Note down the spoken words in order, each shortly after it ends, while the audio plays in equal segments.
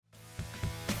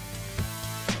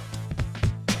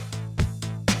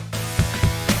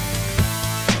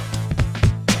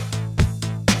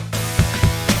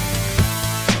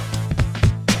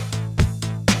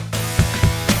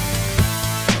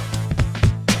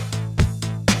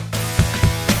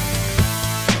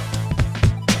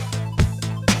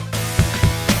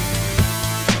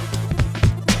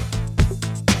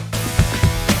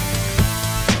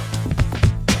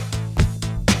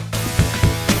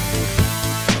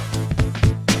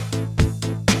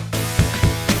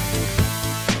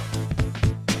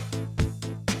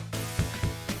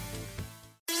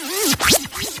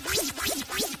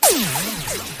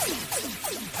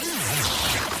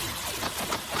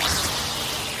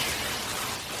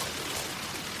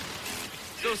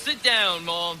So sit down,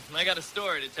 Mom. I got a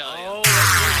story to tell you.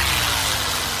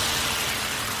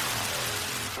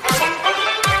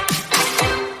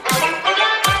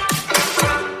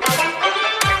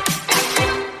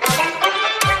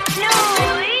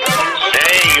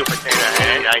 Hey, you potato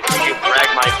head. I see you drag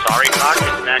my sorry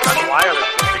cockpit back on wireless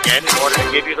once again in order to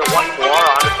give you the what for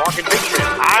on the talking pictures.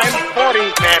 I'm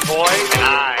 40, man boy, and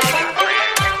I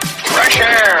got fresh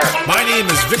air. My name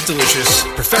is Vic Delicious,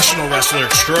 professional wrestler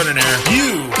extraordinaire.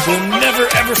 You will never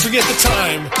ever forget the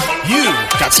time you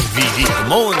got some VD. The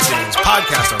Mullins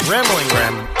podcast on rambling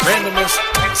randomness.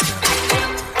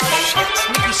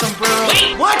 Sneaky sombrero.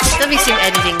 Wait, what? There'll be some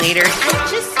editing later. I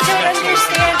just don't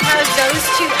understand how those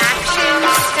two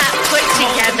actions got put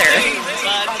together.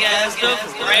 Podcast of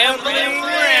rambling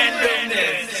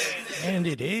randomness. And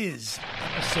it is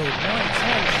episode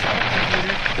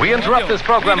 110. We interrupt this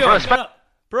program for a special...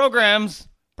 Programs.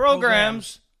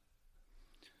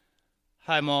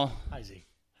 Hi, Mo. Hi, Z.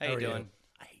 How you doing?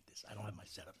 I hate this. I don't have my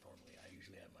setup normally. I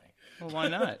usually have my... Well, why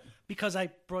not? Because I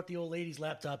brought the old lady's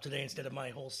laptop today instead of my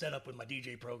whole setup with my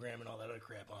DJ program and all that other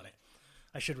crap on it.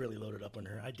 I should really load it up on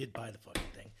her. I did buy the fucking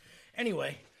thing.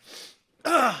 Anyway,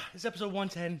 it's episode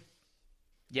 110.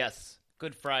 Yes.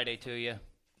 Good Friday to you.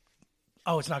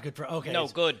 Oh, it's not good for... Okay. No,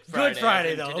 it's good Friday. Good Friday,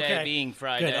 As in though. Today Okay. being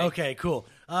Friday. Good. Okay, cool.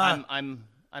 I'm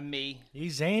me.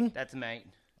 He's Zane. That's mate.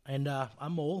 And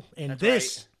I'm Mole. And That's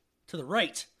this, right. to the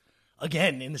right,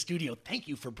 again in the studio. Thank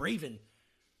you for braving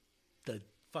the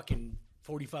fucking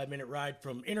 45-minute ride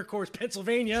from Intercourse,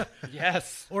 Pennsylvania.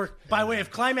 Yes. Or by way of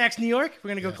Climax, New York. We're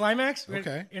going to go Climax.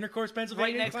 Okay. Intercourse, Right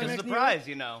Pennsylvania. next to Climax, Surprise,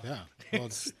 you know. Yeah. Well,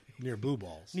 it's near Blue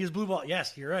Balls. Needs Blue Ball.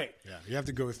 Yes, you're right. Yeah. You have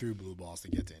to go through Blue Balls to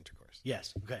get to Intercourse.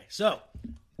 Yes. Okay. So,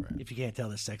 if you can't tell,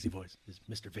 this sexy voice is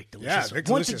Mr. Vic Yeah, Delicious. Vic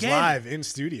Once Delicious again. live in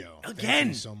studio. Thank Again.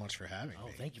 you so much for having Oh,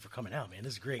 me. thank you for coming out, man.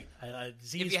 This is great.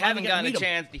 If you haven't gotten a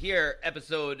chance to hear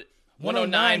episode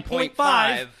 109.5,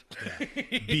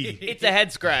 109.5, B. it's a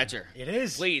head scratcher. It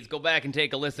is. Please go back and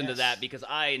take a listen to Yes. that because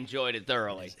I enjoyed it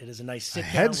thoroughly. It is a nice sit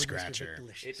head down with Mr. scratcher. Vic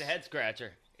Delicious. It's a head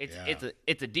scratcher. Yeah.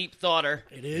 It's a deep thoughter.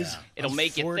 It is. Yeah. It'll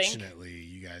make you think. Unfortunately,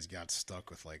 you guys got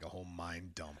stuck with like a whole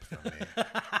mind dump from me.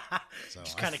 So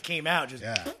Just kind of came out. Just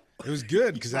yeah, it was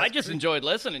good because I just enjoyed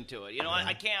listening to it. You know,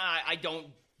 I don't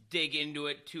dig into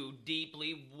it too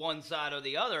deeply, one side or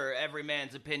the other. Every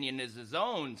man's opinion is his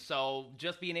own. So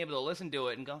just being able to listen to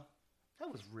it and go,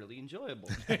 that was really enjoyable.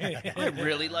 I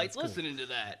really liked listening to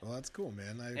that. Well, that's cool,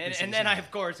 man. And then I,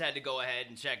 of course, had to go ahead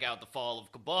and check out The Fall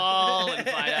of Cabal and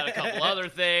find out a couple other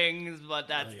things. But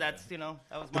that's you know,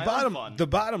 that was my own fun. The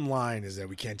bottom line is that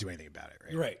we can't do anything about it,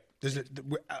 right? Right.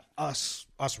 Us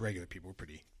regular people, we're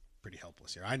pretty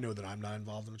helpless here. I know that I'm not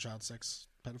involved in a child sex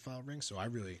pedophile ring, so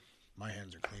my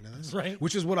hands are clean in this. Right.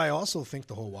 Which is what I also think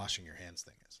the whole washing your hands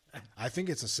thing is. I think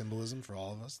it's a symbolism for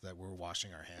all of us that we're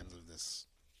washing our hands of this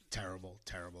terrible,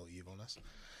 terrible evilness.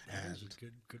 And That's a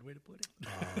good way to put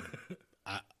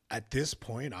it. at this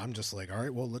point, I'm just like, all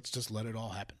right, well, let's just let it all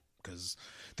happen because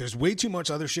there's way too much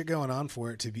other shit going on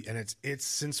for it to be. And it's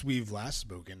since we've last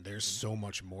spoken, there's so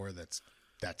much more that's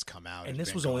come out. And It's this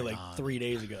been was only going like on. 3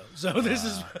 days ago. So this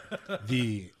is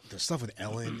The stuff with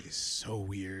Ellen is so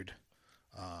weird.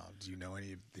 Do you know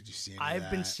any? Did you see any? I've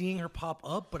of been that? seeing her pop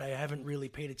up, but I haven't really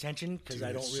paid attention because Dude,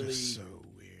 I don't it's really. just so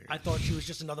weird. I thought she was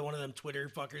just another one of them Twitter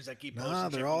fuckers that keep posting. Nah,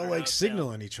 shit they're from all her like house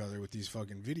signaling each other with these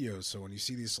fucking videos. So when you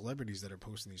see these celebrities that are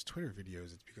posting these Twitter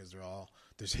videos, it's because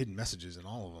there's hidden messages in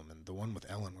all of them. And the one with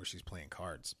Ellen where she's playing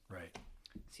cards. Now. Right.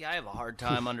 See, I have a hard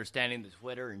time understanding the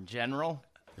Twitter in general.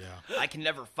 Yeah. I can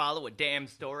never follow a damn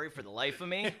story for the life of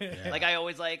me. Like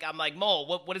I'm like, Mo,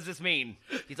 what does this mean?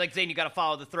 He's like, Zane, you got to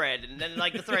follow the thread, and then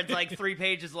like the thread's like 3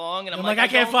 pages long, and I'm like, I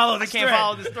can't follow I this can't thread.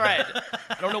 follow this thread.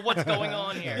 I don't know what's going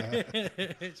on here,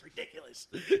 It's ridiculous.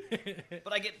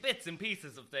 but I get bits and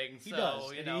pieces of things. He So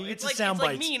does. you know, He it's gets like the it's sound like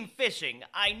bites. me and fishing.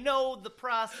 I know the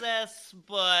process,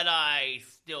 but I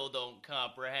still don't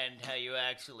comprehend how you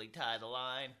actually tie the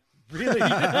line. Really?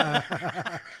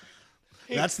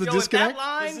 That's the So disconnect. if that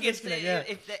line That's the gets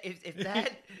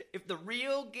disconnect, if the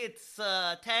reel gets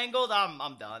tangled,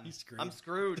 I'm done. He's screwed. I'm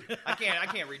screwed. I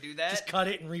can't redo that. Just cut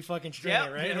it and re-fucking string Yep,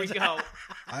 it, right? there we go.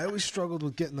 I always struggled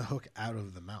with getting the hook out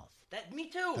of the mouth. Me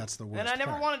too. That's the And worst I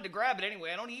never part. wanted to grab it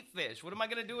anyway. I don't eat fish. What am I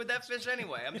gonna do with that fish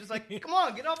anyway? I'm just like, come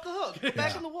on, get off the hook. Go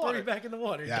back in the Throw water. it back in the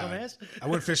water, Yeah, dumbass. I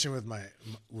went fishing with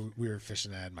we were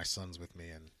fishing. I had my sons with me,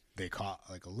 and they caught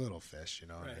like a little fish,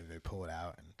 Right. and they pull it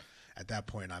out. And at that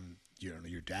point,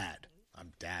 you're dad.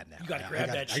 I'm dad now. You gotta Now grab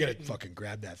that I gotta shit. fucking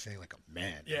grab that thing like a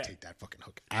man Yeah. and take that fucking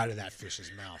hook out of that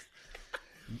fish's mouth.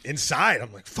 inside,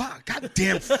 I'm like, fuck,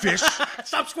 goddamn fish.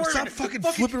 Stop squirting. Stop fucking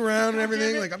flipping around and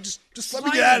everything. Like, I'm just let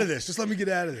me get out of this. Just let me get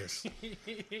out of this.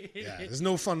 Yeah, there's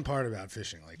no fun part about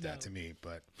fishing like that to me.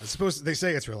 But they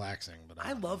say it's relaxing. But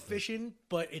I love fishing,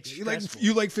 but it's you stressful.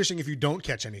 you like fishing if you don't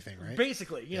catch anything, right?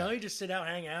 Basically, you know, you just sit out,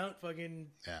 hang out, fucking.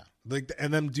 Yeah, like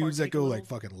and them dudes that Partake a go little. like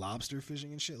fucking lobster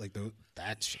fishing and shit, like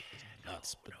that shit is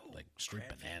nuts. But like straight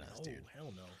bananas, Oh, dude.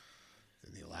 hell no.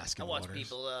 In the Alaskan I watch waters.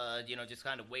 people, just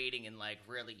kind of wading in like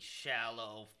really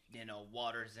shallow,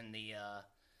 waters in the,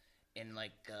 in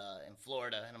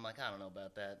Florida, and I'm like, I don't know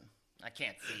about that. I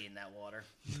can't see in that water.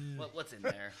 What's in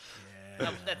there?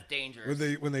 That's dangerous.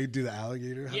 When they do the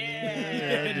alligator hunting?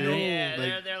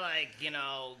 Yeah, they're like,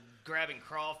 grabbing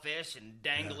crawfish and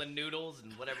dangling noodles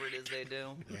and whatever it is they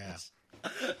do. Yeah.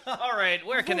 All right,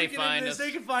 where can they Before we get into find this, us? They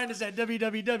can find us at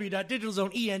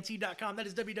www.digitalzoneent.com. That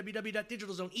is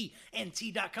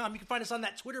www.digitalzoneent.com. You can find us on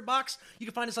that Twitter box. You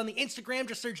can find us on the Instagram.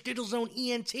 Just search Digital Zone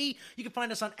ENT. You can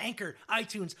find us on Anchor,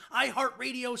 iTunes,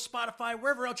 iHeartRadio, Spotify,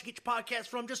 wherever else you get your podcasts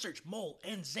from. Just search Mole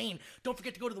and Zane. Don't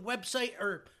forget to go to the website,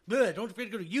 don't forget to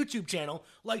go to the YouTube channel.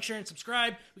 Like, share, and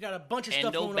subscribe. We got a bunch of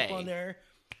stuff going up on there.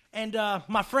 And,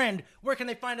 my friend, where can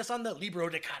they find us on the Libro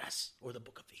de Caras or the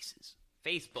Book of Faces?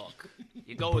 Facebook.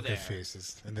 You go Book there. of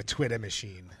Faces and the Twitter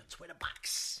machine. Twitter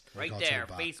box. Right Like there,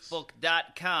 also box.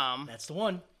 Facebook.com. That's the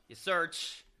one You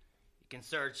can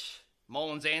search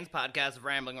Mole and Zane's podcast of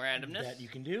Rambling Randomness. that you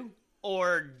can do.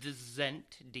 Or Dzent,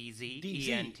 D-Z-E-N-T.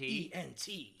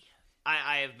 D-Z-E-N-T.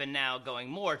 I have been now going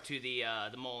more to the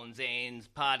Mole and Zane's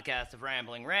podcast of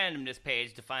Rambling Randomness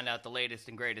page to find out the latest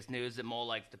and greatest news that Mole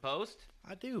likes to post.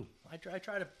 I do. I try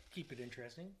to keep it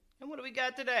interesting. And what do we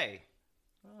got today?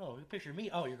 Oh, you picture me.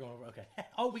 Oh, you're going over. Okay.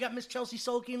 Oh, we got Miss Chelsea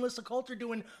Sulky and Lissa Coulter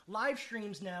doing live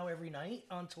streams now every night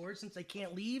on tour since they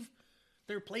can't leave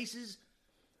their places.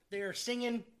 They are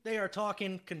singing. They are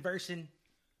talking, conversing.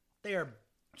 They are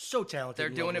so talented. They're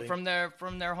and doing it lovely.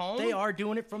 from their home? They are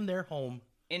doing it from their home.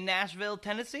 In Nashville,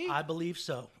 Tennessee? I believe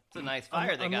so. It's a nice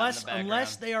fire they got in the background.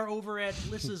 Unless they are over at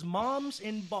Lissa's mom's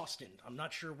in Boston. I'm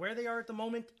not sure where they are at the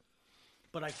moment,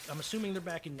 but I'm assuming they're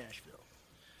back in Nashville.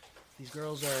 These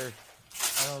girls are,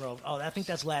 I don't know. Oh, I think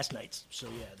that's last night's. So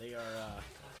yeah, they are.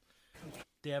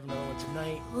 They have another one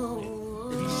tonight.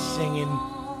 They're singing.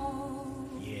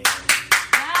 Yeah.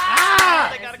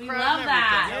 They got a we crowd love and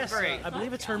that. everything. Yes, That's great. I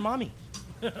believe it's her mommy.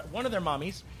 One of their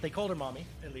mommies. They called her mommy,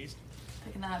 at least.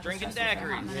 Picking that up Drinking just for a hot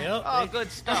daiquiris. minute. Yep. Oh,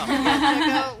 good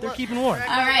stuff. They're keeping warm. All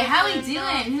right, how we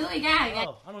doing? Who we got?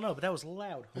 Oh, I don't know, but that was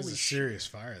loud. This Holy is a shit. serious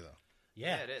fire, though.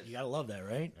 Yeah, it is. You gotta love that,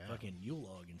 right? Fucking Yule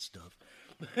log and stuff.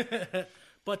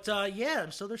 But yeah,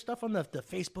 so there's stuff on the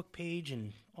Facebook page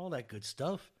and all that good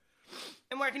stuff.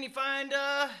 And where can you find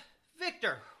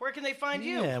Victor? Where can they find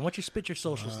you? Yeah, and why don't you spit your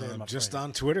socials there, my Just friend?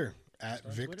 on Twitter at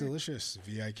Vic Delicious,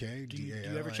 VIK. Do you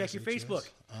ever check your Facebook?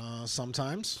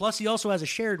 Sometimes. Plus, he also has a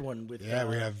shared one with. Yeah,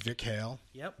 we have Vic Hale.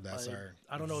 Yep, That's our.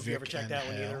 I don't know if you ever Vic checked and that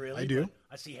one either. Hale. Really, I do. but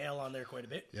I see Hale on there quite a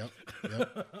bit. Yep.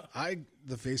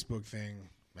 The Facebook thing,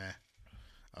 meh.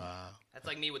 That's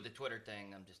like me with the Twitter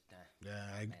thing. I'm just. Yeah,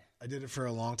 I did it for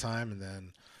a long time, and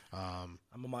then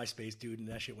I'm a MySpace dude, and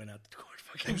that shit went out the door.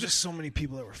 there was just so many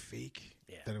people that were fake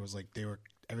Yeah. that it was like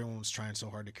everyone was trying so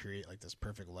hard to create like this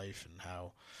perfect life and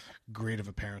how great of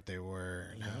a parent they were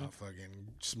and how fucking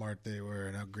smart they were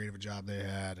and how great of a job they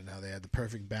had and how they had the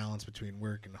perfect balance between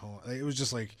work and home. Like, it was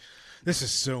just like, this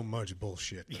is so much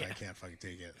bullshit that I can't fucking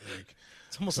take it. Like,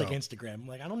 It's almost like Instagram.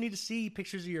 Like, I don't need to see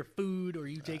pictures of your food or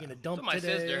you taking a dump That's what my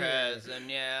today. sister has, and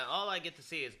yeah, all I get to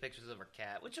see is pictures of her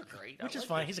cat, which are great. Which I is like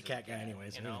fine. He's a pictures of cat guy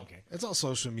anyways. you So know. okay. it's all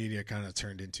social media kind of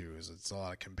turned into is it's a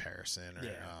lot of comparison or,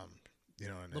 Yeah.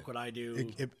 and Look what I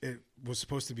do. It was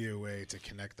supposed to be a way to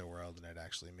connect the world, and it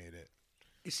actually made it.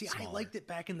 You see, I smaller. liked it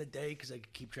back in the day because I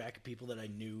could keep track of people that I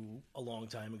knew a long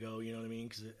time ago. You know what I mean?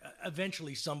 Because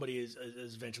eventually somebody is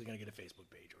eventually going to get a Facebook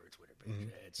page or a Twitter page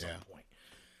at some point.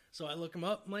 So I look them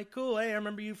up. I'm like, cool. Hey, I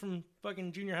remember you from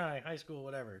fucking junior high, high school,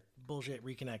 whatever. Bullshit.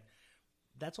 Reconnect.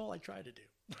 That's all I try to do.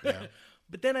 Yeah.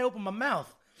 But then I open my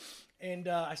mouth and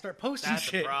I start posting That's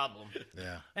shit. the problem.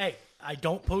 Yeah. Hey, I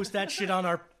don't post that shit on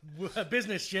our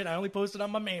business shit. I only post it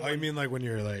on my main Oh, one. you mean like when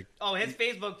you're like, Oh, his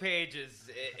Facebook page is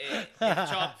it's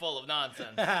chock full of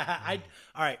nonsense. All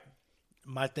right.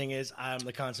 My thing is, I'm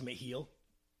the consummate heel.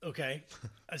 Okay,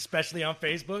 especially on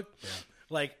Facebook.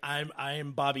 Like I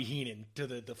am Bobby Heenan to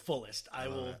the fullest. I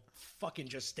will fucking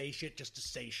just say shit just to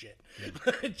say shit,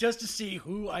 just to see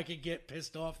who I could get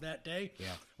pissed off that day. Yeah.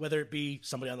 Whether it be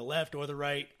somebody on the left or the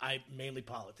right, I mainly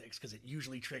politics because it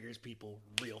usually triggers people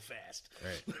real fast.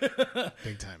 right,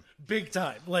 big time. Big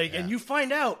time. Like, and you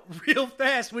find out real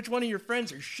fast which one of your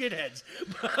friends are shitheads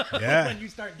Yeah. when you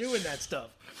start doing that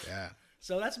stuff. Yeah.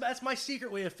 So that's my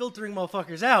secret way of filtering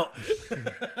motherfuckers out.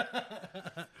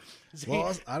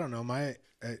 Well, I don't know.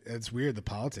 It's weird, the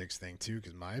politics thing, too,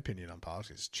 because my opinion on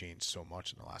politics has changed so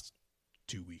much in the last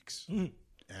 2 weeks. Mm.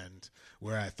 And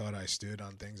where I thought I stood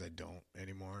on things, I don't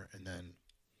anymore. And then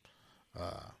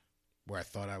where I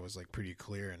thought I was, like, pretty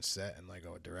clear and set in, like,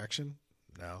 a direction,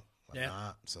 no, I'm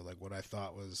not. So, like, what I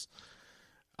thought was,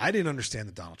 I didn't understand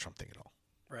the Donald Trump thing at all.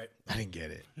 Right. I didn't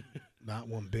get it. Not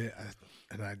one bit.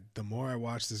 The more I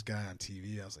watched this guy on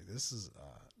TV, I was like, this is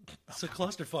it's a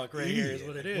clusterfuck right here is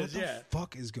what it is. What the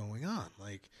fuck is going on?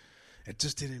 Like, it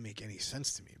just didn't make any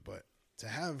sense to me. But to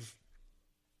have,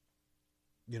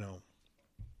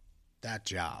 that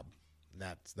job,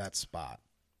 that spot,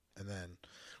 and then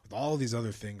with all these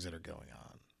other things that are going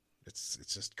on, it's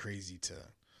just crazy to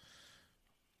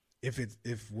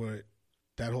if what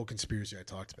that whole conspiracy I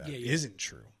talked about isn't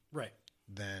true, right?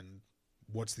 Then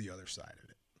what's the other side of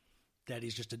it? That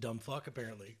he's just a dumb fuck,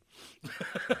 apparently.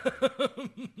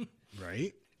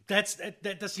 Right? That's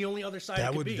the only other side.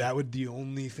 That would the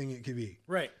only thing it could be.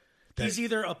 Right. He's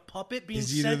either a puppet being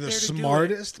he's either sent the there to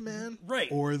smartest do it, man, right,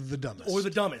 or the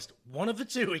dumbest. One of the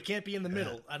two. It can't be in the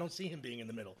middle. I don't see him being in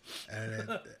the middle.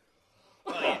 And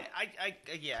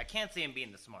I can't see him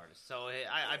being the smartest. So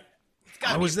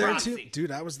I was there too,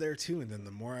 dude. I was there too, and then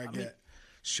the more I get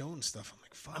shown stuff, I'm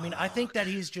like, fuck. I mean, I think that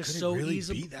he's just could so it really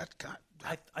easily. Be that guy?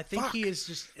 I think he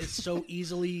is so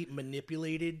easily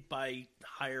manipulated by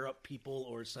higher up people,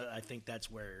 or so, I think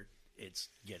that's where it's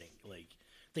getting like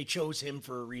they chose him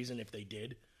for a reason. If they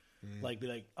did, be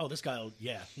like, oh, this guy,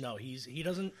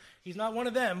 he's not one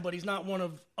of them, but he's not one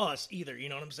of us either. You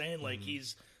know what I'm saying? Like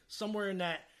he's somewhere in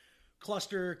that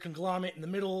cluster conglomerate in the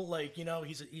middle. Like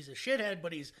he's a shithead,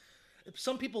 but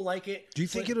some people like it. Do you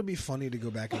think it'll be funny to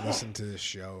go back and listen to this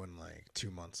show in like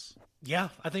 2 months? Yeah,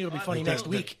 I think it'll be funny next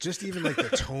week. Just even like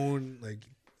the tone, like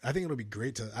I think it'll be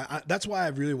great to. That's why I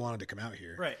really wanted to come out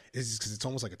here. Right, is because it's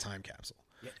almost like a time capsule.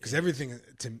 Because everything,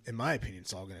 in my opinion,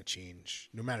 it's all going to change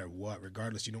no matter what.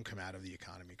 Regardless, you don't come out of the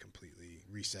economy completely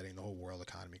resetting, the whole world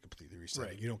economy completely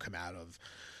resetting. Right. You don't come out of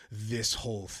this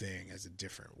whole thing as a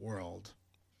different world,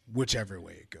 whichever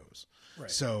way it goes.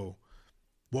 Right. So,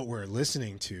 what we're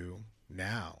listening to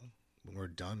now, when we're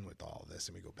done with all this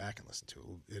and we go back and listen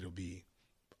to it, it'll be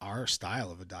our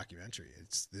style of a documentary.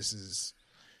 This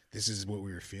is what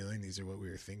we were feeling. These are what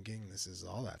we were thinking. This is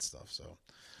all that stuff. So.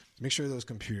 Make sure those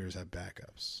computers have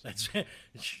backups. That's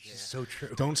so true.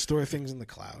 Don't store things in the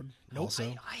cloud. Nope. Also,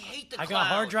 I hate the cloud. I got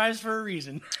hard drives for a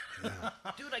reason. Yeah.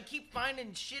 Dude, I keep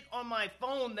finding shit on my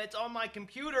phone that's on my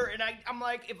computer, and I'm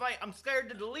like, I'm scared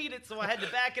to delete it, so I had to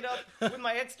back it up with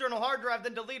my external hard drive,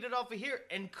 then delete it off of here,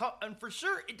 and for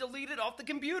sure it deleted off the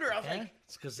computer. I was like,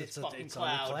 it's because it's fucking on the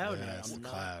cloud. now. It's the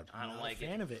cloud. I don't like it. I'm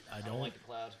not a fan of it. I don't like the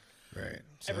cloud. Right.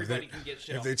 So everybody can get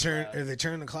shit. If they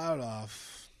turn the cloud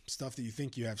off. Stuff that you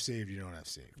think you have saved, you don't have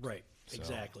saved. Right, so,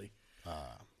 exactly.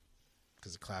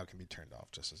 Because the cloud can be turned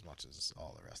off just as much as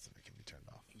all the rest of it can be turned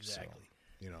off. Exactly.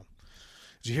 So,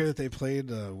 did you hear that they played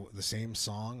the same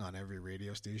song on every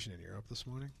radio station in Europe this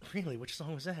morning? Really? Which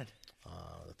song was that?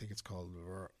 I think it's called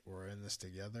 "We're in This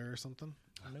Together" or something.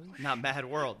 Not Mad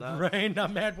World, though. Right?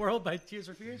 Not Mad World by Tears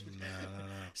for Fears. No.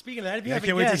 Speaking of that, if you I haven't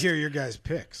can't wait to guessed, hear your guys'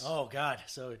 picks. Oh God!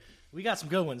 So we got some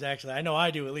good ones, actually. I know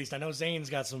I do, at least. I know Zane's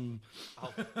got some.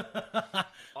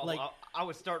 I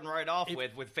was starting right off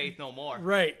with Faith No More.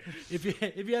 Right. If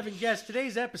you haven't guessed,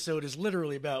 today's episode is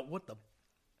literally about what the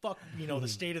fuck the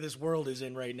state of this world is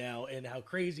in right now and how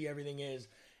crazy everything is.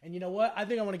 And you know what? I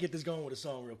think I want to get this going with a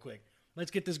song real quick.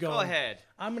 Let's get this going. Go ahead.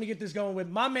 I'm going to get this going with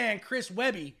my man Chris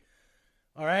Webby.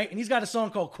 All right? And he's got a song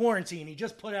called Quarantine. He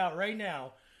just put out right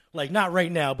now. Like, not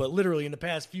right now, but literally in the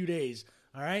past few days.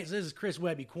 All right? So this is Chris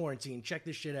Webby, Quarantine. Check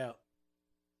this shit out.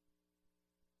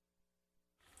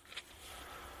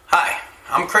 Hi,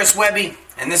 I'm Chris Webby,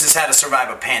 and this is How to Survive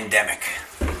a Pandemic.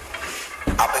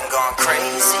 I've been going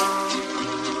crazy.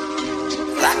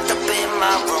 Locked up in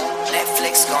my room,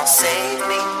 Netflix gon' save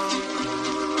me.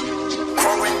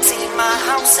 Quarantine my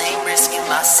house, ain't risking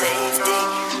my safety.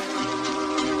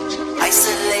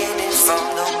 Isolated from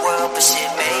the world, but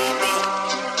shit made me.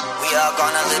 We all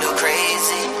gone a little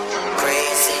crazy,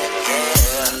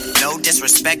 yeah. No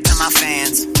disrespect to my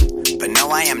fans, but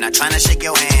no, I am not trying to shake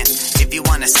your hand. If you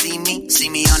wanna see me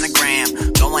on the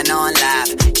gram. Going on live,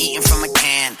 eating from a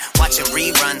can. Watching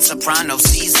reruns, Soprano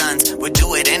seasons. Would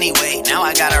do it anyway, now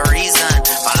I got a reason.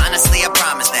 But honestly, I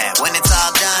promise that when it's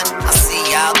all done, I'll see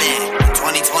y'all then in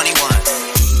 2021.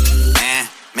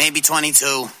 Maybe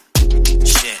 22.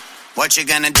 Shit. what you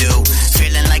gonna do?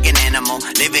 Feeling like an animal,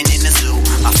 living in a zoo.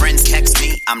 My friends text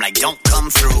me, I'm like, don't come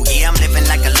through. Yeah, I'm living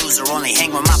like a loser, only hang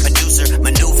with my producer.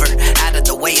 Maneuver, out of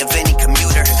the way of any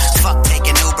commuter. Fuck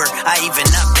taking Uber, I even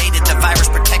updated the virus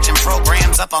protection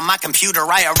programs up on my computer.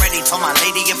 I already told my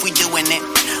lady if we doing it,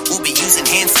 we'll be using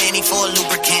hand sanitizer for a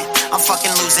lubricant. I'm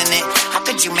fucking losing it. How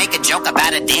could you make a joke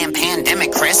about a damn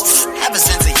pandemic, Chris? Have a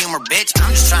sense of humor, bitch. I'm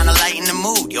just trying to lighten the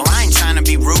mood. Yo, I ain't trying to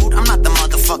be rude. I'm not the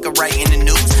motherfucker writing the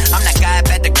news. I'm that guy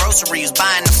up at the grocery who's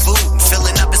buying the food,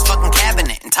 filling up his fucking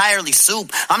cabinet entirely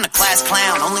soup. I'm the class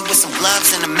clown, only with some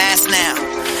gloves and a mask now.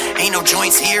 Ain't no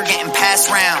joints here getting passed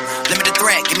round. Limited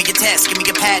threat, give me your test, give me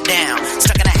your pat down.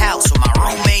 Stuck in a house with my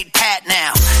roommate Pat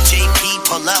now. JP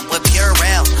pull up with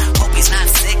Purell. Hope he's not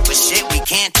sick, but shit we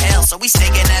can't tell. So we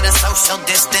sticking at a social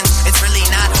distance. It's really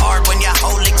not hard when your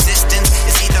whole existence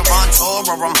is either on tour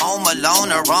or I'm home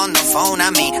alone or on the phone. I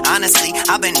mean, honestly,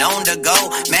 I've been known to go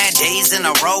mad days in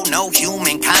a row, no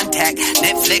human contact.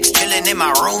 Netflix chilling in my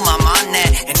room, I'm on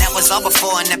that. And that was all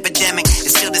before an epidemic.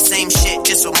 It's still the same shit,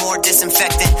 just with more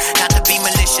disinfectant. Not to be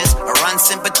malicious or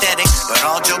unsympathetic, but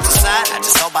all jokes aside, I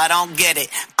just hope I don't get it.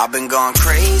 I've been going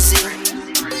crazy,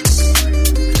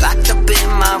 locked up in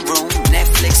my room.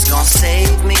 Netflix gon'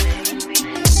 save me.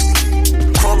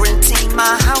 Quarantine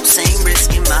my house, ain't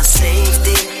risking my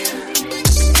safety.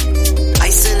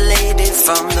 Isolated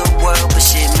from the world, but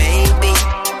shit maybe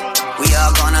we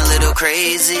all gone a little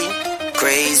crazy,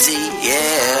 crazy,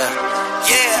 yeah,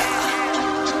 yeah.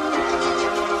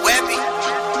 Webby,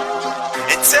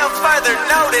 until further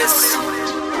notice,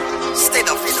 stay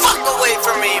the fuck away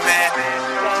from me, man.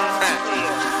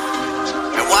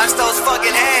 And watch those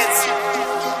fucking hands.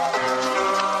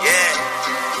 Yeah.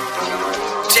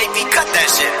 JP, cut that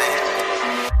shit, man.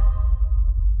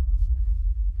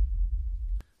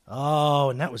 Oh,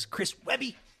 and that was Chris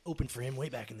Webby. Opened for him way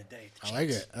back in the day. I like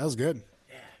it. That was good.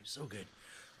 Yeah, it was so good.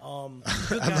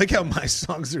 I like how my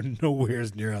songs are nowhere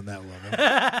near on that level.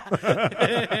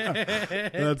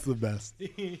 That's the best.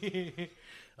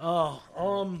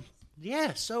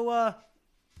 Yeah, so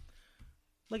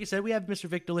like I said, we have Mr.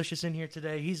 Vic Delicious in here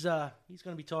today. He's going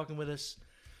to be talking with us.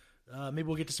 Maybe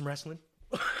we'll get to some wrestling.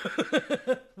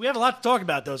 We have a lot to talk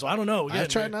about, though, so I don't know. I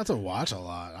try not to watch a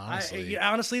lot, honestly.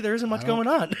 Honestly, there isn't much going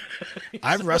on.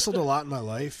 I've wrestled a lot in my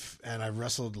life, and I've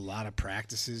wrestled a lot of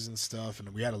practices and stuff,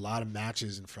 and we had a lot of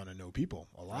matches in front of no people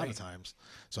a lot of times.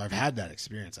 So I've had that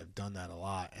experience. I've done that a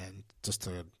lot, and just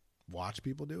to watch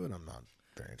people do it, I'm not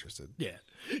very interested. Yeah.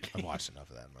 I've watched enough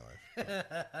of that in my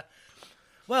life.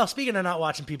 Well, speaking of not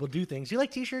watching people do things, you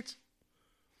like T-shirts?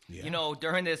 Yeah. You know,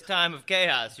 during this time of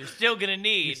chaos, you're still going to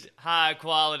need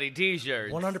high-quality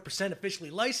T-shirts. 100% officially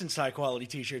licensed high-quality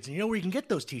T-shirts. And you know where you can get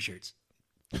those T-shirts?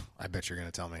 I bet you're going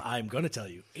to tell me. I'm going to tell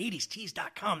you.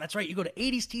 80stees.com. That's right. You go to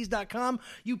 80stees.com.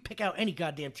 You pick out any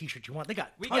goddamn T-shirt you want. They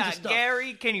got tons of stuff.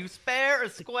 Gary, can you spare a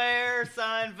square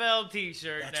Seinfeld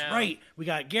T-shirt That's now? right. We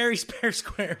got Gary Spare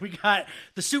Square. We got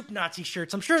the Soup Nazi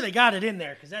shirts. I'm sure they got it in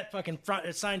there because that fucking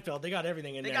Seinfeld, they got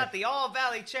everything in there. They got the All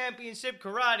Valley Championship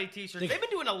Karate T-shirts. They've been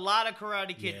doing a lot of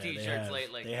Karate Kid T-shirts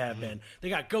lately. They have been. They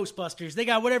got Ghostbusters. They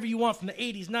got whatever you want from the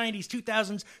 80s, 90s,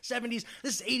 2000s, 70s.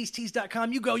 This is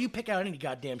 80stees.com. You go, you pick out any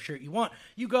goddamn shirt you want.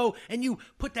 You go and you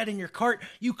put that in your cart.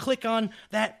 You click on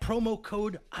that promo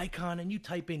code icon and you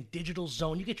type in Digital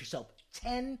Zone. You get yourself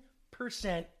 10%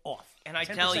 off. And I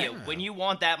 10%. tell you, when you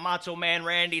want that Macho Man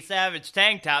Randy Savage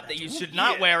tank top that you should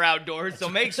not wear outdoors, so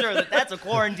make sure that that's a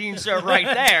quarantine shirt right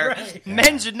there. Right.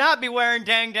 Men should not be wearing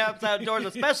tank tops outdoors,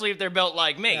 especially if they're built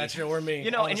like me. That's or me.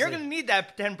 You know, honestly. And you're going to need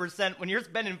that 10% when you're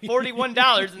spending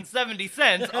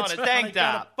 $41.70 on a tank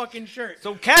top. A fucking shirt.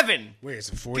 So Kevin, wait, it's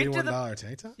a $41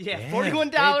 tank top? Yeah,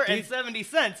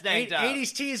 $41.70 tank top.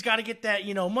 80s T's got to get that,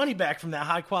 money back from that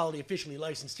high quality officially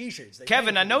licensed T-shirts.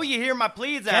 Kevin, I know you hear my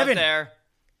pleas out there.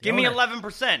 Give me 11%.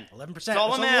 11%. That's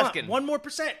all I'm asking. One more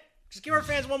percent. Just give our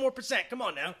fans one more percent. Come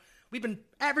on now. We've been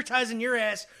advertising your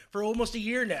ass for almost a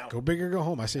year now. Go big or go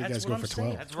home. I say you guys go for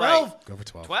 12. That's right. Go for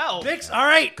 12. 12. Vic's, all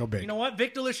right. Go big. You know what?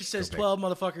 Vic Delicious says 12,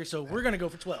 motherfucker, so we're going to go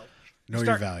for 12. Know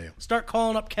your value. Start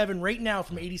calling up Kevin right now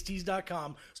from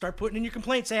 80stees.com. Start putting in your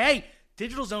complaint. Say, hey,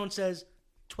 Digital Zone says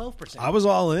 12%. I was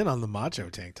all in on the Macho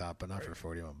tank top, but not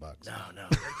for $41. No.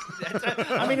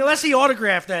 I mean, unless he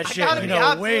autographed that shit. I gotta be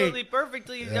absolutely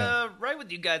perfectly right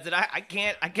with you guys that I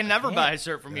can never buy a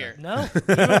shirt from here. No.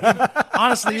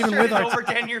 Honestly, even with our over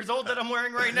 10 years old that I'm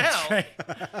wearing right now. Right.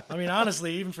 I mean,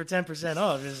 honestly, even for 10%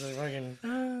 off, it's like fucking.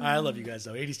 I love you guys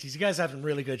though. 80s. You guys have some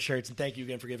really good shirts, and thank you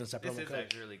again for giving us that promo code. This is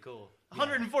actually really cool.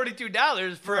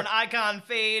 $142 for an Icon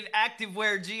Fade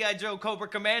Activewear G.I. Joe Cobra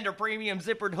Commander Premium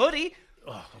Zippered Hoodie.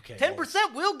 Oh, okay.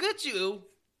 10% will get you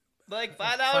like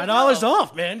 $5 $5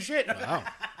 off, man. Shit. Wow.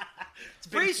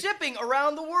 Free shipping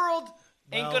around the world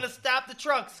ain't Well- gonna stop the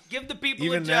trucks. Give the people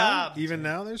Even a now, job. even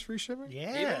now, there's free shipping.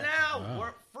 Yeah. Even now,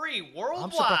 we're free I'm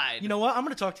worldwide. surprised. You know what? I'm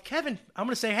going to talk to Kevin. I'm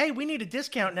going to say, hey, we need a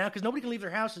discount now because nobody can leave their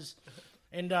houses.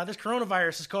 And this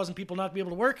coronavirus is causing people not to be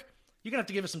able to work. You're going to have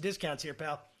to give us some discounts here,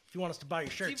 pal, if you want us to buy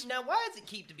your shirts. See, now, why does it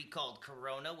keep to be called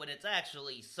Corona when it's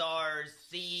actually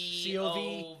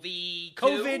SARS-CoV-2?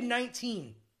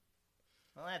 COVID-19,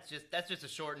 Well, that's just a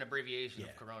shortened abbreviation Yeah.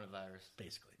 of coronavirus.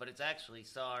 basically. But it's actually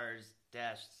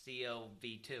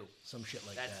SARS-CoV-2. Some shit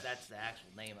like That's that. that's the actual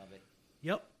name of it.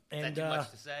 Yep. And too much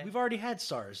to say? we've already had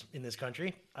SARS in this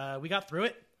country. We got through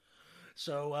it.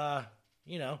 So, I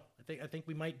think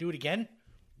we might do it again.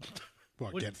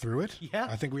 What, get through it? Yeah.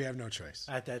 I think we have no choice.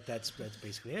 That's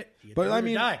basically it. You But, do it I or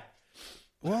mean- die.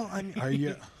 Well, I mean, are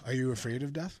you afraid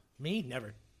of death? Me,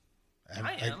 never.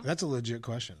 I am. That's a legit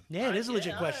question. Yeah, it is a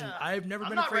legit Yeah, question. I've never I'm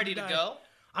been not afraid ready to die. go.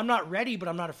 I'm not ready, but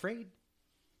I'm not afraid.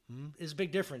 It's a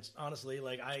big difference, honestly.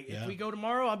 Like, Yeah. if we go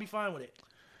tomorrow, I'll be fine with it.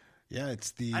 Yeah,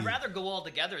 it's the. I'd rather go all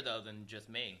together though than just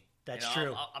me. That's You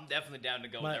know, true. I'm definitely down to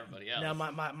go with everybody else. Now, my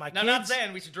Now, kids. I'm not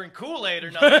saying we should drink Kool-Aid or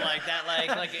nothing like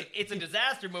that. It's a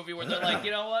disaster movie where they're like,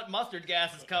 you know what, mustard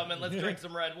gas is coming. Let's drink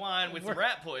some red wine with some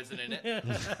rat poison in it.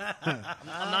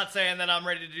 I'm not saying that I'm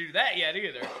ready to do that yet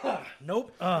either.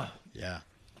 Nope. Yeah.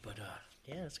 But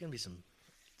yeah, it's gonna be some.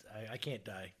 I can't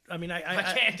die. I mean, I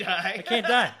can't die. I can't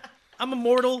die. I'm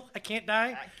immortal. I can't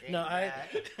die. I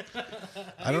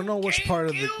I don't know which part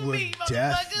of kill with me,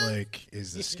 death motherfuckers.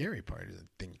 is the scary part.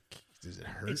 Does it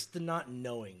hurt? It's the not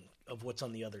knowing of what's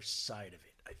on the other side of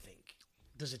it. I think.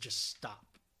 Does it just stop?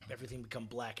 Everything become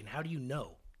black, and how do you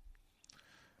know?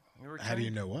 How do you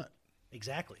know what?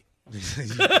 Exactly.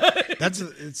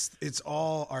 It's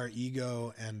all our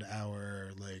ego and our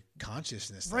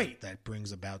consciousness that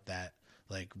brings about that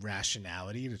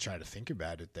rationality to try to think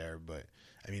about it there. But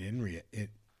I mean,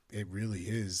 it really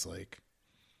is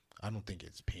I don't think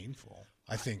it's painful.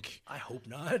 I think I hope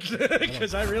not,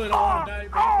 because I really don't want to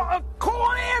die.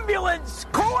 Call an ambulance!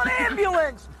 Call an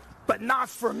ambulance! But not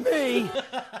for me!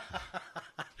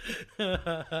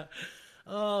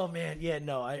 Oh man, yeah,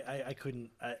 no, I couldn't.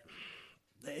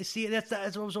 See,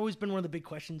 that's always been one of the big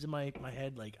questions in my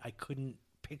head. I couldn't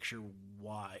picture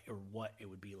why or what it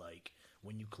would be like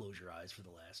when you close your eyes for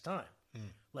the last time.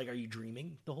 Are you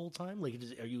dreaming the whole time? Are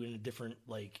you in a different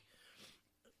plane?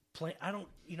 I don't,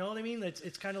 you know what I mean?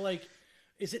 It's kind of like,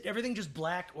 is it everything just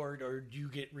black, or do you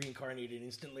get reincarnated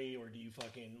instantly, or do you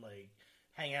fucking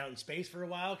hang out in space for a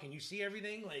while? Can you see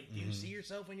everything? Do you see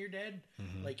yourself when you're dead?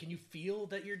 Can you feel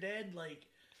that you're dead?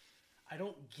 I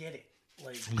don't get it.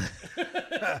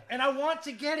 And I want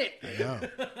to get it.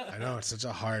 I know it's such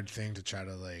a hard thing to try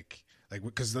to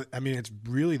because I mean it's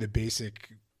really the basic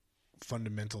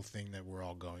fundamental thing that we're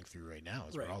all going through right now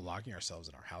is Right. we're all locking ourselves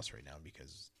in our house right now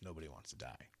because nobody wants to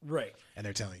die, Right. and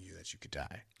they're telling you that you could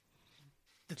die.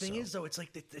 The thing is, though, it's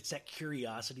it's that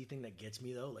curiosity thing that gets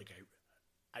me, though.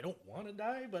 I don't want to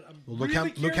die, but I'm Well, look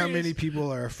really look how many curious.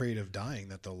 people are afraid of dying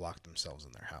that they'll lock themselves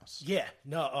in their house. Yeah,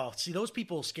 no. Oh, see, those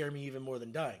people scare me even more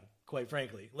than dying. Quite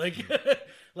frankly,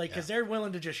 because they're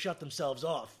willing to just shut themselves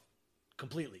off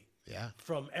completely. Yeah.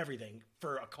 From everything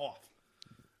for a cough.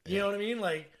 You know what I mean?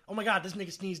 Oh my God, this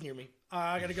nigga sneezed near me.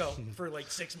 I gotta go for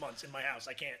 6 months in my house.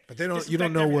 I can't. But they don't. You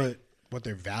don't know what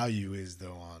their value is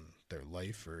though on their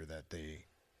life, or that they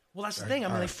Well, that's the thing.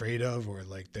 I'm are afraid of, or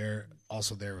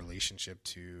their relationship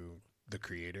to the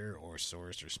creator or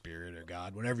source or spirit or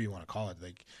God, whatever you want to call it.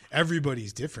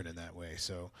 Everybody's different in that way.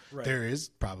 So Right. there is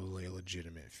probably a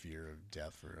legitimate fear of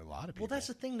death for a lot of people. Well, that's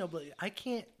the thing, though. But I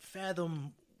can't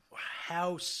fathom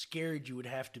how scared you would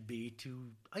have to be to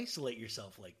isolate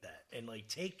yourself like that and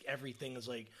take everything as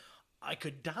I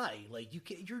could die.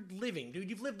 You're living, dude.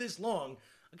 You've lived this long.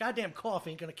 A goddamn cough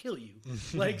ain't gonna kill you.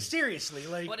 Seriously,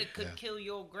 But it could kill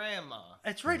your grandma.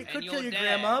 That's right. It could And kill your your dad.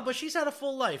 grandma, but she's had a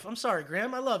full life. I'm sorry,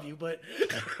 Graham. I love you, but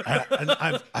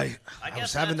I I guess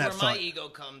was having that's that where thought. my ego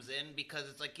comes in, because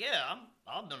it's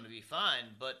I'm going to be fine,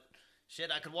 but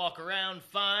shit, I could walk around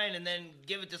fine and then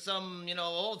give it to some,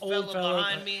 old fella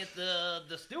behind me at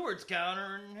the steward's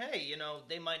counter, and hey,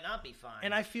 they might not be fine.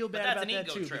 and I feel But bad that's about an that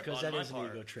ego too, trip because on that my is an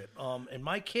part. ego trip. And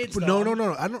my kids, But though,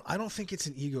 no. I don't think it's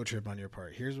an ego trip on your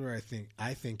part. Here's where I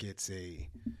think it's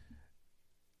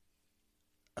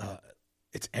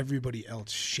it's everybody else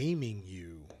shaming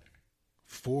you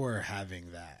for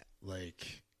having that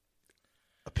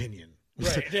opinion.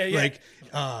 Right,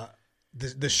 yeah.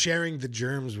 The sharing the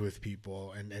germs with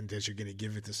people and that you're going to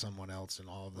give it to someone else and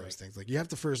all of those things. You have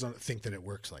to first think that it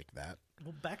works like that.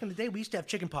 Well, back in the day, we used to have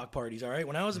chickenpox parties. All right,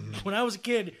 when I was a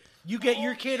kid, you get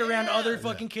your kid around other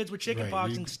fucking kids with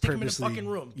chickenpox You and stick them in a purposely- fucking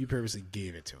room. You purposely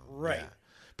gave it to them. Right. Yeah.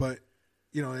 But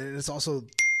you know, and it's also,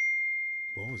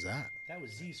 what was that? That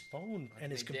was Z's phone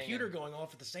and his me computer dinging. going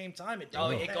off at the same time. Oh,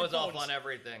 dinged it the goes off headphones. on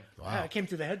everything. Yeah, it came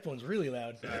through the headphones really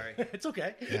loud. Sorry. It's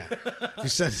okay. Yeah. If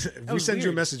we was send you a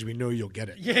weird. message, we know you'll get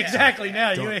it. Yeah, exactly.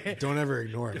 Now Don't ever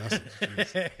ignore a message.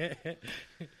 Jeez.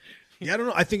 Yeah, I don't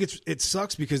know. I think it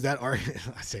sucks because that argument.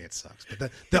 I say it sucks,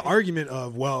 but the argument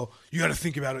of, well, you got to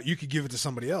think about it. You could give it to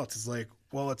somebody else. It's like,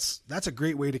 well, that's a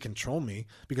great way to control me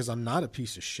because I'm not a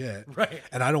piece of shit, Right.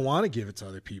 And I don't want to give it to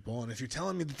other people. And if you're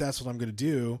telling me that that's what I'm going to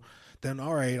do, then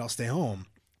all right, I'll stay home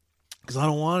because I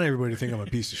don't want everybody to think I'm a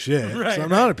piece of shit. Right, so I'm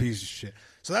not a piece of shit.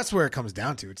 So that's where it comes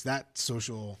down to. It's that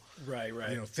social, Right.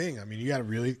 thing. I mean, you got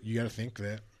to think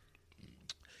that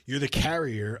you're the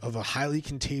carrier of a highly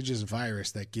contagious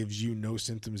virus that gives you no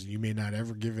symptoms. You may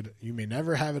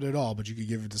never have it at all, but you could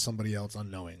give it to somebody else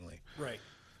unknowingly. Right.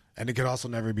 And it could also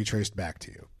never be traced back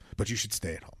to you. But you should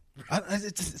stay at home.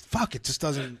 It just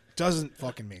doesn't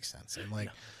fucking make sense. And like,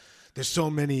 there's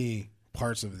so many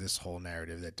parts of this whole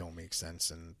narrative that don't make sense,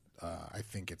 and I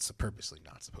think it's purposely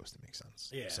not supposed to make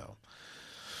sense. Yeah. So,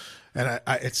 and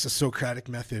it's a Socratic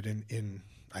method, in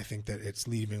I think that it's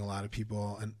leaving a lot of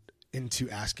people into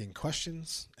asking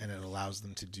questions, and it allows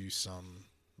them to do some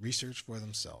research for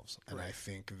themselves. And I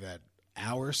think that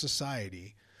our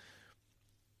society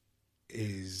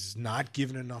is not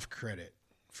given enough credit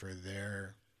for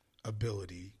their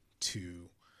ability to,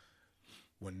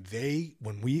 when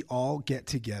we all get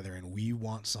together and we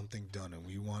want something done and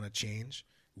we want to change,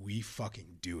 we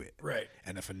fucking do it. Right.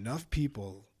 And if enough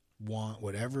people want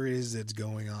whatever it is that's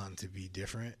going on to be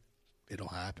different, it'll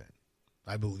happen.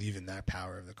 I believe in that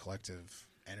power of the collective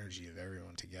energy of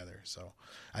everyone together. So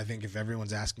I think if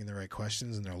everyone's asking the right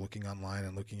questions and they're looking online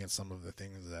and looking at some of the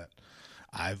things that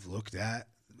I've looked at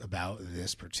about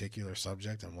this particular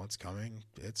subject and what's coming,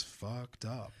 it's fucked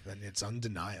up and it's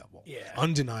undeniable. Yeah.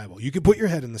 Undeniable. You can put your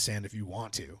head in the sand if you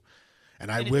want to.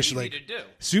 And I it's wish, easy like, to do.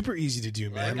 super easy to do,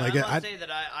 man. Like, Like, I must say that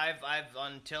I've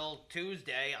until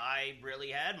Tuesday, I really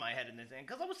had my head in the sand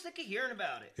because I was sick of hearing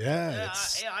about it. Yeah,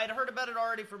 I'd heard about it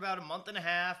already for about a month and a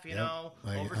half, you know,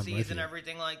 I'm overseas with and you.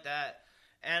 everything like that.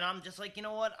 And I'm just like, you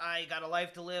know what? I got a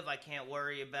life to live. I can't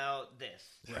worry about this.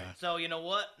 Right. So you know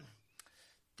what?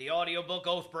 The audiobook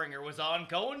Oathbringer was on,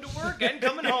 going to work and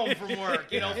coming home from work.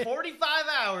 You know, 45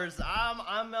 hours.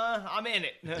 I'm in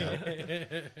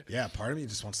it. Yeah, part of me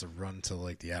just wants to run to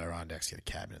like the Adirondacks, get a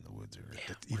cabin in the woods, or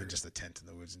even just a tent in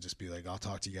the woods, and just be like, "I'll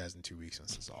talk to you guys in 2 weeks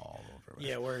once it's all over with."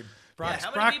 Yeah, word.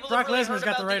 How many people have Brock really Lesnar's heard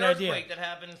got the about right earthquake idea. that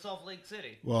happened in Salt Lake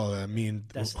City? Well, I mean,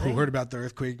 That's the who thing. heard about the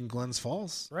earthquake in Glens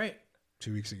Falls Right.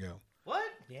 2 weeks ago? What?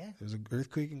 Yeah. There was an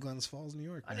earthquake in Glens Falls, New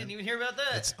York. I man. didn't even hear about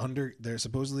that. It's under there.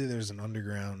 Supposedly, there's an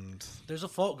underground. There's a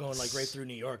fault going like right through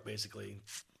New York, basically.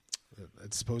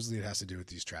 Supposedly, it has to do with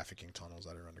these trafficking tunnels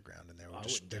that are underground, and they're wouldn't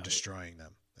they're doubt it. destroying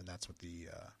them, and that's what the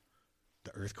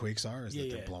earthquakes are. Is Yeah, that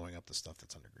they're yeah. blowing up the stuff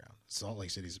that's underground. Salt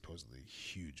Lake City's supposedly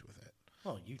huge with it.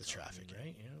 Oh, you The tell me, trafficking.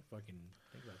 right? You know, fucking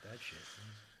think about that shit.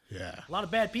 Yeah, A lot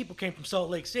of bad people came from Salt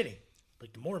Lake City,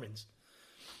 like the Mormons.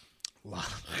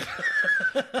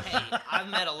 Hey, I've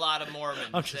met a lot of Mormons,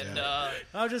 and I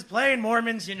was just playing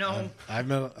Mormons, you know, I've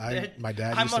met my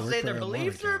dad. I used to must work say for their a Mormon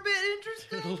beliefs are a camp. bit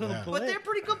interesting, Yeah. but they're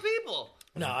pretty good people.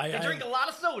 No, They drink a lot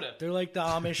of soda. They're like the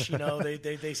Amish, you know.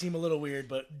 They seem a little weird,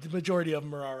 but the majority of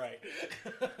them are all right.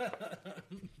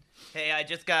 Hey, I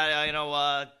just got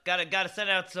gotta send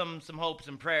out some hopes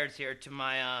and prayers here to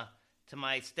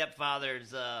my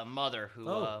stepfather's mother who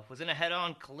was in a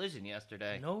head-on collision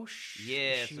yesterday. No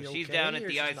Yeah, she so she's okay, down at or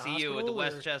the she's in ICU at the hospital, or-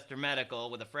 Westchester Medical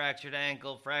with a fractured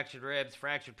ankle, fractured ribs,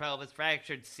 fractured pelvis,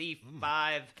 fractured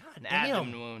C5, and damn.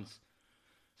 abdomen wounds.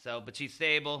 So, but she's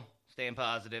stable, staying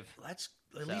positive. That's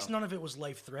at least none of it was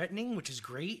life threatening, which is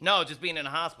great. No, just being in a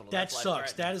hospital. that that's sucks.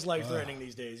 life-threatening. That is life threatening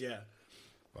these days. Yeah.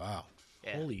 Wow.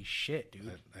 Yeah. Holy shit,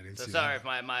 dude. I didn't So see sorry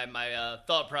that. if my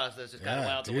thought process just kind of Yeah,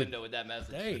 went out the dude. window with that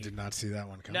message. Hey. I did not see that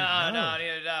one coming. No,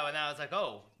 neither did I. And I was like,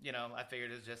 oh, you know, I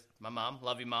figured it's just my mom.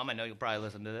 Love you, Mom. I know you'll probably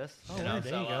listen to this. Oh, you know, right,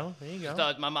 there so, you go. There you go. Just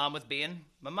thought my mom was being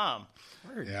my mom.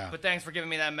 Yeah. But thanks for giving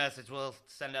me that message. We'll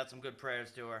send out some good prayers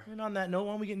to her. And on that note,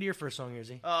 why don't we get into your first song,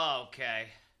 Izzy? Okay.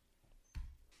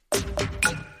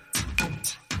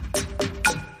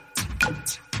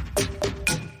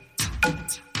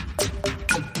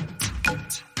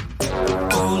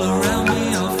 All around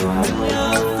me are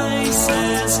familiar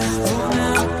faces, worn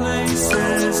out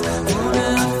places, worn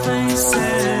out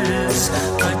faces,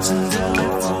 fighting daily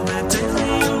for their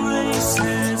daily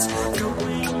races,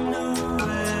 going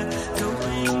nowhere,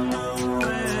 going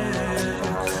nowhere.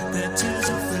 Their tears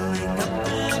are filling up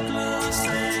their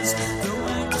glasses, no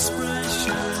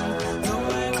expression, no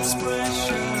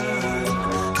expression.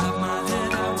 Have my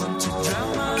head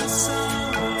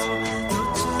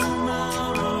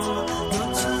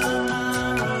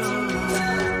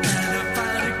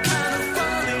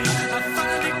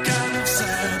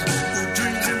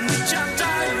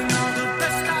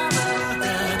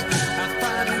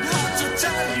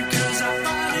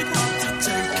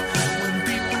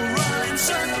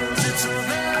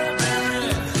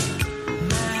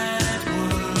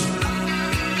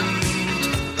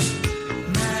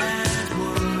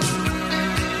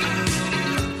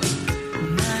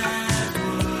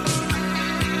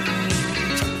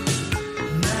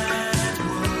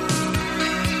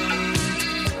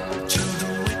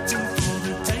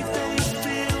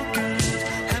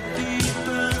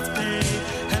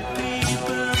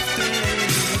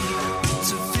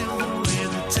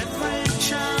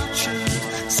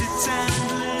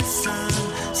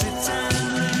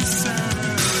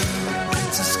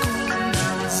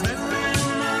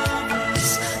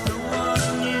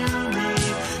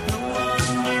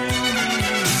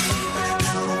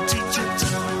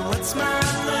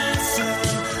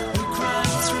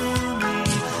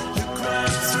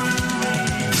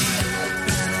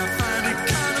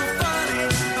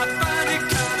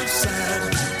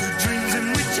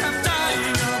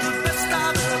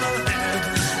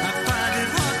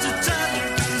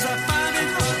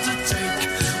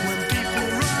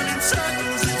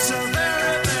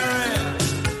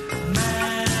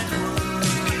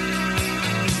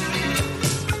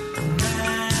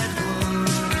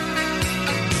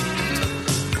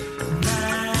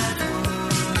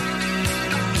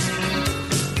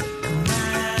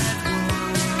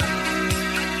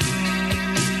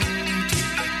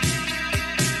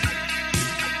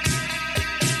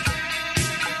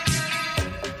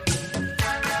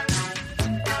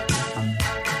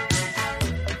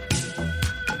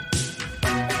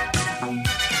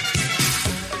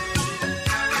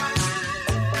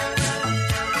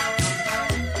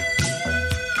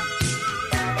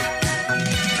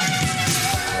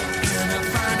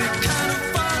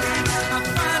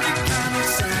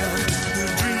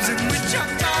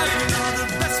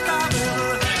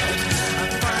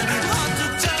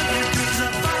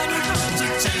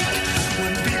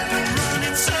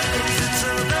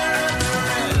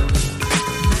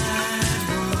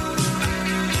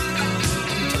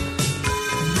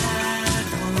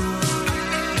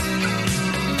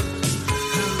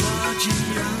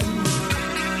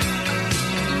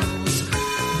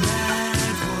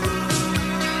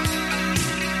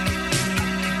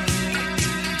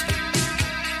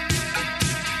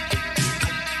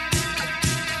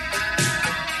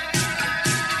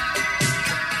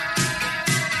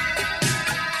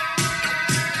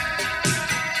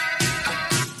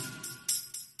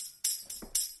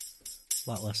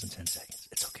less than 10 seconds.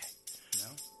 It's okay.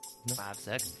 No? 5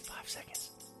 seconds. 5 seconds.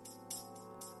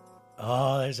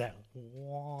 Oh, there's that.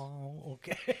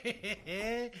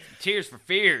 Okay. Tears for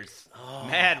Fears. Oh.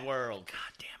 Mad World.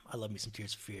 God damn. I love me some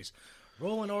Tears for Fears.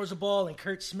 Roland Orzabal and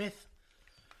Kurt Smith.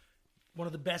 One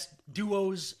of the best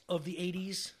duos of the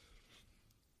 80s.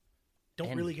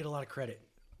 Don't really get a lot of credit.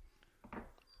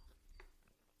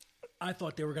 I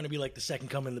thought they were going to be like the second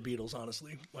coming of the Beatles,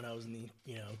 honestly, when I was in the,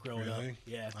 growing up.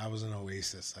 Yeah. I was in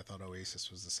Oasis. I thought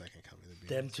Oasis was the second coming of the Beatles.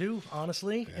 Them too,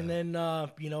 honestly. Yeah. And then, I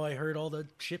heard all the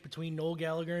shit between Noel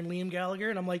Gallagher and Liam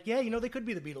Gallagher, and I'm like, yeah, they could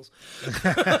be the Beatles.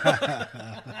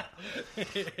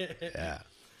 Yeah.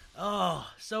 Oh,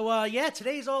 so,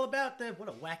 today's all about what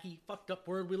a wacky, fucked up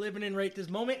world we're living in right this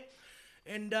moment.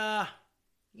 And,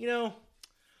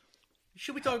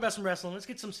 should we talk about some wrestling? Let's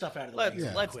get some stuff out of the way.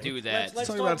 Let's do that. Let's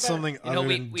talk about something other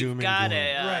than doom and gloom.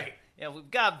 Right. Yeah, we've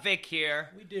got Vic here.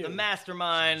 We do. The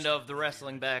mastermind of the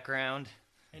wrestling background.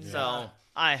 And so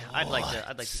I'd like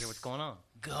to hear what's going on.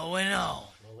 Going on.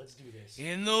 Well, let's do this.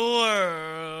 In the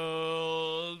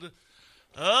world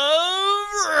of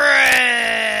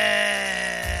wrestling.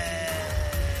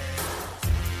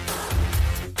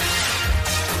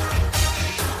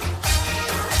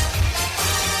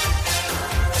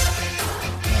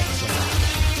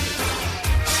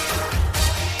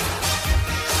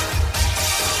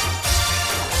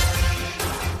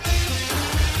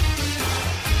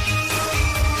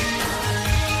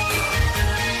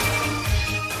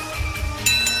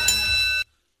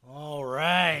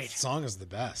 Song is the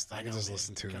best. I can just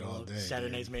listen to it all day.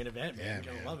 Saturday Night's Main Event, man. Yeah, You're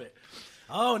gonna man. love it.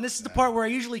 Oh, and this is the part where I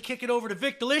usually kick it over to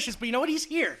Vic Delicious, but you know what? He's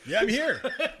here. Yeah, I'm here.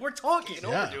 We're talking.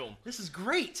 Yeah. Over to him. This is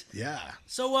great. Yeah.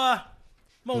 So,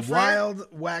 the wild,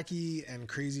 wacky, and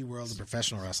crazy world of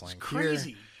professional wrestling. It's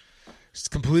crazy. Here, it's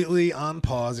completely on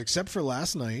pause, except for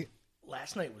last night.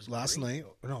 Last night was great.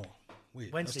 No.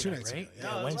 Wait, Wednesday that was 2 night, nights right? ago. Yeah,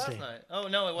 No, Wednesday. It was last night. Oh,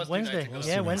 no, it was Wednesday. 2 nights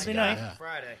ago. Yeah, Wednesday night. Yeah.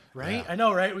 Friday. Right? Yeah. I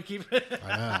know, right? We keep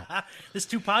I know. This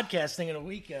 2 podcast thing in a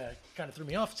week kind of threw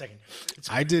me off a second.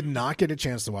 I did not get a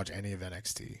chance to watch any of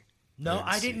NXT. No,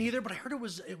 I didn't either, but I heard it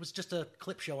was just a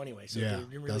clip show anyway. So yeah, they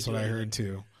didn't really that's do what I anything. heard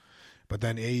too. But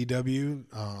then AEW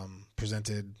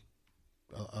presented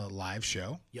a live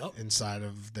show inside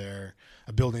of a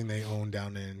building they own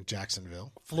down in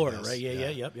Jacksonville, Florida, right? Yeah,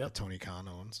 yep. that Tony Khan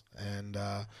owns, and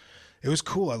it was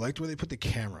cool. I liked where they put the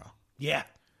camera. Yeah.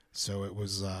 So it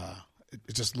was.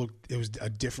 It just looked. It was a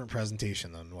different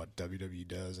presentation than what WWE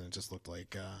does, and it just looked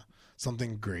like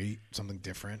something great, something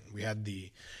different. We had the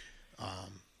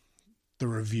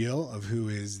reveal of who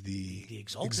is the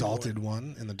exalted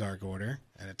one in the Dark Order,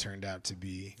 and it turned out to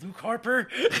be Luke Harper,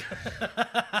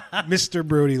 Mr.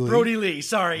 Brody Lee. Brody Lee.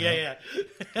 Sorry, yeah.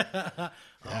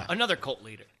 Another cult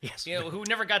leader. Yes. Who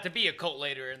never got to be a cult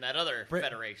leader in that other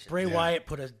federation. Bray Wyatt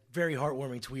put a very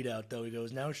heartwarming tweet out, though. He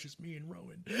goes, "Now it's just me and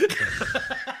Rowan."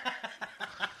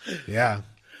 Yeah.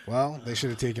 Well, they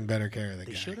should have taken better care of the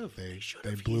guy. Should have. They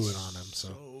blew it on him.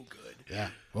 So good.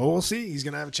 Yeah. Well, we'll see. He's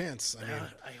gonna have a chance. I mean,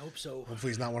 I hope so. Hopefully,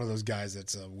 he's not one of those guys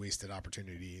that's a wasted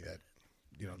opportunity that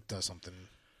does something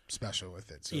special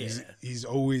with it. So he's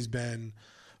always been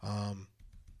a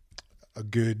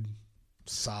good,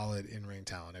 solid in-ring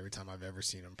talent. Every time I've ever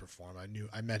seen him perform,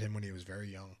 I met him when he was very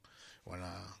young. When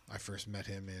I first met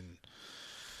him in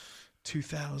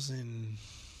 2000,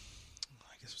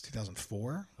 I guess it was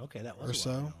 2004. Okay, that was or a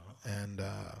so, while. and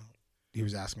he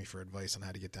was asking me for advice on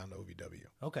how to get down to OVW.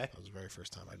 Okay, that was the very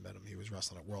first time I'd met him. He was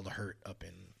wrestling at World of Hurt up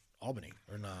in Albany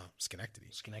or in Schenectady.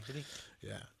 Schenectady,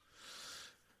 yeah.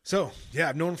 So,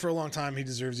 I've known him for a long time. He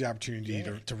deserves the opportunity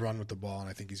to run with the ball, and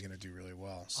I think he's going to do really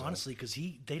well. So. Honestly, because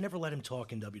they never let him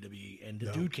talk in WWE, and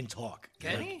the dude can talk.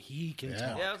 Can he? He can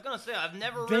talk. Yeah, I was going to say, I've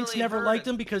never Vince really never heard liked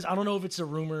him because, I don't know if it's a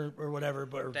rumor or whatever.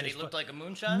 But that he looked like a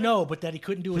moonshiner? No, but that he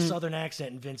couldn't do a Southern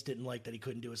accent, and Vince didn't like that he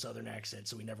couldn't do a Southern accent,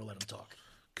 so he never let him talk.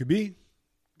 Could be.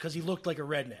 Because he looked like a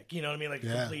redneck. You know what I mean? Like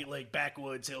a complete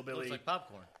backwoods hillbilly. Looks like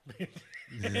popcorn.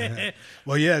 Yeah.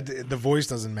 Well, the voice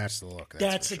doesn't match the look.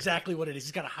 That's exactly what it is.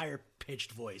 He's got a higher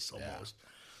pitched voice almost.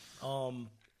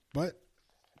 But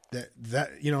that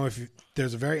if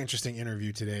there's a very interesting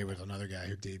interview today with another guy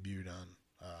who debuted on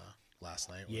last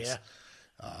night.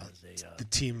 The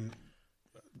team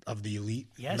of the Elite.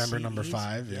 Member number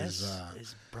 5 is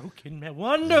Broken Man.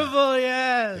 Wonderful,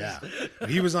 yes. Yeah.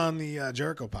 He was on the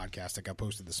Jericho podcast that got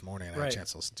posted this morning, and I had a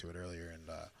chance to listen to it earlier, and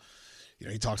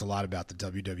he talked a lot about the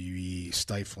WWE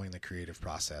stifling the creative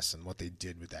process and what they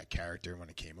did with that character when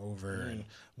it came over, and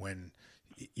when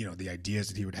the ideas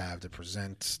that he would have to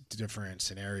present different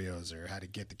scenarios or how to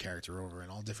get the character over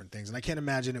and all different things. And I can't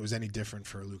imagine it was any different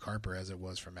for Luke Harper as it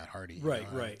was for Matt Hardy. Right.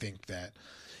 I think that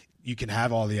you can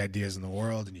have all the ideas in the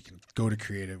world and you can go to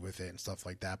creative with it and stuff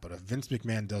like that. But if Vince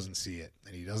McMahon doesn't see it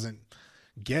and he doesn't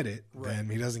get it, then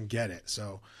he doesn't get it.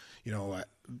 So,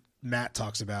 Matt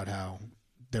talks about how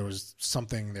there was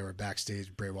something, they were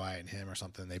backstage, Bray Wyatt and him or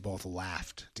something. They both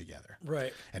laughed together.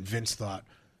 Right. And Vince thought,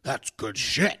 that's good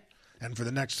shit. And for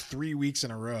the next 3 weeks in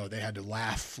a row, they had to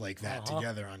laugh like that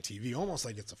together on TV, almost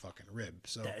like it's a fucking rib.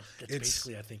 So that's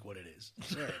basically, I think, what it is.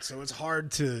 Right. So it's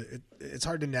hard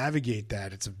to navigate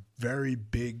that. It's a very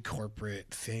big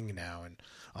corporate thing now. And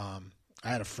I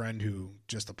had a friend who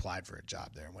just applied for a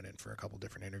job there and went in for a couple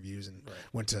different interviews and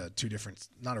went to 2 different,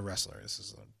 not a wrestler, this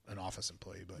is an office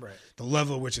employee, but the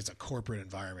level at which it's a corporate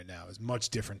environment now is much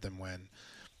different than when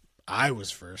I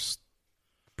was first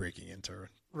breaking into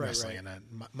wrestling. And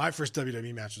my first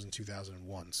WWE match was in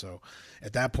 2001. So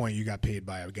at that point, you got paid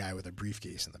by a guy with a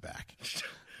briefcase in the back. You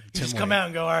just come out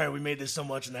and go, all right, we made this so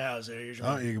much in the house.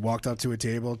 You walked up to a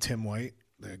table, Tim White,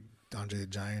 the Andre the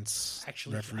Giant's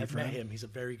referee. I've met him. He's a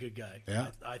very good guy. Yeah.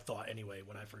 I thought anyway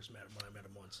when I first met him,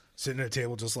 once. Sitting at a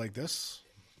table just like this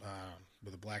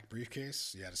with a black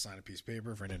briefcase. You had to sign a piece of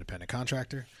paper for an independent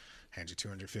contractor. Hand you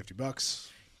 $250,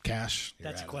 cash.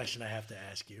 That's a question I have to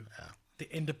ask you. Yeah.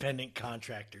 The independent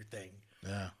contractor thing.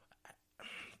 Yeah.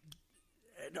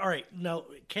 All right. Now,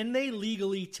 can they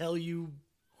legally tell you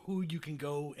who you can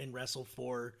go and wrestle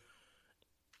for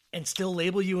and still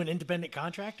label you an independent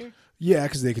contractor? Yeah,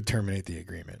 because they could terminate the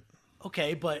agreement.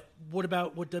 Okay, but what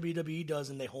about what WWE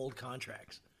does and they hold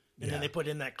contracts? And then they put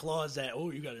in that clause that,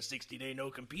 you got a 60-day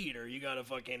no-compete or you got a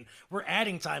we're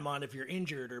adding time on if you're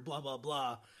injured or blah, blah,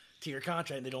 blah to your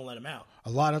contract and they don't let them out.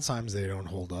 A lot of times they don't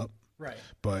hold up. Right.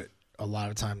 But a lot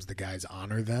of times the guys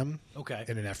honor them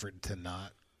in an effort to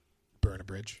not burn a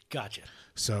bridge. Gotcha.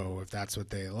 So if that's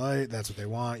what they like, that's what they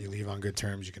want, you leave on good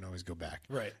terms, you can always go back.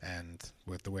 Right. And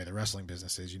with the way the wrestling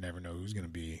business is, you never know who's going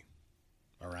to be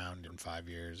around in 5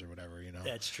 years or whatever,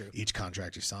 That's true. Each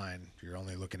contract you sign, you're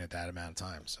only looking at that amount of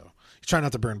time. So you try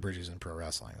not to burn bridges in pro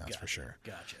wrestling, that's for sure.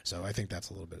 Gotcha. So I think that's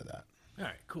a little bit of that. All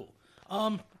right, cool.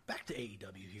 Back to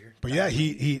AEW here. But yeah,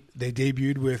 they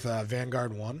debuted with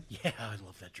Vanguard 1. Yeah, I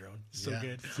love that drone. It's so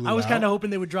good. I was kind of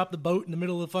hoping they would drop the boat in the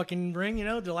middle of the fucking ring,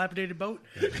 dilapidated boat.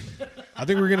 I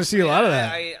think we're going to see a lot of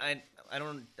that. I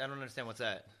don't understand what's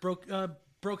that.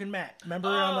 Broken Matt. Remember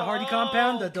on the Hardy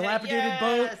compound, the dilapidated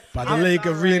boat? By the Lake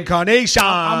of Reincarnation.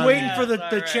 I'm waiting for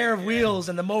the chair of wheels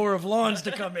and the mower of lawns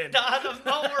to come in. The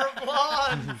mower of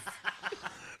lawns.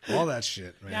 All that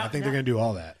shit, man. I think they're going to do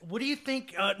all that. What do you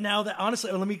think now that,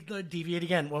 honestly, let me deviate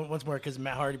again once more because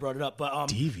Matt Hardy brought it up. But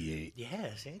Deviate?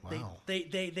 Yeah, see? Wow.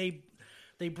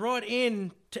 They brought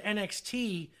in to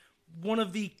NXT one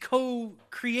of the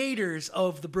co-creators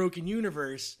of the Broken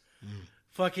Universe,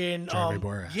 fucking Jeremy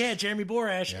Borash. Yeah, Jeremy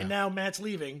Borash, and now Matt's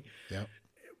leaving. Yep.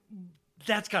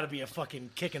 That's got to be a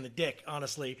fucking kick in the dick,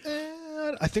 honestly.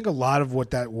 I think a lot of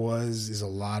what that is a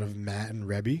lot of Matt and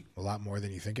Rebby, a lot more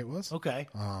than you think it was. Okay.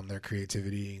 Their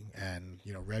creativity and,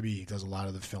 Rebby does a lot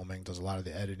of the filming, does a lot of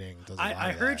the editing. Does a lot I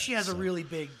of heard that, she has a really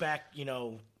big back,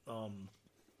 deal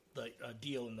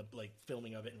in the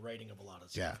filming of it and writing of a lot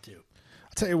of stuff too.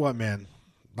 I'll tell you what, man.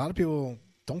 A lot of people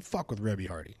don't fuck with Rebby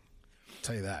Hardy. I'll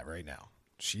tell you that right now.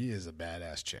 She is a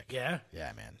badass chick. Yeah?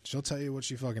 Yeah, man. She'll tell you what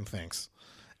she fucking thinks.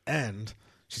 And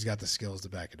she's got the skills to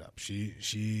back it up. She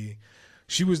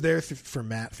was there for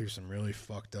Matt through some really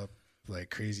fucked up,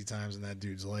 crazy times in that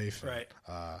dude's life. Right.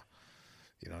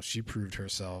 And, she proved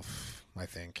herself, I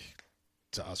think,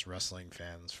 to us wrestling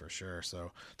fans for sure.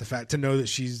 So the fact to know that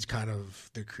she's kind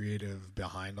of the creative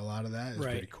behind a lot of that is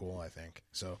pretty cool, I think.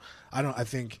 So I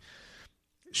think,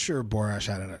 sure, Borash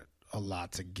had a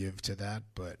lot to give to that,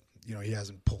 but, he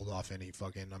hasn't pulled off any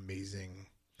fucking amazing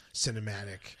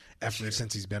cinematic effort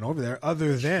since he's been over there,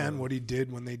 other than what he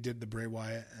did when they did the Bray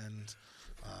Wyatt and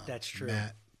that's true.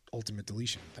 Matt Ultimate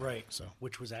Deletion thing. Right. So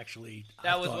which was actually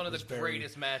that was one of the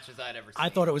greatest matches I'd ever seen. I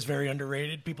thought it was very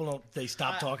underrated. People they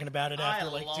stopped talking about it after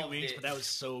 2 weeks, but that was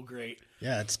so great.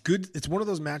 Yeah, it's good. It's one of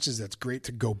those matches that's great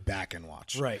to go back and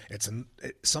watch. Right.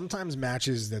 Sometimes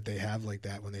matches that they have like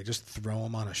that when they just throw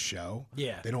them on a show.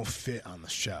 Yeah. They don't fit on the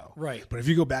show. Right. But if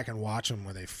you go back and watch them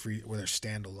where they're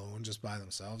standalone just by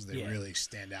themselves, they really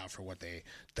stand out for what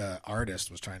the artist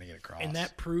was trying to get across. And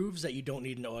that proves that you don't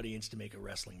need an audience to make a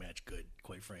wrestling match good,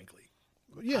 quite frankly.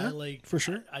 Yeah, for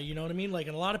sure. You know what I mean? And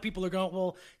a lot of people are going,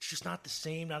 well, it's just not the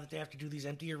same now that they have to do these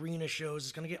empty arena shows.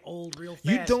 It's going to get old real fast.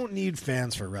 You don't need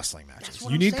fans for wrestling matches.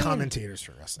 You need commentators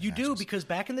for wrestling matches. You do, because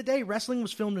back in the day, wrestling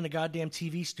was filmed in a goddamn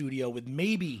TV studio with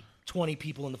maybe 20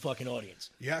 people in the fucking audience.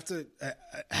 You have to,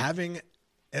 having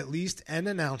at least an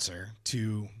announcer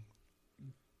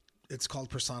it's called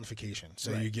personification.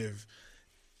 So you give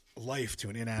life to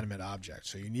an inanimate object.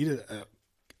 So you need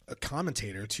a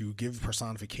commentator to give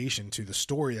personification to the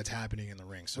story that's happening in the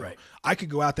ring. So I could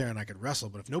go out there and I could wrestle,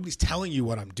 but if nobody's telling you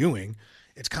what I'm doing,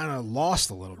 it's kind of lost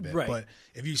a little bit. Right. But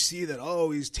if you see that,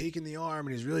 he's taking the arm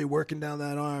and he's really working down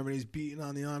that arm and he's beating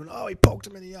on the arm and he poked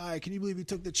him in the eye. Can you believe he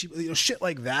took the cheap, shit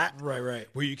like that? Right.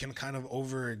 Where you can kind of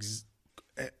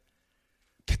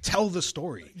tell the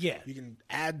story. Yeah. You can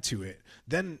add to it.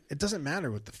 Then it doesn't matter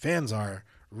what the fans are,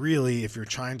 really, if you're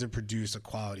trying to produce a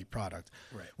quality product.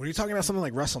 Right. When you're talking about something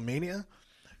like WrestleMania,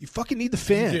 you fucking need the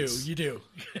fans. You do.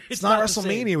 It's not the same.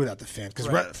 WrestleMania without the fans, because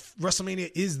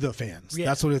WrestleMania is the fans. Yeah.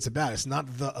 That's what it's about. It's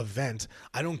not the event.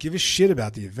 I don't give a shit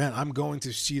about the event. I'm going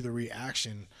to see the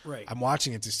reaction. Right. I'm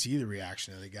watching it to see the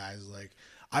reaction of the guys. Like,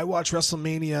 I watch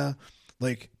WrestleMania,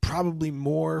 like, probably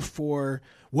more for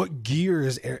what gear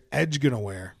is Edge gonna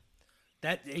wear.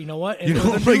 That, you know what? And You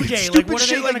know, the New like, Day, stupid what are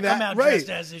they shit going like to come that. out Right. dressed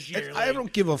as this year? I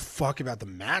don't give a fuck about the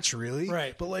match, really.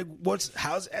 Right. But, like,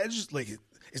 how's Edge, like,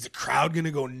 is the crowd going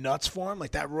to go nuts for him?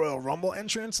 Like, that Royal Rumble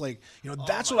entrance? Like,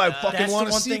 that's what I fucking want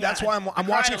to see. That's why I'm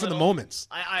watching it for the moments.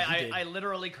 I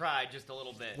literally cried just a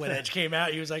little bit. When Edge came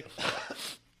out, he was like...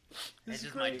 Edge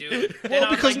is my dude. And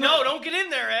I was like, no, don't get in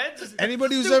there, Edge.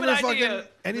 Anybody who's Stupid ever idea.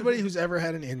 anybody who's ever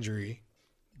had an injury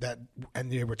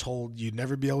and they were told you'd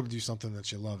never be able to do something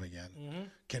that you love again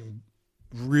can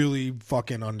really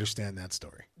fucking understand that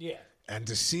story. Yeah. And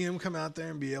to see him come out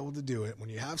there and be able to do it when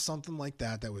you have something like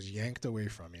that was yanked away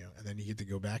from you and then you get to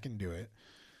go back and do it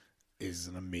is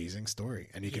an amazing story.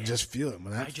 And you can just feel it.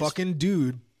 When that fucking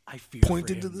dude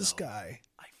pointed to the sky.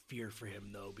 I fear for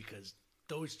him, though, because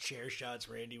those chair shots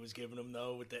Randy was giving him,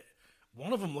 though,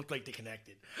 one of them looked like they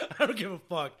connected. I don't give a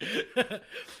fuck.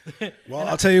 Well,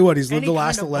 I'll tell you what, he's lived the any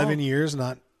last kind of 11 bump. years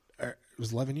it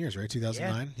was 11 years, right?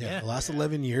 2009? Yeah. The last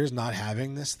 11 years not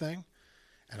having this thing.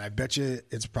 And I bet you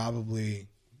it's probably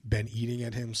been eating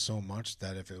at him so much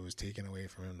that if it was taken away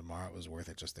from him tomorrow, it was worth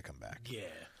it just to come back. Yeah.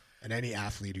 And any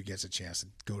athlete who gets a chance to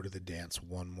go to the dance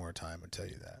one more time would tell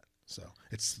you that. So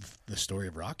it's the story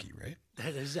of Rocky, right?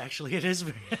 That is actually, it is.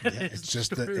 It's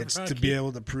just to be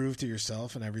able to prove to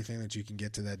yourself and everything that you can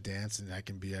get to that dance and I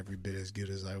can be every bit as good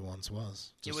as I once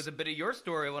was. It was a bit of your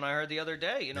story when I heard the other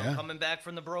day, coming back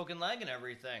from the broken leg and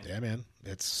everything. Yeah, man.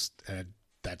 That's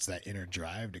that inner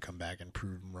drive to come back and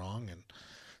prove them wrong. And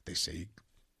they say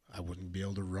I wouldn't be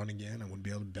able to run again. I wouldn't be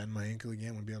able to bend my ankle again.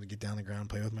 I wouldn't be able to get down the ground,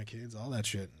 play with my kids, all that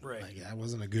shit. Right. Like, I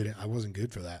wasn't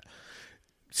good for that.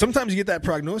 Sometimes you get that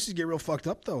prognosis, you get real fucked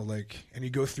up though, and you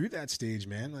go through that stage,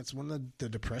 man. That's when the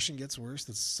depression gets worse.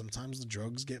 That's sometimes the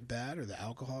drugs get bad or the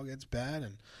alcohol gets bad,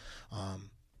 and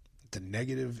the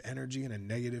negative energy and a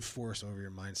negative force over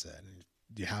your mindset. And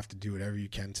you have to do whatever you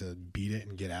can to beat it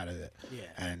and get out of it,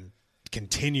 and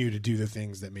continue to do the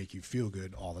things that make you feel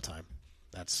good all the time.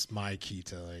 That's my key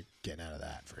to getting out of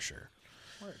that for sure.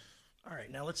 Word. All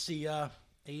right, now let's see.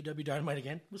 AEW Dynamite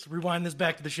again. Let's rewind this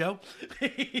back to the show.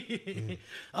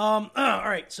 All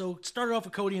right, so started off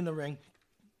with Cody in the ring,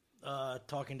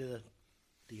 talking to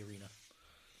the arena,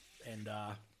 and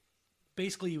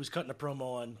basically he was cutting a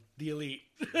promo on the Elite,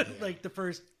 like the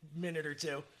first minute or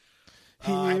two.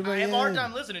 I have a hard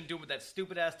time listening to him with that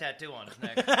stupid ass tattoo on his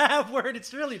neck. Word,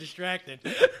 it's really distracting.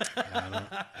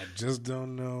 I just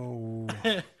don't know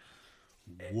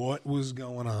what was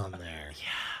going on there.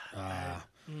 Yeah.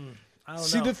 I don't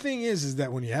See, know. the thing is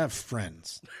that when you have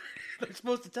friends, they're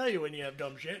supposed to tell you when you have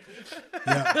dumb shit.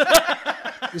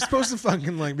 you're supposed to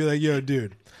fucking be like, yo,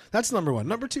 dude, that's number one.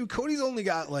 Number two, Cody's only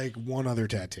got one other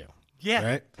tattoo. Yeah.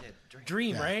 Right?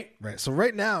 Dream, Yeah, right? Right. So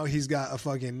right now he's got a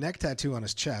fucking neck tattoo on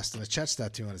his chest and a chest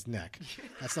tattoo on his neck.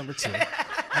 That's number two.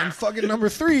 And fucking number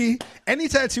three, any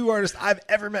tattoo artist I've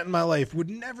ever met in my life would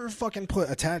never fucking put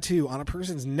a tattoo on a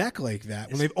person's neck like that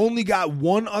when they've only got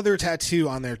one other tattoo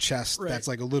on their chest that's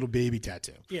like a little baby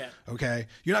tattoo. Yeah. Okay?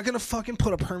 You're not going to fucking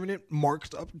put a permanent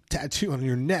marked up tattoo on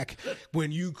your neck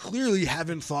when you clearly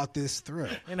haven't thought this through.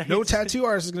 No tattoo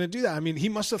artist is going to do that. I mean, he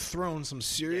must have thrown some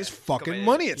serious fucking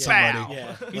money at somebody.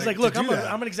 Yeah. He's like, look, to I'm do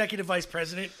that. an executive vice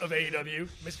president of AEW.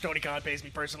 Mr. Tony Khan pays me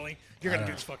personally. You're going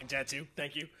to do this fucking tattoo.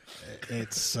 Thank you.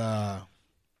 It's to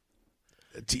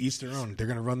each their own. They're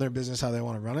going to run their business how they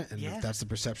want to run it, and if that's the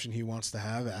perception he wants to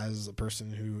have as a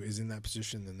person who is in that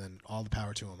position, then all the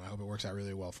power to him. I hope it works out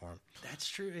really well for him. That's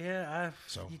true. Yeah.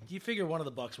 You figure one of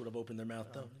the Bucks would have opened their mouth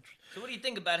though. So what do you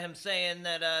think about him saying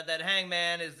that that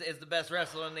Hangman is the best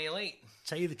wrestler in the Elite?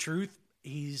 Tell you the truth,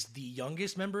 he's the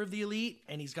youngest member of the Elite,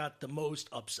 and he's got the most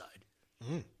upside.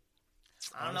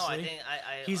 I don't know. I think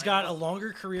he's got a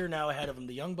longer career now ahead of him.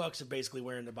 The Young Bucks are basically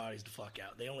wearing their bodies the fuck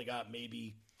out. They only got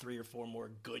maybe 3 or 4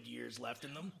 more good years left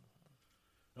in them.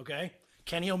 Okay?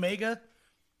 Kenny Omega,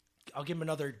 I'll give him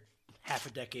another half a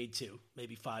decade too,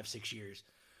 maybe 5-6 years.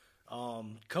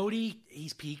 Cody,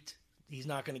 he's peaked. He's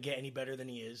not going to get any better than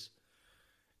he is.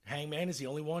 Hangman is the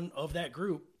only one of that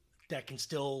group that can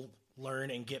still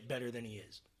learn and get better than he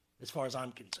is, as far as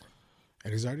I'm concerned.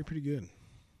 And he's already pretty good.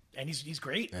 And he's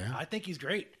great. Yeah. I think he's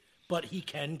great, but he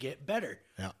can get better.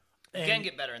 Yeah. He can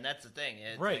get better, and that's the thing.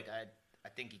 It's Right. Like I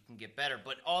think he can get better,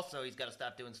 but also he's got to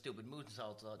stop doing stupid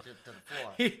moonsaults to the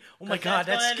floor. Oh my God,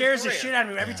 that scares the shit out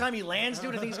of me. Every time he lands,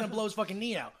 dude, I think he's going to blow his fucking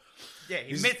knee out. Yeah,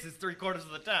 he misses 3/4 of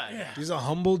the time. Yeah. He's a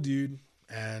humble dude,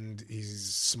 and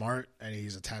he's smart, and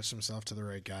he's attached himself to the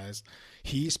right guys.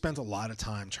 He spent a lot of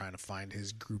time trying to find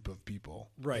his group of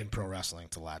people in pro wrestling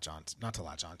to latch on, not to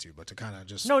latch onto, but to kind of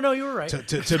just No, you were right.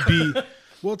 to be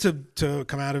well to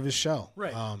come out of his shell.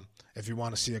 Right. If you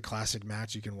want to see a classic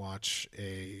match, you can watch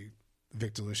a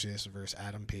Victor Lucius versus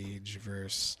Adam Page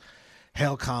versus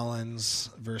Hale Collins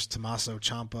versus Tommaso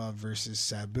Ciampa versus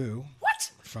Sabu.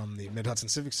 What? From the Mid-Hudson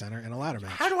Civic Center in a ladder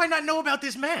match. How do I not know about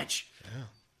this match? Yeah,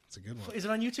 it's a good one. Is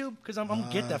it on YouTube? Because I'm going to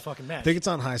get that fucking match. I think it's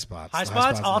on High Spots. High The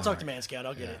Spots? I'll talk network. to Man Scout.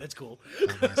 I'll get it. That's cool.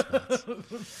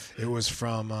 It was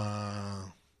from, I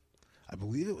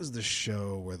believe it was the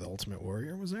show where the Ultimate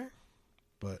Warrior was there.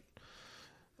 But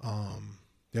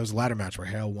there was a ladder match where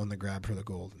Hale won the grab for the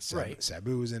gold. And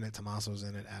Sabu was in it. Tommaso's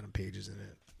in it. Adam Page is in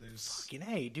it. Fucking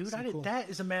hey, dude! That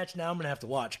is a match now I'm gonna have to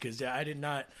watch because I did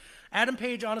not. Adam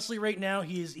Page, honestly, right now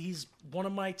he's one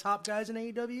of my top guys in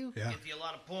AEW. Yeah, Gives you a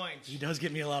lot of points. He does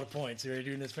get me a lot of points. You're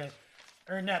doing this, fan.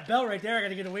 Earn that belt right there. I got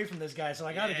to get away from this guy, so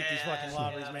I got to get these fucking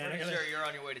lobbies, man. I'm pretty sure you're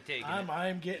on your way to taking it.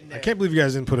 I'm getting there. I can't believe you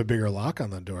guys didn't put a bigger lock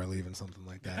on the door leaving something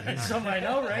like that. It's something I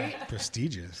know, right?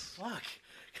 Prestigious. Fuck.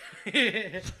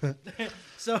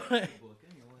 So, I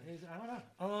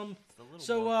don't know.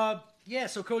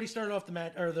 So Cody started off the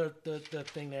match or the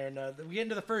thing there, and we get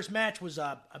into the first match was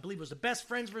I believe it was the Best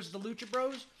Friends versus the Lucha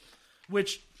Bros,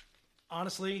 which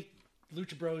honestly,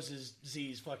 Lucha Bros is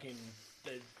Z's fucking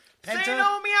Penta. Say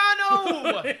no,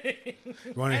 Miano!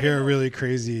 You want to hear a really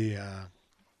crazy?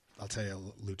 I'll tell you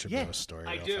a Lucha Bros story.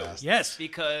 I real do. Fast. Yes,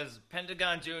 because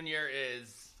Pentagon Jr.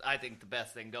 is, I think, the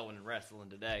best thing going in wrestling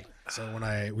today. So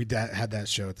when we had that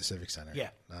show at the Civic Center,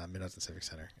 Mid-Hudson Civic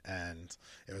Center, and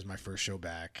it was my first show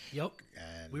back. Yep,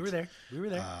 and we were there.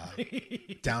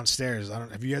 Downstairs.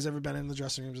 Have you guys ever been in the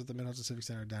dressing rooms at the Mid-Hudson Civic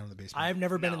Center or down in the basement? I've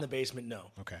never been in the basement.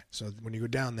 No. Okay, so when you go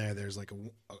down there, there's like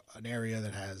an area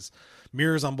that has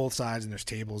mirrors on both sides, and there's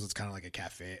tables. It's kind of like a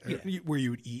cafe where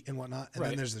you would eat and whatnot. And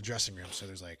then there's the dressing room. So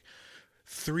there's like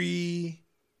three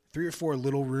or four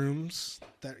little rooms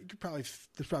that you could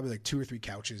there's probably like 2 or 3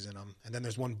 couches in them, and then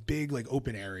there's one big like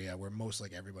open area where most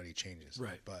like everybody changes.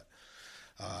 Right. But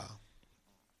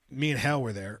me and Hal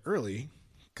were there early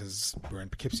because we're in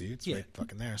Poughkeepsie. It's right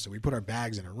fucking there. So we put our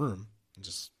bags in a room and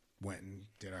just went and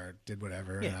did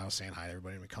whatever. And I was saying hi to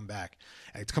everybody, and we come back,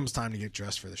 and it comes time to get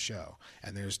dressed for the show.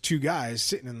 And there's 2 guys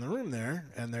sitting in the room there,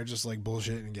 and they're just like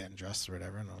bullshitting and getting dressed or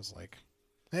whatever. And I was like,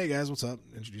 hey guys, what's up?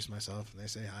 Introduce myself, and they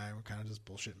say hi. We're kind of just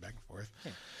bullshitting back and forth.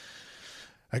 Yeah.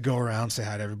 I go around, say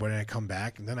hi to everybody, and I come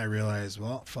back, and then I realize,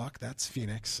 well, fuck, that's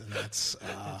Phoenix, and that's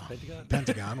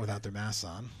Pentagon without their masks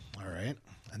on. All right.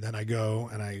 And then I go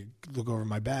and I look over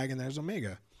my bag, and there's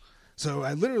Omega. So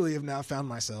I literally have now found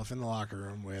myself in the locker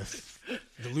room with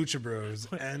the Lucha Bros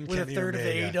and with Kenny a third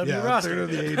Omega. of the AEW roster. A third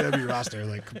of the AEW roster,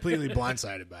 like completely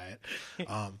blindsided by it.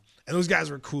 And those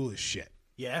guys were cool as shit.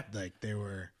 Yeah, like they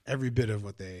were every bit of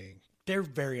what they're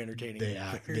very entertaining.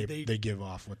 They give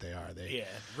off what they are.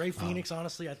 Ray Phoenix,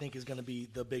 honestly, I think is going to be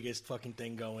the biggest fucking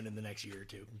thing going in the next year or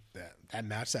two. That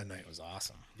match that night was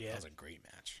awesome. Yeah, that was a great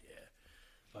match. Yeah,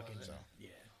 fucking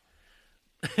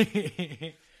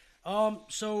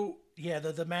So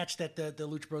the match that the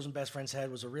Lucha Bros and Best Friends had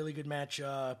was a really good match,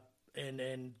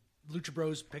 and Lucha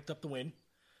Bros picked up the win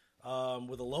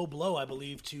with a low blow, I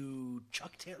believe, to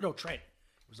Chuck Taylor. No, Trent.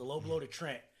 It was a low blow to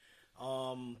Trent.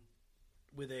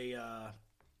 With a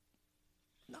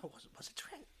was it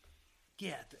Trent?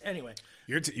 Yeah. Anyway,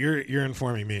 you're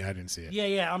informing me. I didn't see it.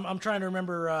 Yeah. I'm trying to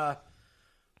remember.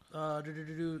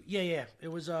 Yeah. It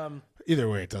was. Either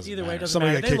way, it doesn't. Either way, it doesn't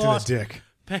Somebody matter. got kicked in the dick.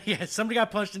 Yeah, somebody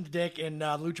got punched in the dick, and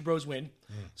Lucha Bros win.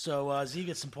 So Z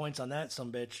gets some points on that, some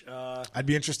bitch. I'd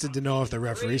be interested to know if the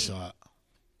referee saw it.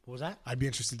 What was that? I'd be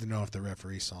interested to know if the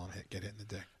referee saw him get hit in the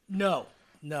dick.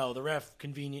 No, the ref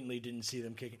conveniently didn't see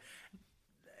them kicking.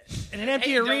 In an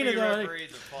empty arena, though,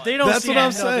 they don't. That's see what I'm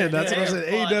anything. saying. That's what I'm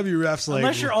saying. AEW refs, like,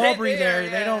 unless you're Aubrey there,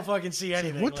 they don't fucking see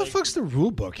anything. What the fuck's the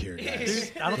rule book here,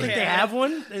 guys? I don't think they have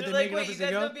one. They They're make like, it up wait, as you they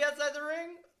guys go. gonna be outside the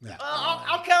ring? Yeah.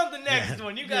 I'll count the next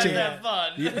one. You guys have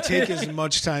fun. You take as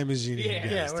much time as you need. Yeah,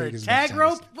 guys. Take as much tag time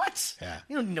rope? as- What? Yeah.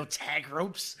 You don't need no tag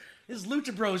ropes. This is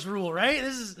Lucha Bros rule, right?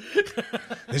 This is.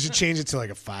 They should change it to like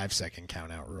a 5-second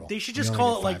count out rule. They should You just only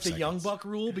call get it like 5 the seconds. Young Buck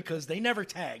rule because they never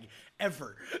tag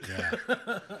ever.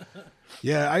 Yeah.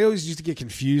 Yeah, I always used to get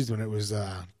confused when it was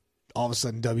all of a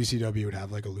sudden WCW would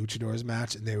have like a Luchadors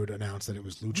match and they would announce that it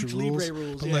was Lucha Lucha Rules. Libre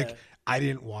rules, but yeah. like I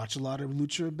didn't watch a lot of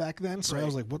Lucha back then, so I Right.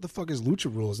 was like, what the fuck is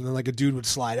Lucha Rules? And then like a dude would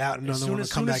slide out and another one would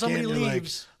come soon as back in and somebody you're like,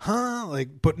 leaves. huh?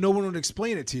 Like, but no one would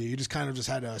explain it to you. You just kind of just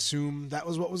had to assume that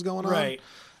was what was going on. Right.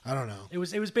 I don't know. It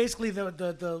was basically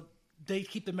the they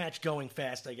keep the match going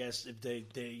fast, I guess, if they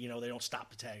don't stop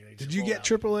the tag. They just Did you roll get out.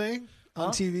 AAA on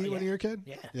Huh? TV Yeah. when you were a kid?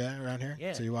 Yeah. Yeah, around here?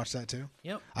 Yeah. So you watched that too?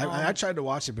 Yep. I tried to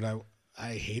watch it, but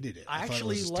I hated it. I thought it actually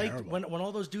was just liked terrible. when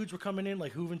all those dudes were coming in,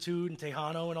 like Juventud and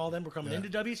Tejano and all them were coming Yeah. into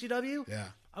WCW. Yeah.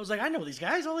 I was like, I know these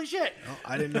guys. Holy shit! No,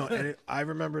 I didn't know. And I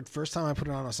remember the first time I put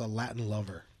it on, I saw Latin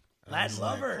Lover. And I Latin was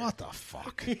like, Lover. what the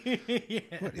fuck?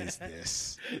 What is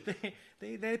this?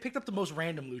 They picked up the most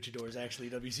random luchadors. Actually,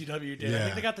 WCW did. I Yeah.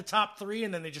 think they got the top 3,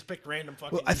 and then they just picked random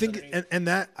fucking. Well, I dudes think, underneath. and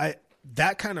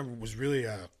that kind of was really They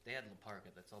had La Parka.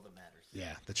 That's all that matters.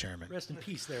 yeah, the chairman. Rest in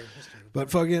peace, there. Mr. But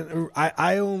fucking,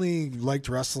 I only liked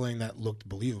wrestling that looked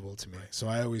believable to me. So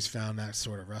I always found that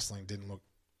sort of wrestling didn't look.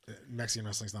 Mexican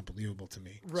wrestling's not believable to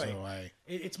me. Right. So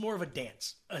It's more of a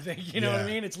dance. I think you know what I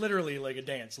Yeah. mean. It's literally like a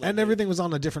dance. Like and everything was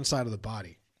on a different side of the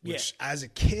body, which Yeah. as a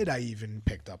kid I even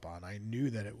picked up on. I knew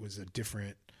that it was a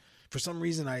different. For some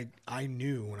reason, I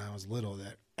knew when I was little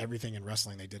that everything in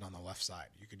wrestling they did on the left side.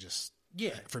 You could just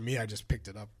For me, I just picked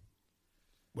it up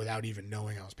without even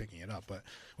knowing I was picking it up. But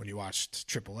when you watched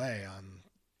AAA on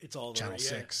It's all the Channel right, yeah.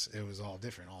 6, it was all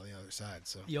different, all the other sides.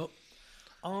 So Yep.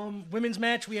 Women's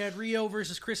match, we had Rio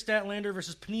versus Chris Statlander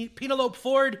versus Penelope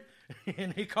Ford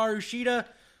and Hikaru Shida.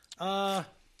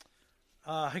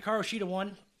 Hikaru Shida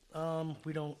won.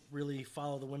 We don't really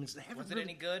follow the women's. They haven't Was it really-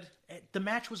 any good? The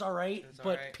match was all right, all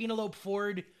but right. Penelope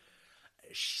Ford,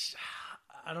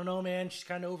 I don't know, man. She's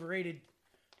kind of overrated.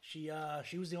 She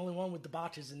was the only one with the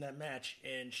botches in that match,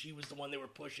 and she was the one they were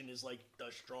pushing as like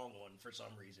the strong one for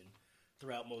some reason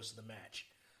throughout most of the match.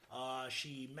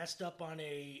 She messed up on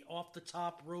a off the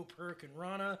top rope Hurricane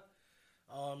Rana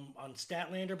on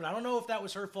Statlander, but I don't know if that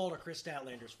was her fault or Chris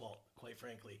Statlander's fault, quite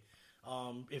frankly.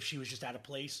 If she was just out of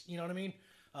place, you know what I mean?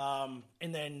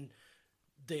 And then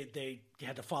they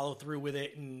had to follow through with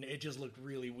it, and it just looked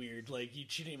really weird. Like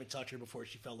she didn't even touch her before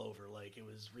she fell over. Like it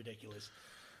was ridiculous.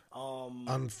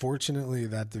 unfortunately,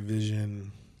 that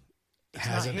division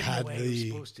hasn't hitting the had way it was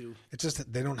supposed to. It's just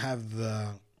that they don't have the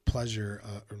pleasure,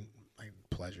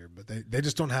 but they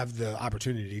just don't have the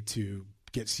opportunity to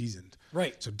get seasoned.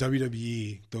 Right. So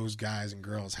WWE, those guys and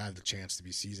girls have the chance to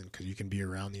be seasoned because you can be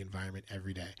around the environment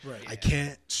every day. Right. I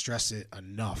can't stress it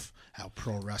enough how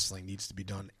pro wrestling needs to be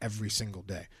done every single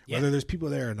day. Yeah. Whether there's people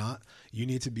there or not, you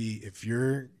need to be, if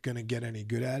you're going to get any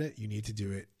good at it, you need to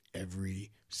do it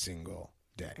every single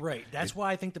day. Right. That's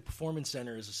why I think the Performance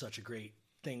Center is such a great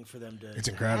thing for them to. It's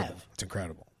to incredible. have. It's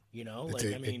incredible. You know, It's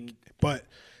like I mean, but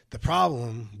the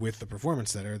problem with the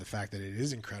Performance Center, the fact that it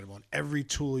is incredible, and every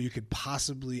tool you could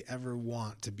possibly ever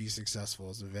want to be successful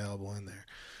is available in there.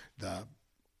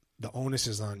 The onus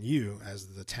is on you as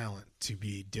the talent to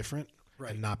be different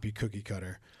Right. and not be cookie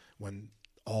cutter when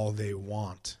all they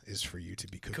want is for you to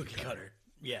be cookie cutter.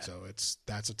 Yeah. So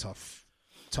that's a tough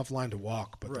line to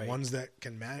walk. But Right. the ones that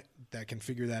can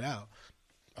figure that out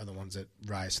are the ones that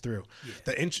rise through.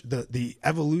 Yeah. The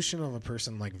evolution of a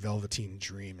person like Velveteen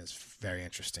Dream is very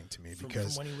interesting to me from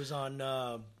because when he was on,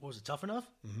 what was it, Tough Enough?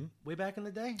 Mm-hmm. Way back in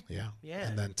the day? yeah, Yeah.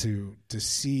 and then to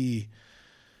see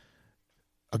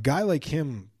a guy like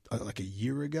him like a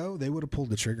year ago, they would have pulled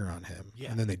the trigger on him, Yeah.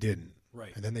 and then they didn't.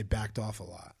 Right. And then they backed off a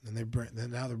lot. And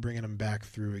then now they're bringing him back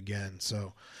through again.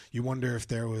 So you wonder if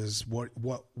there was what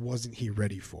wasn't he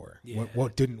ready for? Yeah.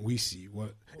 What didn't we see?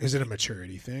 What is it a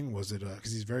maturity thing? Was it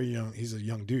because he's very young? He's a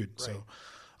young dude. Right.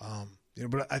 So,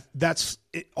 but that's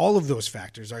it, all of those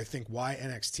factors are, I think, why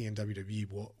NXT and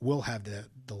WWE will have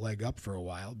the leg up for a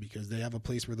while because they have a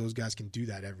place where those guys can do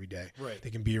that every day. Right. They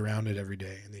can be around it every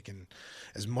day, and they can,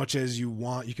 as much as you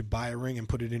want, you could buy a ring and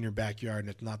put it in your backyard, and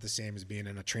it's not the same as being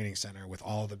in a training center with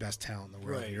all the best talent in the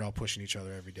world. Right. And you're all pushing each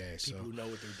other every day. People so who know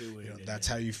what they're doing. and- that's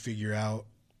how you figure out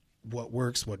what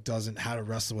works, what doesn't, how to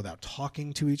wrestle without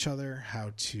talking to each other,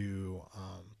 how to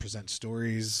present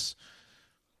stories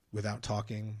without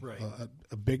talking. Right.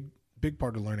 A big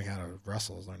part of learning how to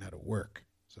wrestle is learning how to work.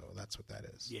 So that's what that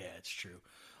is. Yeah, it's true.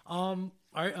 All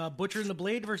right, Butcher and the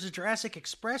Blade versus Jurassic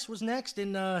Express was next,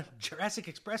 and Jurassic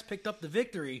Express picked up the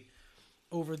victory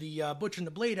over the Butcher and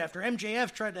the Blade after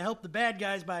MJF tried to help the bad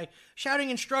guys by shouting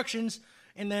instructions,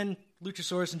 and then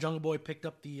Luchasaurus and Jungle Boy picked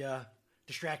up the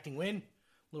distracting win.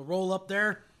 Little roll up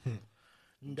there.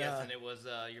 I'm And, guessing it was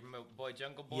your boy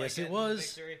Jungle Boy. yes, it getting was.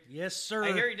 the victory. Yes, sir.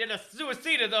 I hear he did a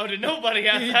suicida though to nobody He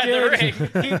outside did. the ring.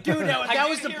 Dude, that I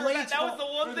was did the hear Blade's that was fault. the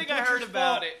one Or thing the I heard Butcher's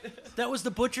about fault. it. That was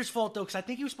the Butcher's fault, though, because I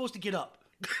think he was supposed to get up.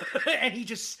 And he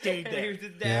just stayed He there. was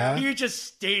just down. He just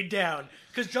stayed down.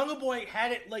 Because Jungle Boy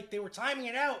had it, like, they were timing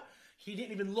it out. He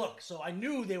didn't even look. So I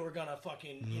knew they were going to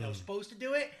fucking, supposed to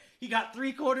do it. He got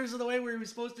 3/4 of the way where he was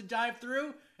supposed to dive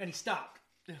through, and he stopped.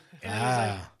 And, it was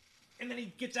like, and then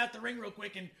he gets out the ring real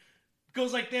quick and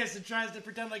goes like this and tries to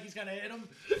pretend like he's going to hit him.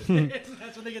 And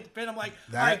that's when they get the pin. I'm like,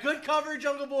 all right, good cover,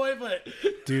 Jungle Boy, but...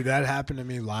 Dude, that happened to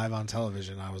me live on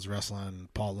television. I was wrestling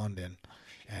Paul London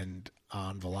and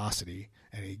on Velocity,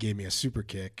 and he gave me a super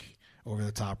kick over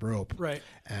the top rope. Right.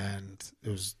 And it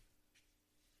was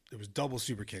double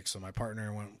super kicks. So my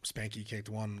partner went Spanky kicked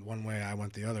one way, I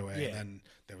went the other way. Yeah. And then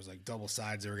there was like double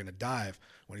sides they were gonna dive.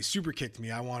 When he super kicked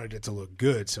me, I wanted it to look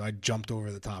good, so I jumped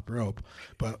over the top rope.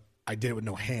 But I did it with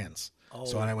no hands. Oh.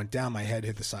 So when I went down, my head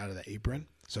hit the side of the apron.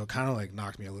 So it kind of like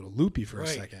knocked me a little loopy for a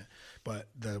second. But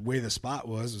the way the spot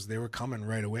was they were coming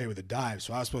right away with a dive.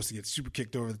 So I was supposed to get super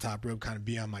kicked over the top rope, kind of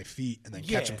be on my feet, and then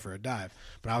catch him for a dive.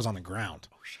 But I was on the ground.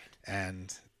 Oh, shit.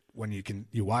 And when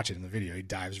you watch it in the video, he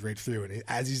dives right through. And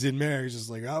as he's in there, he's just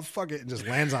like, oh, fuck it, and just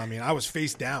lands on me. And I was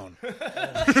face down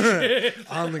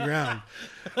on the ground.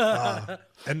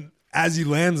 And as he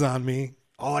lands on me,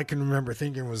 all I can remember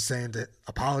thinking was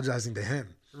apologizing to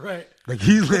him. Right. Like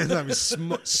he lands on me,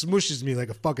 smushes me like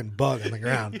a fucking bug on the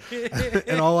ground.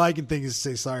 And all I can think is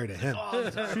say sorry to him. Oh,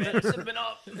 I'm sorry, man. I should've been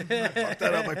up.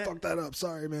 I fucked that up.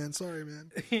 Sorry, man.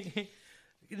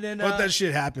 And then, but that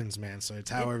shit happens, man. So it's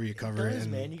however you cover it. does,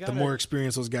 And man. You the gotta- more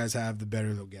experience those guys have, the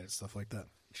better they'll get at stuff like that.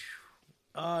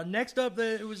 Next up,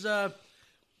 it was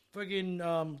fucking.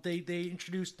 They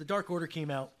introduced the Dark Order came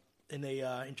out and they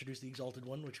introduced the Exalted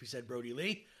One, which we said Brody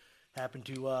Lee happened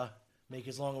to make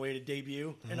his long-awaited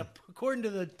debut. And according to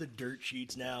the dirt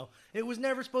sheets now, it was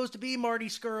never supposed to be Marty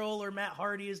Scurll or Matt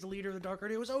Hardy as the leader of the Dark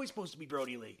Order. It was always supposed to be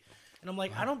Brody Lee. And I'm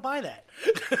like, I don't buy that.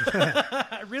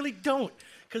 I really don't.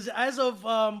 Because as of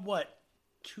 2-3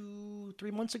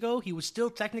 months ago, he was still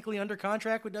technically under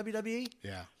contract with WWE.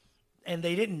 Yeah. And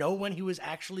they didn't know when he was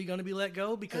actually going to be let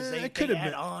go because they could have had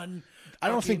been. on. I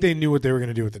don't think they knew what they were going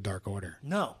to do with the Dark Order.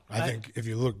 No. I think if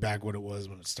you look back what it was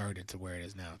when it started to where it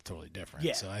is now, it's totally different.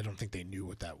 Yeah. So I don't think they knew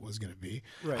what that was going to be.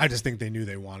 Right. I just think they knew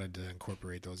they wanted to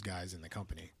incorporate those guys in the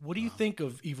company. What do you think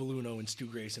of Evil Uno and Stu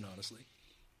Grayson, honestly?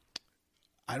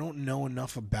 I don't know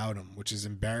enough about them, which is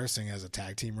embarrassing as a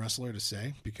tag team wrestler to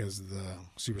say because the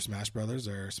Super Smash Brothers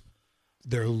are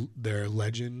their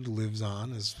legend lives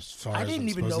on as far as I didn't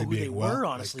even know who they were,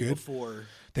 honestly, good. before.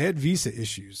 They had visa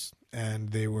issues, and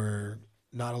they were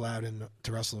not allowed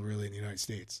to wrestle really in the United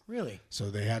States. Really? So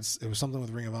it was something with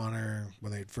Ring of Honor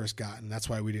when they first got, and that's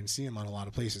why we didn't see them on a lot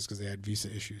of places because they had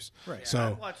visa issues. Right. Yeah, So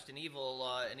I watched an Evil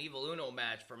Uno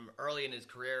match from early in his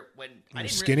career when I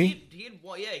didn't skinny? He had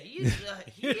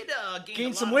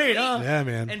gained some a lot weight, of huh? Yeah,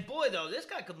 man. And boy, though, this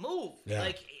guy could move.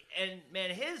 Yeah. And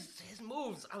man, his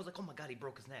moves, I was like, oh my god, he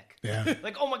broke his neck. Yeah.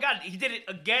 Like, oh my god, he did it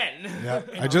again. yeah,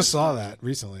 I just saw that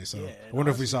recently. So I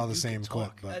wonder if we saw the honestly, same dude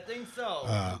clip. can talk. I But think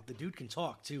so. The dude can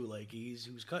talk too. Like he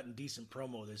was cutting decent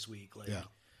promo this week. Like, Yeah.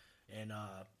 And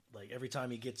like every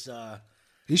time he gets,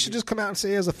 he should just come out and say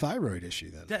he has a thyroid issue.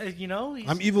 Then he's,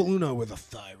 I'm Evil Uno with a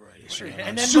thyroid issue. And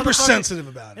I'm then super motherfuckers- sensitive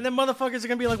about it. And then motherfuckers are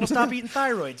gonna be like, "Well, stop eating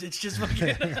thyroids." It's just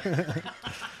fucking.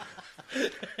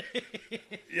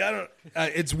 Yeah, I don't.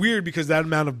 It's weird because that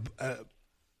amount of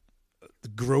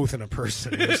growth in a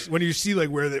person, when you see like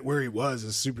where he was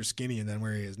is super skinny, and then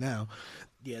where he is now,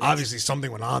 Yeah, that's- obviously something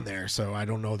went on there. So I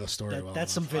don't know the story. well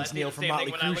that's enough. some Vince I did Neil the from same Motley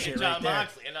thing when I Crue looked shit at John right there.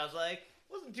 Moxley, and I was like,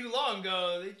 wasn't too long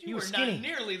ago that you were skinny. not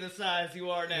nearly the size you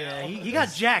are now. Yeah, he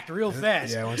got jacked real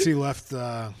fast. Yeah, once he left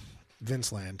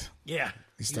Vince Land, Yeah. he He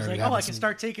was started. like, having "Oh, I can some-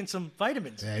 start taking some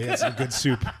vitamins." Yeah, he had some good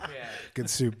soup. Yeah. Good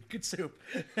soup. Good soup.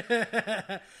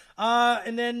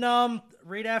 And then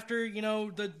right after,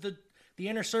 the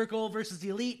Inner Circle versus the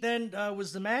Elite then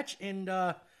was the match, and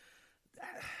it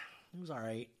was all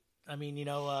right. I mean,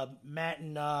 Matt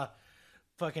and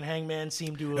fucking Hangman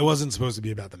seemed to. It wasn't supposed to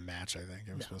be about the match. I think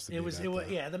it was supposed to be. It was. about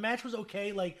the- Yeah, the match was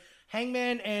okay. Like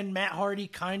Hangman and Matt Hardy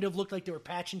kind of looked like they were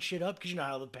patching shit up because you know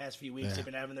how the past few weeks they've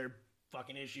been having their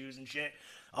fucking issues and shit.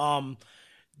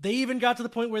 They even got to the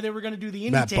point where they were going to do the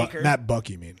Indie Taker. Matt Buck,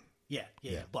 you mean? Yeah,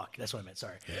 Buck. That's what I meant.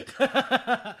 Sorry.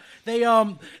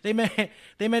 They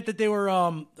meant that they were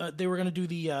going to do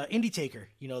the Indie Taker.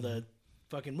 The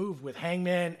fucking move with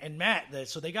Hangman and Matt.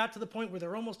 So they got to the point where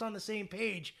they're almost on the same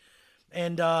page,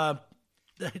 and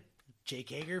Jake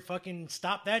Hager fucking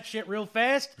stopped that shit real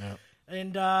fast. Yeah.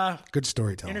 And Good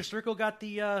storytelling. Inner Circle got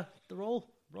the role.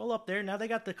 roll up there. Now they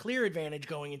got the clear advantage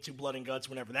going into Blood and Guts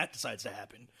whenever that decides to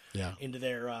happen. Yeah. Into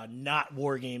their not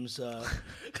War Games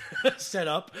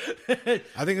setup.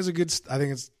 I think it's a good. I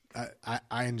think it's.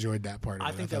 I enjoyed that part of it.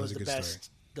 I think thought that was it the a good best.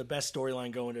 story. The best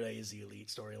storyline going today is the Elite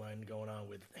storyline going on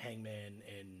with Hangman,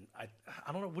 and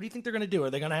I don't know. What do you think they're going to do? Are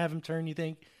they going to have him turn? You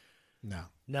think?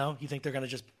 No. You think they're going to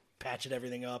just patch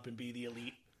everything up and be the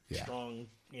Elite, strong?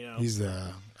 You know,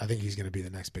 I think he's going to be the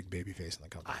next big baby face in the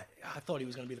company. I thought he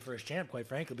was going to be the first champ, quite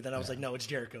frankly, but then I was like, no, it's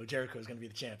Jericho. Jericho's going to be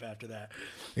the champ after that.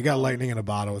 They got lightning in a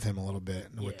bottle with him a little bit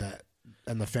with that,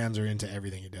 and the fans are into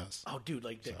everything he does. Oh, dude,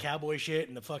 like the cowboy shit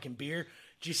and the fucking beer.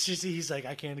 Just he's like,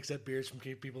 I can't accept beers from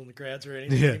people in the crowds or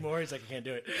anything anymore. He's like, I can't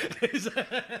do it.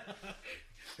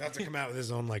 He'll have to come out with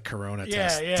his own like Corona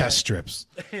test strips,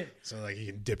 so like he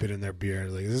can dip it in their beer.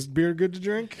 Like, is this beer good to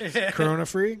drink? Is it Corona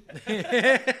free?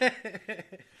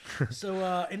 So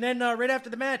and then right after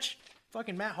the match,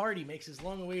 fucking Matt Hardy makes his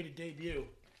long-awaited debut.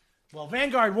 Well,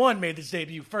 Vanguard 1 made this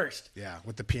debut first. Yeah,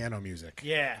 with the piano music.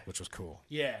 Yeah. Which was cool.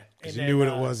 Yeah. Because you knew what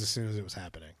it was as soon as it was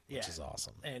happening, which is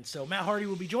awesome. And so Matt Hardy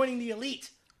will be joining the Elite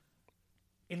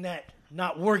in that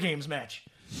not War Games match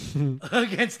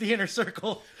against the Inner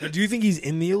Circle. Now, do you think he's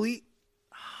in the Elite?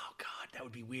 Oh, God, that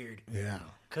would be weird. Yeah.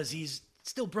 Because he's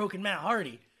still broken Matt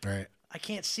Hardy. Right. I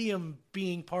can't see him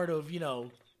being part of,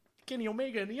 Kenny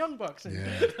Omega and the Young Bucks. And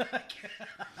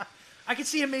I could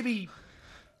see him maybe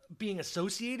being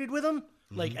associated with him,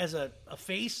 like as a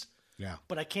face. Yeah.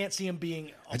 But I can't see him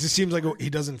being. It just seems like he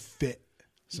doesn't fit.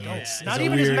 So it's not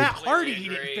even as Matt Hardy, he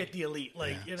didn't fit the Elite.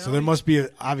 So there must be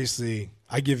obviously.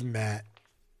 I give Matt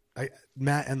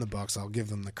and the Bucks. I'll give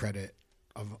them the credit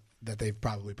of that they've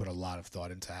probably put a lot of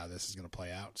thought into how this is going to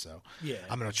play out. So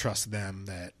I'm going to trust them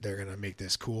that they're going to make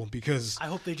this cool because I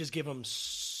hope they just give them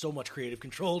so much creative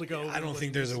control to go. I don't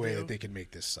think there's a way that they can make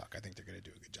this suck. I think they're going to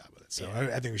do a good job with it. So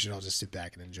I think we should all just sit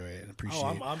back and enjoy it and appreciate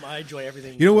it. I enjoy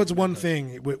everything. You know what's one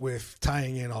thing with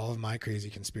tying in all of my crazy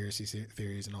conspiracy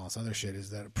theories and all this other shit is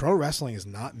that pro wrestling is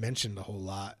not mentioned a whole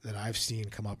lot that I've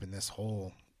seen come up in this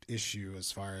whole issue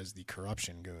as far as the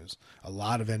corruption goes. A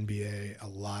lot of NBA, a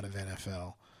lot of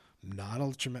NFL.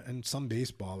 And some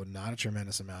baseball, but not a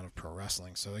tremendous amount of pro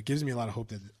wrestling. So it gives me a lot of hope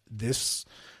that this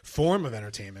form of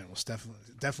entertainment will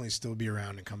definitely still be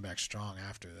around and come back strong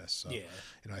after this. So,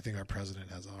 I think our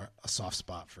president has a soft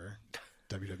spot for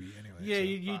WWE anyway. Yeah, so.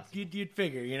 You'd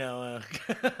figure, him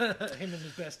and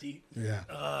his bestie.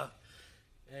 Yeah.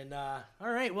 All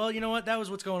right, well, you know what? That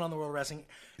was what's going on in the World of Wrestling.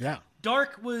 Yeah.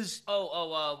 Dark was.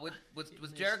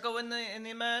 Was Jericho in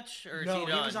the match? Or no,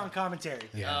 he was on commentary.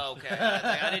 Yeah. Oh, okay.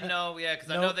 I didn't know. Yeah, because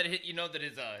I know that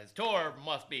his tour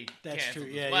must be canceled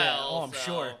as well. Oh, I'm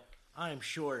sure. I'm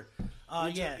sure.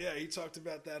 He talked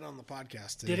about that on the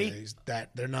podcast today. Did he?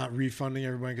 That they're not refunding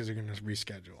everybody because they're going to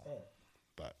reschedule.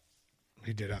 But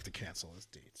he did have to cancel his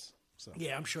dates. So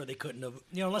yeah, I'm sure they couldn't have.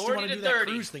 Unless they want to do that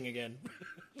cruise thing again.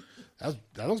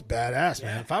 That was badass,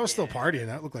 man. If I was still partying,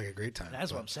 that looked like a great time.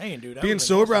 That's what I'm saying, dude. Being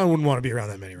sober, I wouldn't want to be around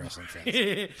that many wrestling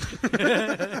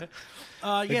fans.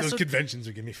 Those conventions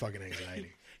would give me fucking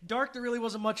anxiety. Dark, there really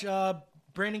wasn't much.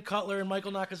 Brandon Cutler and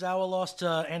Michael Nakazawa lost to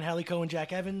Angelico and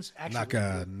Jack Evans. Actually,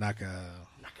 Nakazawa,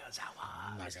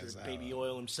 Mr. Baby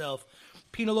Oil himself.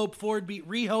 Penelope Ford beat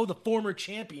Riho, the former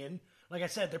champion. Like I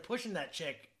said, they're pushing that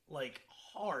chick like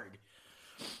hard.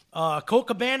 Colt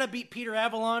Cabana beat Peter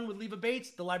Avalon with Leva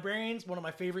Bates. The Librarians, one of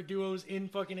my favorite duos in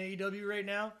fucking AEW right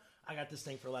now. I got this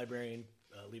thing for Librarian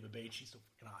Leva Bates. She's so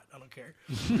fucking hot. I don't care.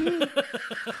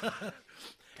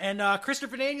 And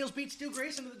Christopher Daniels beat Stu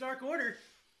Grayson of the Dark Order.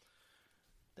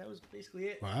 That was basically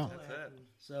it. Wow. That's it.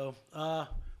 So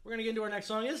we're gonna get into our next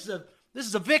song. This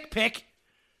is a Vic pick.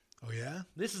 Oh yeah.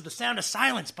 This is "The Sound of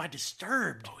Silence" by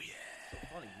Disturbed. Oh yeah. So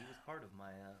funny, he was part of my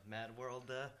Mad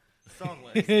World song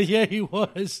list. Yeah, he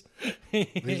was.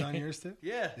 He's on yours too?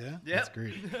 Yeah. Yeah? Yep. That's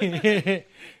great.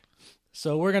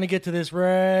 So we're going to get to this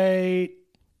right...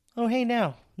 Oh, hey,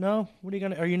 now. No? What are you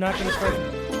going to... Are you not going to start...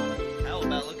 How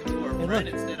about looking for a friend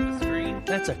instead of a screen?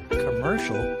 That's a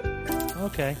commercial.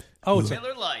 Okay. Oh, it's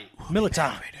Miller Lite. Miller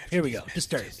Time. Here we go.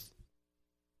 Disturbed.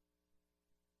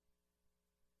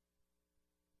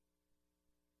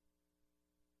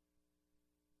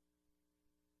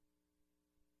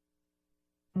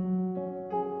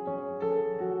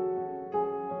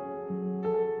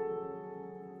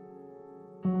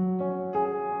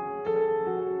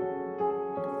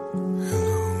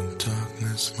 Hello,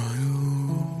 darkness, my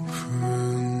old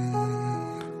friend.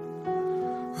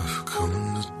 I've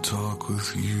come to talk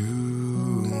with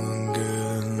you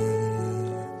again,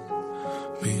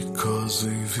 because a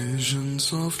vision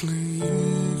softly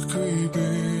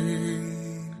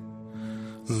creeping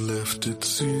left lifted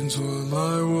scenes while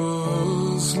I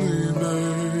was sleeping,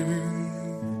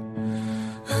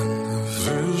 and the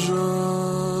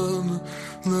vision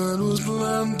that was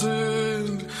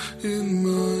planted in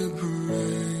my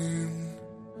brain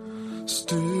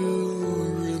still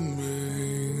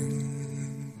remains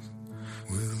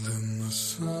within the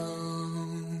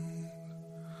sound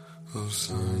of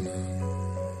silence.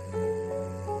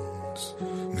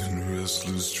 In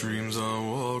restless dreams I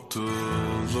walked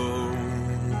alone,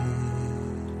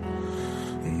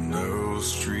 narrow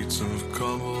streets of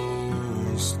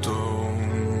cobblestone,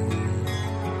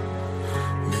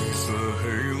 neath the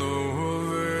halo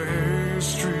of a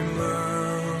street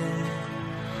lamp.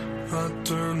 I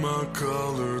turned my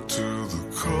collar to the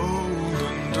cold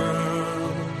and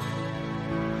damp,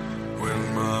 when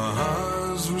my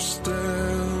eyes were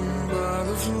stabbed by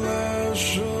the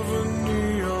flash of a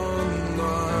neon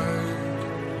light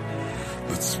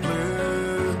that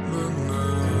split the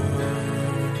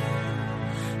night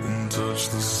and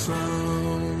touched the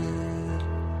sound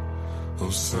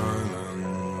of silence.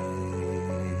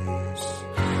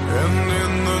 And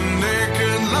in the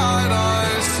naked light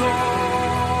I saw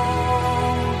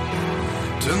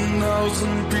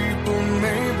 10,000 people,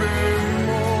 maybe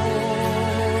more.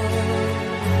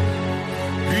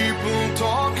 People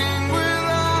talking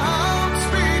without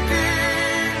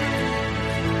speaking.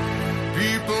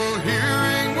 People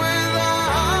hearing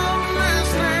without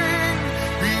listening.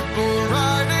 People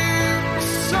writing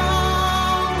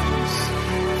songs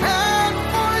and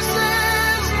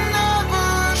voices never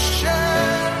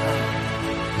shared.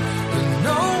 And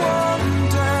no one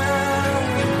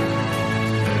dared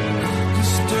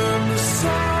disturb the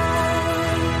sound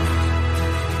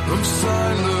of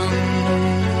silence.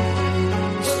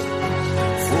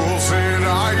 Fool said I,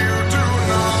 you do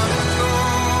not know.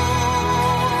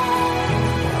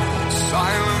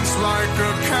 Silence like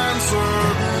a cancer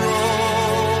grows.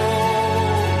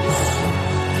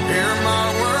 Hear my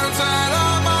words that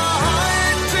I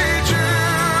might teach you.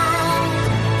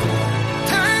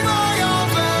 Take my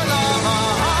arms that I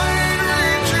might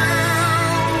reach you.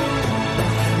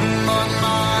 But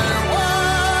my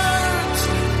words,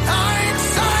 like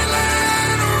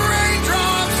silent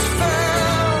raindrops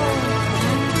fell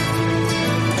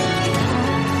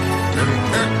and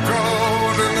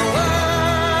echoed in the wells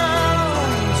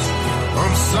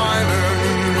of silence.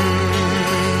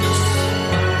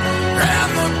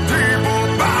 And the people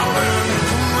bowed and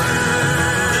prayed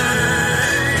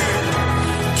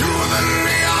to the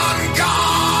neon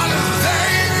god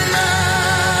they made.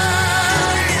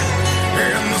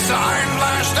 And the sign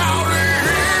flashed out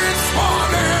its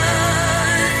warning,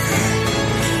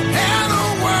 and the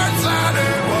words that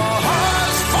it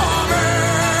was forming.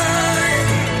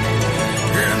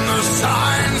 And the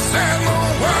sign said the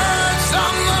words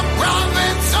of the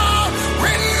prophets are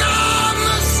written on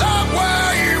the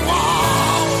subway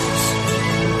walls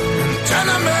and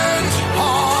tenement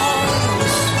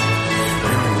halls,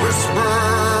 and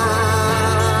whispered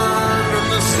in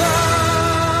the sound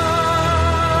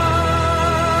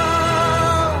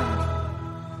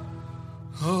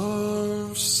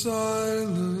of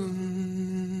silence.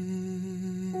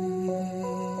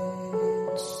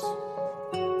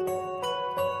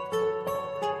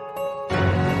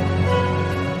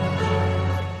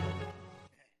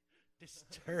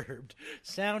 Disturbed.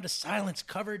 Sound of Silence,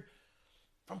 covered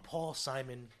from Paul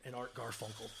Simon and Art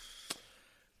Garfunkel.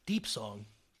 Deep song.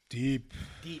 Deep,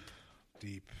 Deep.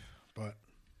 deep, but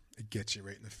it gets you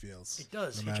right in the feels. It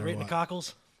does. No Hit you matter right in the what.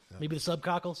 cockles. Maybe the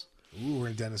subcockles. Ooh, we're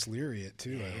in Dennis Leary it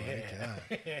too. I like that.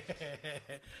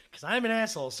 Because I'm an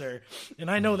asshole, sir. And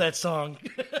I know that song.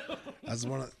 That was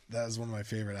one of my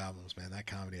favorite albums, man. That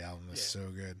comedy album is so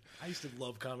good. I used to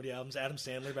love comedy albums. Adam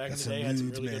Sandler back Got in the day had some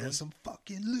lewds, really good man. ones. Some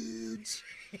fucking lewds.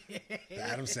 The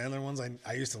Adam Sandler ones,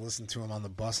 I used to listen to him on the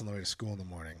bus on the way to school in the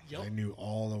morning. Yep. I knew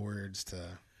all the words to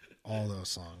all those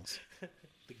songs.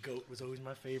 The goat was always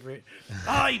my favorite.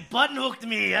 Oh, he button hooked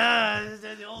me.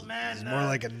 The old man. It's more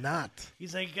like a knot.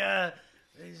 He's like,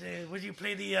 would you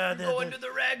play the Going to the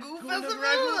Ragu Going to the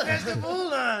Festival. Ragu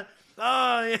Festival?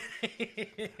 Oh,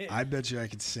 yeah. I bet you I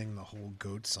could sing the whole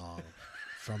goat song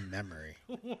from memory.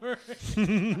 We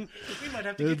might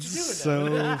have to get It's you doing so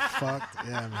that. fucked.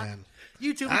 Yeah, man.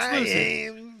 YouTube I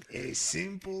exclusive. am a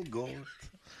simple goat.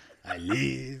 I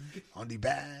live on the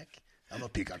back of a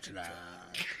pickup truck.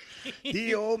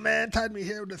 The old man tied me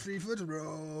here with a 3-foot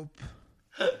rope.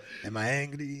 Am I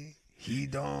angry? He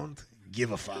don't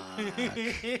give a fuck.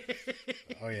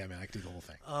 Oh, yeah, man. I could do the whole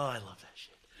thing. Oh, I love that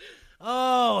shit.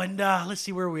 Oh, and let's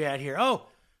see where we at here. Oh,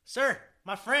 sir,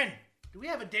 my friend, do we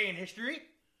have a day in history?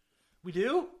 We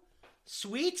do?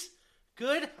 Sweet.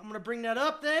 Good. I'm going to bring that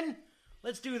up then.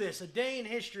 Let's do this. A day in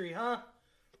history, huh?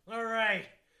 All right.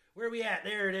 Where are we at?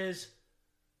 There it is.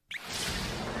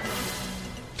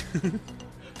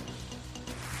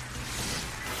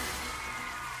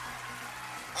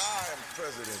 I am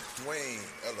President Dwayne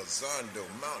Elizondo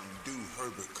Mountain Dew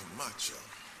Herbert Camacho.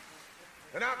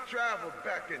 And I've traveled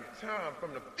back in time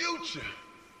from the future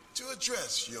to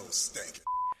address your stank.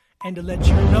 And to let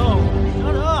you know.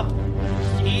 Shut up!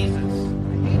 Jesus. I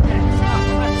hate that. Stop. I'm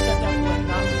gonna set that button,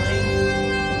 not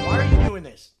playing. Why are you doing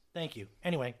this? Thank you.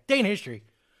 Anyway, day in history.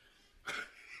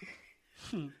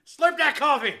 Slurp that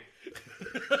coffee!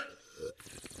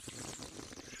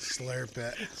 Slurp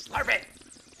it. Slurp it!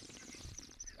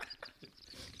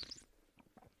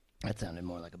 That sounded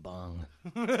more like a bong.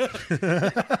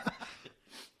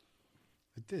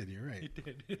 It did, you're right. It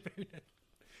did.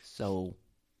 So,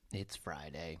 it's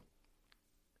Friday,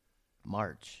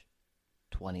 March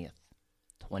 20th,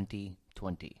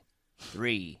 2020.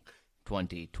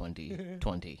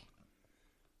 3/20/2020.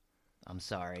 I'm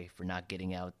sorry for not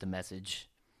getting out the message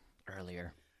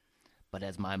earlier, but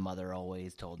as my mother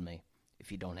always told me,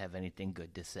 if you don't have anything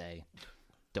good to say,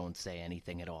 don't say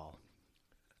anything at all.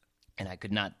 And I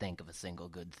could not think of a single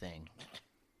good thing.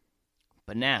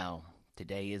 But now,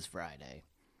 today is Friday.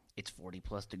 It's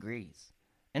 40+ degrees,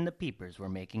 and the peepers were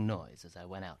making noise as I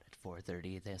went out at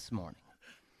 4:30 this morning.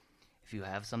 If you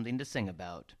have something to sing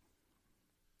about,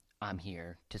 I'm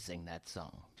here to sing that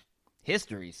song.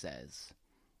 History says,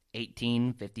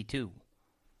 1852,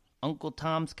 Uncle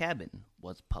Tom's Cabin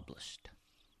was published.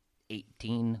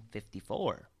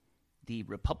 1854, the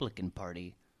Republican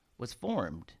Party was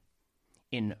formed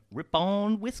in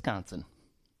Ripon, Wisconsin.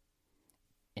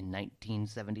 In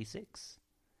 1976,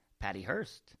 Patty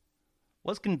Hearst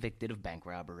was convicted of bank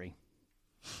robbery.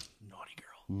 Naughty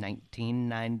girl.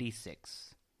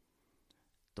 1996,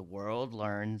 the world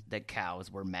learned that cows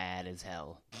were mad as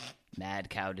hell. Mad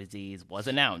cow disease was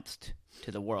announced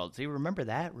to the world. See, remember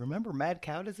that? Remember mad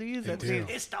cow disease? I do.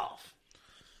 Pissed off.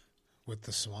 With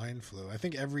the swine flu. I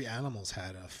think every animal's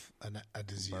had a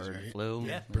disease, Bird right? flu.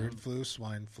 Yeah. Bird flu,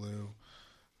 swine flu,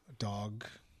 dog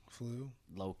flu.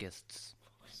 Locusts.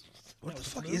 What the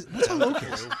fuck is... What's a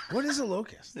locust? What is a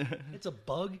locust? It's a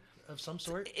bug of some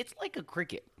sort. It's like a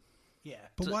cricket. Yeah.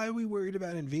 But why are we worried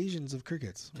about invasions of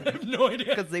crickets? I have no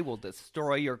idea. Because they will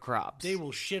destroy your crops. They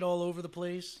will shit all over the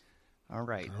place. All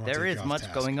right. I don't There take is you off much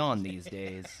task. going on these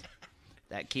days.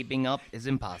 That keeping up is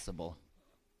impossible.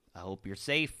 I hope you're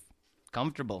safe,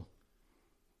 comfortable,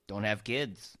 don't have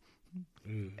kids,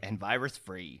 and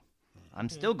virus-free. I'm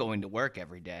still going to work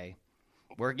every day,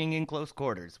 working in close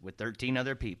quarters with 13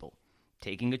 other people,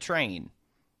 taking a train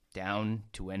down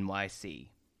to NYC.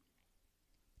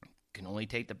 Can only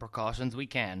take the precautions we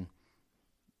can.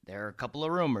 There are a couple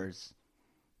of rumors,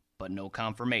 but no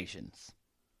confirmations.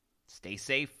 Stay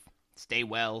safe, stay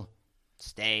well,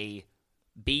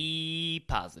 be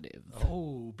positive.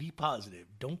 Oh, be positive.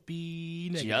 Don't be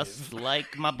negative. Just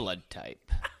like my blood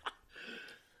type.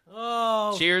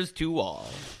 Oh. Cheers to all.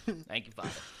 Thank you, Father.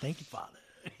 Thank you, Father.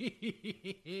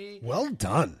 Well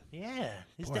done. Yeah.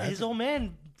 Boy, His old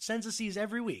man sends us these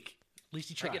every week. At least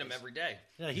he I tries. get them every day.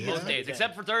 Yeah, he Most gets them days, every day.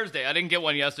 except for Thursday. I didn't get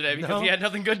one yesterday because No? he had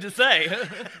nothing good to say.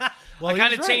 Well, I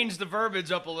kind of he's right. changed the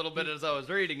verbiage up a little bit as I was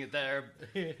reading it there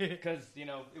because,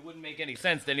 it wouldn't make any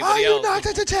sense to Are anybody you else. not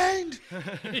entertained?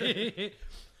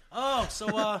 Oh, so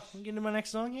we get into my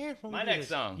next song here? What My we do next this?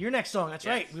 song. Your next song. That's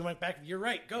Yes. right. We went back. You're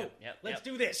right. Go. Yep, Let's yep.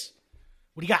 do this.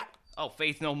 What do you got? Oh,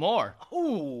 Faith No More.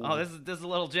 Ooh. Oh, this is a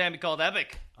little jammy called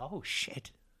Epic. Oh,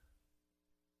 shit.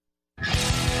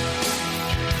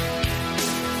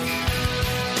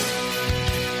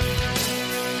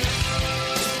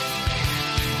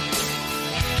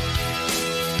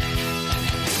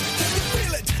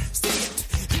 Feel it, see it,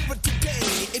 hear it today.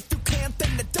 If you can't,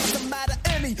 then it doesn't matter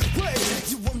anyway.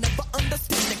 You will never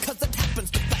understand it, cause it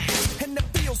happens too fast. And it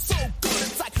feels so good,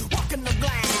 it's like walking on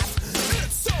glass.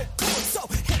 It's so cool, so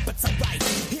hip, it's alright.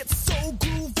 It's so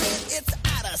groovy, it's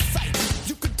out of sight.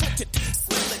 You can touch it,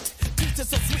 smell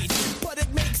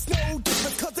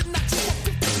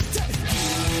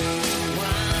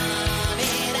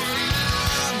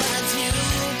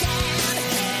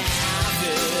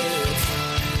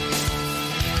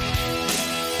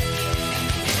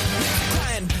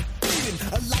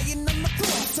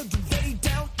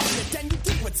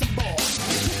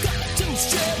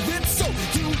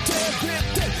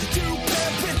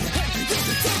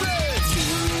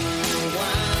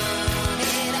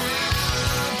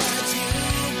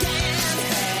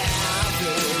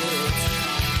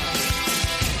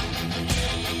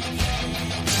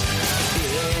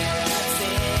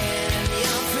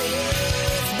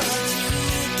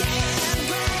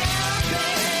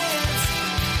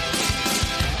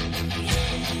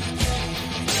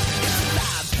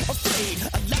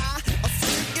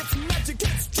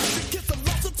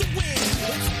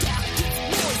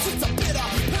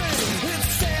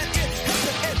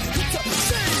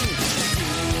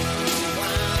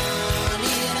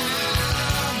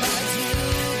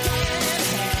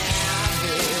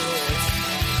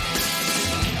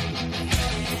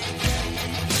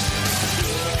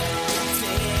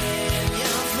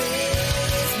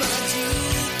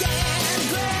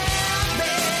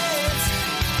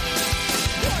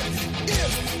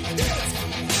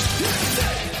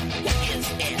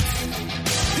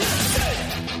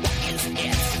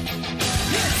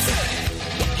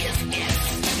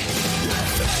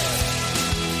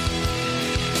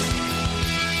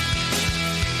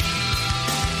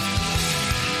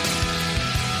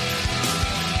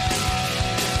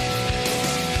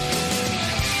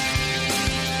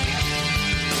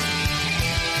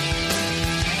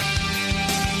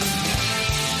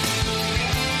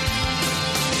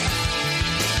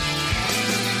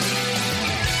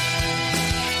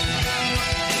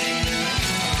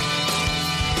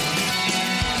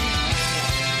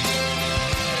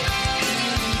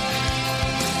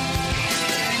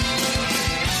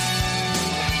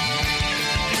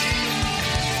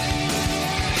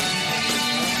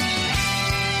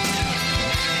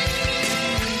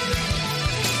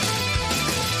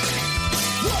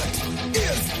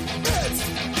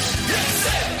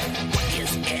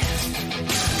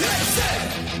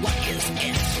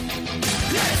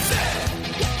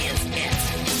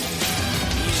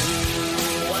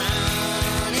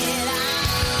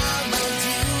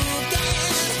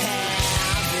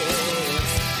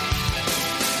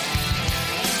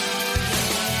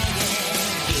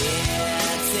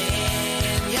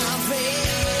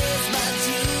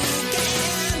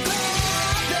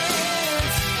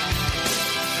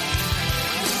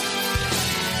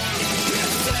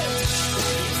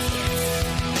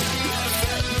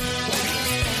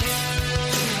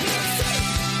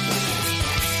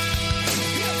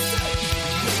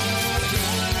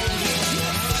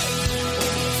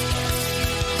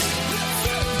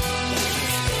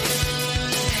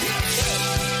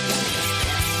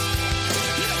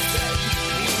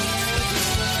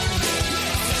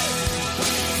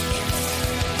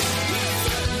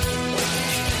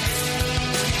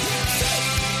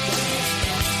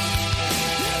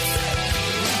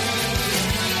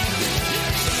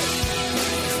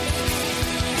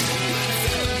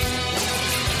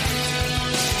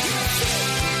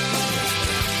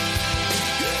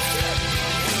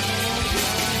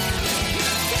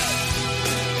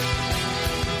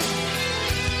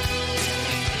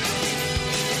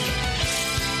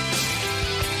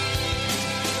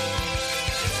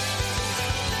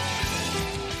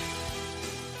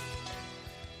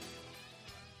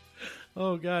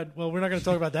Oh God! Well, we're not going to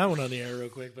talk about that one on the air real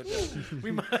quick, but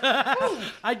we.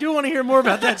 I do want to hear more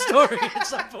about that story at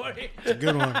some point. It's a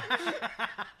good one.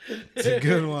 It's a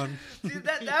good one. See,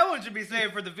 that one should be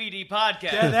saved for the VD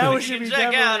podcast. Yeah, that one you should can be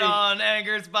check out definitely- on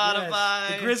Anchor, Spotify,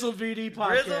 Yes, the Grizzled VD podcast.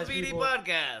 Grizzled VD people. podcast.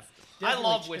 I Definitely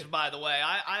love check- which, by the way.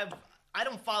 I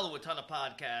don't follow a ton of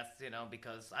podcasts,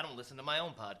 because I don't listen to my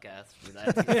own podcast. For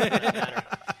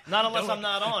that not unless I'm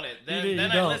not on it. Then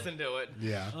I don't. listen to it.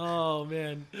 Yeah. Oh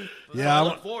man. So I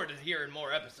look forward to hearing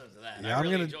more episodes of that. Yeah, I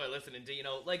really enjoy listening to,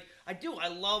 I do. I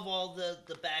love all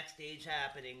the backstage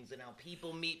happenings and how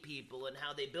people meet people and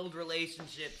how they build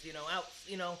relationships,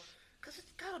 because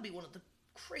it's got to be one of the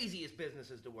craziest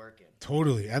businesses to work in.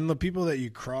 Totally. And the people that you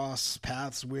cross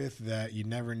paths with that you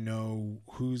never know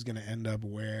who's going to end up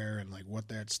where and like what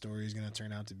that story is going to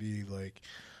turn out to be. Like,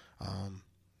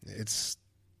 it's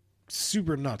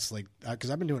super nuts. Like,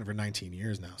 because I've been doing it for 19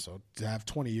 years now. So to have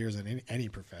 20 years in any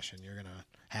profession, you're going to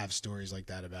have stories like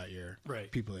that about your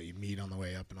people that you meet on the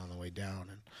way up and on the way down.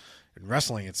 And in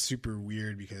wrestling, it's super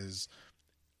weird because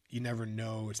you never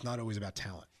know. It's not always about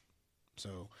talent.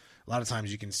 So a lot of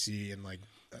times you can see in like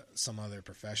some other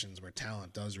professions where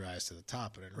talent does rise to the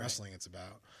top, but in wrestling it's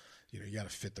about you got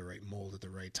to fit the right mold at the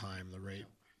right time, the right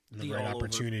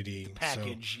opportunity, the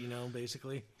package,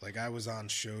 basically. Like I was on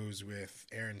shows with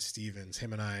Aaron Stevens.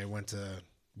 Him and I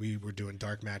we were doing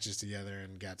dark matches together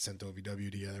and got sent to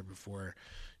OVW together before.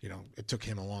 It took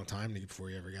him a long time before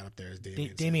he ever got up there as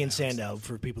Damian Sandow,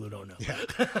 for people who don't know. Yeah.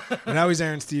 And now he's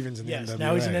Aaron Stevens in the NWA.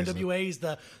 Now he's in NWA. He's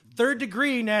the third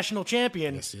degree national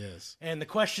champion. Yes, he is. And the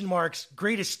question marks,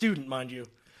 greatest student, mind you.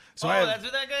 So that's who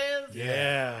that guy is?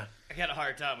 Yeah. I got a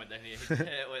hard time with that.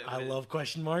 I love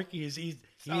question mark. He's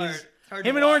hard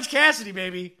him and watch. Orange Cassidy,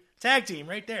 baby. Tag team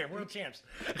right there. World champs.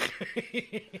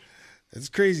 It's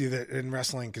crazy that in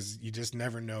wrestling, because you just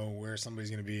never know where somebody's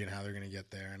going to be and how they're going to get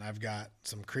there. And I've got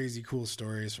some crazy cool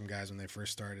stories from guys when they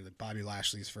first started. Bobby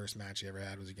Lashley's first match he ever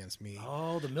had was against me.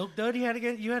 Oh, the Milk Dud he had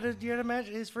against you had a match.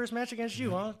 His first match against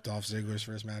you, huh? Dolph Ziggler's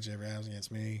first match he ever had was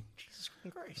against me. Jesus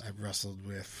Christ! I've wrestled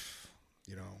with,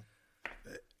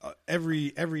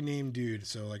 every name dude.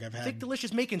 So like I've had Thick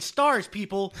Delicious making stars,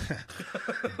 people.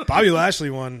 Bobby Lashley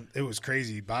one. It was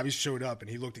crazy. Bobby showed up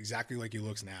and he looked exactly like he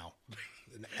looks now.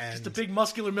 And just a big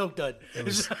muscular Milk Dud. It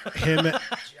was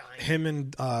him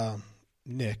and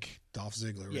Nick, Dolph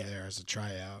Ziggler, were there as a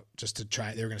tryout, just to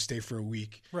try. They were going to stay for a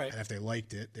week, right? And if they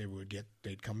liked it,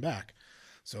 they'd come back.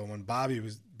 So when Bobby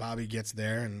gets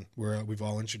there, and we've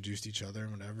all introduced each other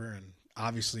and whatever, and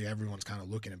obviously everyone's kind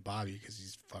of looking at Bobby because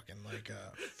he's fucking like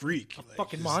a freak, like,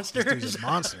 fucking monster. This dude's a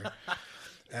monster.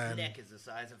 His neck is the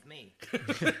size of me.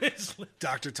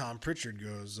 Dr. Tom Pritchard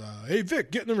goes, "Hey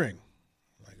Vic, get in the ring."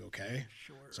 I'm like, okay,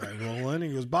 sure. So I roll in.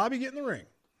 He goes, "Bobby, get in the ring."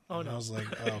 Oh, no. I was like,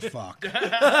 oh, fuck.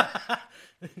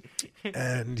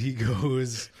 And he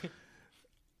goes,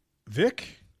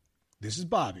 "Vic, this is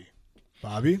Bobby.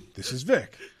 Bobby, this is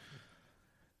Vic.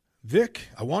 Vic,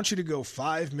 I want you to go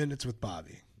 5 minutes with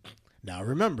Bobby. Now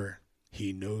remember,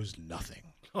 he knows nothing."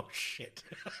 Oh, shit.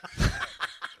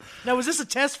 Now, was this a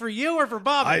test for you or for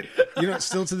Bobby?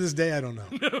 Still to this day, I don't know.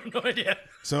 No idea.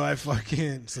 So so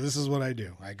this is what I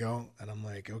do. I go and I'm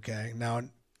like, okay. Now,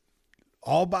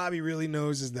 all Bobby really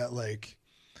knows is that like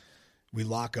we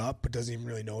lock up, but doesn't even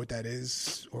really know what that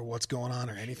is or what's going on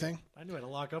or anything. I knew how to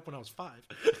lock up when I was 5.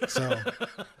 So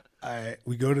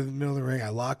we go to the middle of the ring. I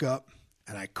lock up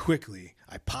and I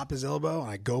pop his elbow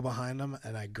and I go behind him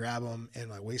and I grab him in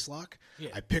my waist lock. Yeah.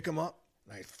 I pick him up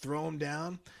and I throw him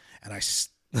down and I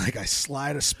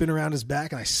slide a spin around his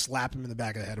back and I slap him in the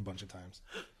back of the head a bunch of times.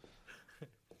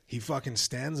 He fucking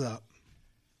stands up,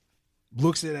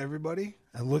 looks at everybody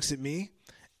and looks at me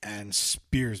and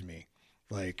spears me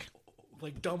like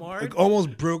dumb hard. Like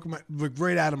almost broke my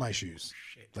right out of my shoes.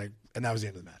 Shit. And that was the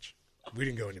end of the match. We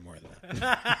didn't go any more than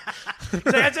that.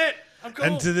 That's it. I'm cool.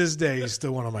 And to this day, he's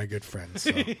still one of my good friends.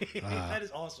 So, that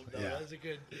is awesome, though. Yeah. That is a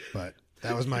good. But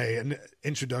that was my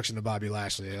introduction to Bobby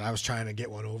Lashley. I was trying to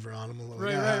get one over on him a little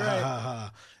bit.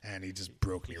 Right. And he just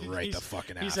broke me right the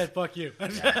fucking out. He said, "Fuck you."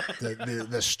 Yeah.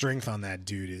 The strength on that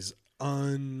dude is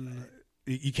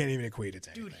you can't even equate it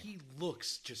to anything. Dude, he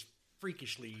looks just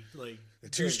freakishly like. The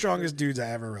two strongest dudes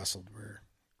I ever wrestled were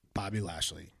Bobby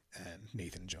Lashley and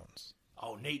Nathan Jones.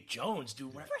 Oh, Nate Jones,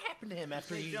 dude. Whatever happened to him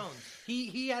after Nate Jones?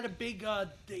 He had a big.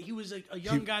 He was a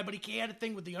young guy, but he had a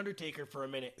thing with the Undertaker for a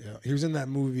minute. Yeah, he was in that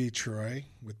movie Troy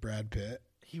with Brad Pitt.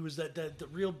 He was the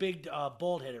real big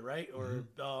bald headed, right? Or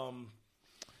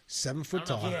 7 foot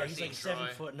tall. Yeah, he's like 7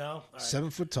 foot now. All right.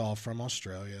 7 foot tall from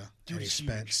Australia. Dude, and he he's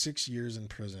spent huge. 6 years in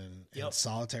prison in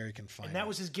solitary confinement. And that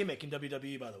was his gimmick in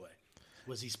WWE, by the way.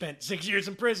 was he spent 6 years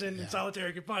in prison in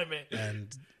solitary confinement.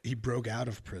 And he broke out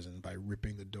of prison by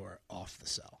ripping the door off the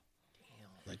cell.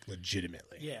 Like,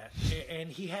 legitimately. Yeah, and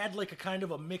he had, like, a kind of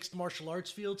a mixed martial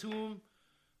arts feel to him.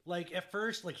 Like, at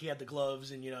first, like, he had the gloves,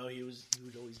 and, you know, he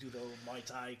would always do the Muay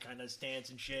Thai kind of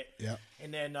stance and shit. Yeah.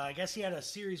 And then I guess he had a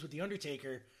series with The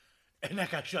Undertaker, and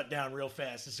that got shut down real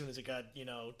fast as soon as it got, you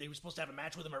know, they were supposed to have a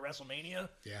match with him at WrestleMania.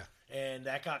 Yeah. And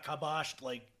that got kiboshed,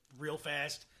 like, real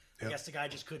fast. Yep. I guess the guy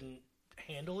just couldn't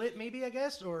handle it, maybe, I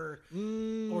guess, or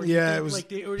yeah, it was.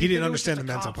 Like he didn't understand the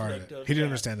mental part of it. He didn't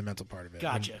understand the mental part of it.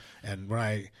 Gotcha. And when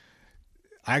I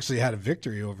actually had a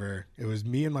victory over, it was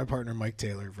me and my partner Mike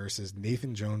Taylor versus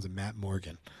Nathan Jones and Matt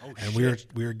Morgan, and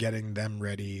we were getting them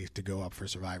ready to go up for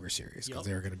Survivor Series because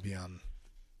they were going to be on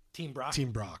Team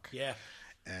Brock. Yeah.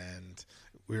 And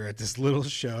we were at this little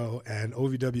show, and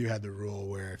OVW had the rule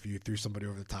where if you threw somebody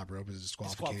over the top rope, it was a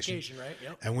disqualification. Disqualification, right?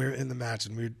 Yep. And we were in the match,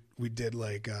 and we did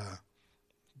like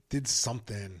did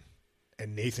something,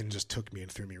 and Nathan just took me and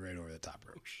threw me right over the top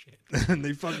rope. Oh, shit. And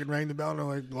they fucking rang the bell, and I'm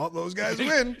like, well, those guys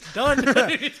win. Done.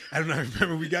 I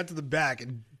remember we got to the back,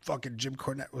 and fucking Jim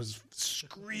Cornette was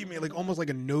screaming, like almost like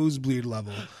a nosebleed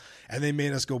level, and they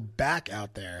made us go back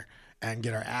out there and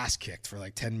get our ass kicked for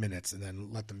like 10 minutes and then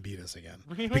let them beat us again.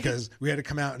 Really? Because we had to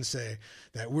come out and say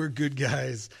that we're good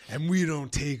guys and we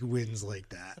don't take wins like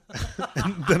that.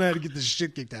 And then I had to get the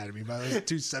shit kicked out of me by those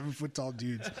 2 7-foot-tall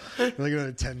dudes for like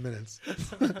another 10 minutes.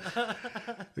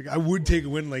 Like, I would take a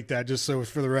win like that, just so it's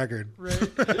for the record. Right.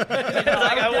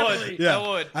 I would. Yeah. I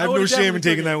would. I have no shame in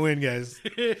taking that win, guys.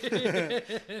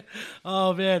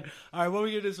 Oh, man. All right, well, we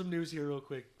get into some news here real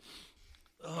quick.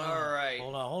 All right.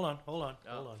 Hold on. Oh.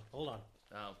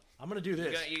 I'm going to do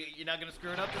this. You're not going to screw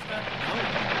it up this time?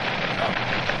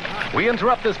 We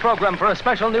interrupt this program for a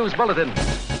special news bulletin.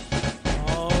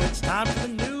 Oh, it's time for the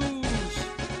news.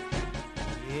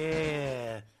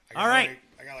 Yeah. All right.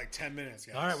 I got like 10 minutes,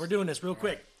 guys. All right, we're doing this real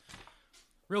quick.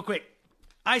 Real quick.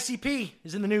 ICP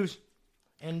is in the news.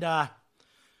 And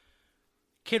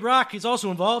Kid Rock is also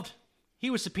involved.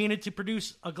 He was subpoenaed to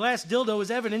produce a glass dildo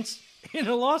as evidence in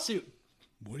a lawsuit.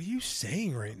 What are you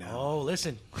saying right now? Oh,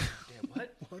 listen.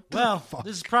 What? Well,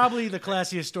 this is probably the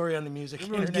classiest story on the music.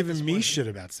 Everyone's internet this giving me morning. shit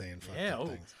about saying fucking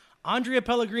things. Andrea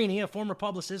Pellegrini, a former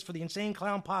publicist for the Insane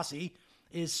Clown Posse,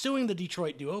 is suing the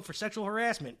Detroit duo for sexual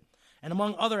harassment. And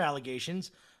among other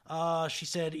allegations, she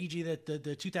said, e.g., that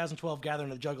the 2012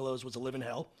 gathering of the Juggalos was a living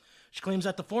hell. She claims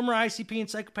that the former ICP and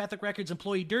Psychopathic Records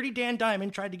employee Dirty Dan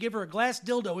Diamond tried to give her a glass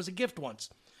dildo as a gift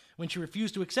once. When she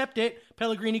refused to accept it,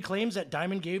 Pellegrini claims that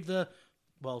Diamond gave the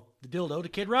dildo to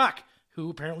Kid Rock,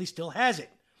 who apparently still has it.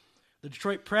 The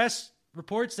Detroit Press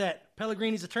reports that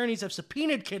Pellegrini's attorneys have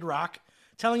subpoenaed Kid Rock,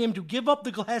 telling him to give up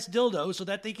the glass dildo so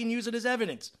that they can use it as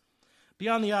evidence.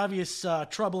 Beyond the obvious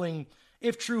troubling,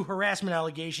 if true, harassment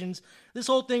allegations, this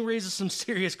whole thing raises some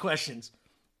serious questions.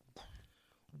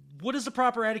 What is the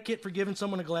proper etiquette for giving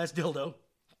someone a glass dildo?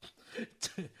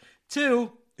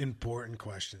 2, important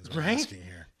questions we're right? asking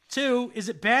here. 2, is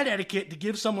it bad etiquette to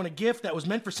give someone a gift that was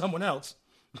meant for someone else?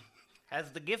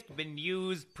 Has the gift been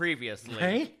used previously?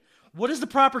 Right? What is the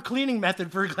proper cleaning method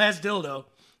for a glass dildo?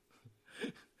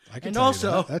 I can And tell also-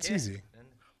 you that. That's easy.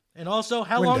 And also,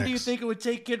 how long do you Windex. think it would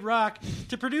take Kid Rock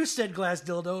to produce said glass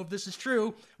dildo, if this is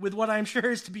true, with what I'm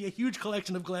sure is to be a huge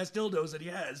collection of glass dildos that he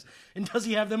has? And does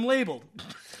he have them labeled?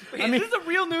 Wait, is this a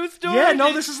real news story? Yeah,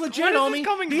 no, this is legit, Where is homie. this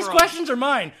coming These from? questions are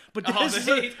mine, but Oh, this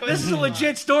these is a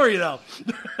legit story, though.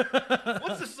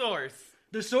 What's the source?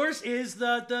 The source is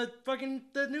the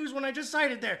news one I just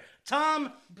cited there.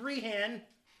 Tom Brehan,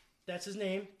 that's his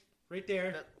name, right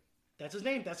there. That's his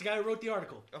name. That's the guy who wrote the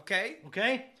article. Okay.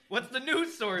 Okay? What's the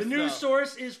news source? The news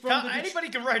source is from the anybody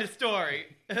can write a story.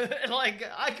 Like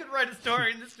I could write a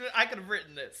story, and I could have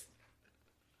written this.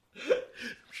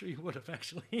 I'm sure you would have,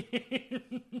 actually.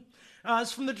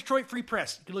 It's from the Detroit Free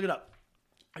Press. You can look it up.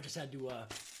 I just had to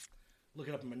look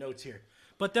it up in my notes here.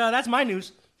 But that's my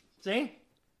news. Zane?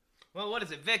 Well, what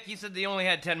is it, Vic? You said they only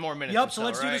had 10 more minutes. Yep, so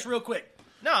let's do this real quick.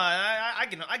 No, I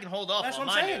can hold off That's on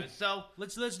what I'm my saying. news. So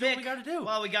Let's do Vic, what we got to do.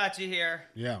 Well, we got you here.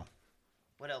 Yeah.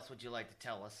 What else would you like to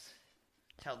tell us?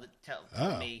 Tell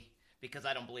Oh. me, because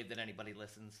I don't believe that anybody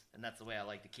listens, and that's the way I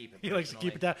like to keep it. He likes to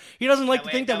keep personally. it down. He doesn't like That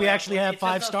to think way- that we way- actually have it's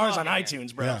 5 just us stars on talking here.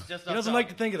 iTunes, bro. Yeah. It's just He us doesn't like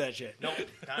to talking. think of that shit. Nope,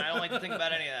 I don't like to think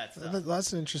about any of that stuff.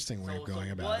 That's an interesting way of going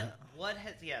about it. What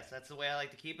has? Yes, that's the way I like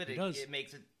to keep it. does. It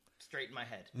makes it straight in my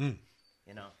head. Mm.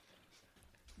 You know.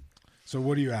 So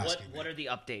what are you asking? What are the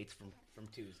updates from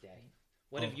Tuesday?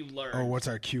 What have you learned? Oh, what's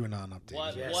our QAnon update?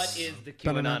 What is the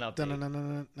QAnon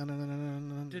update?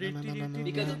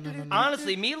 Because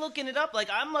honestly, me looking it up, like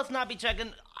I must not be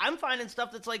checking. I'm finding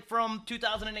stuff that's like from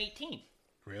 2018.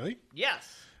 Really? Yes.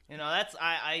 You know, that's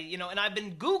and I've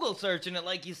been Google searching it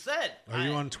like you said. Are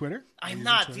you on Twitter? I'm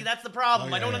not. Twitter? See, that's the problem.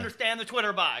 Oh, yeah, I don't yeah. understand the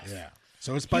Twitter box. Yeah.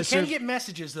 So it's by You can get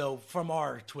messages though from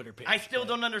our Twitter page. I still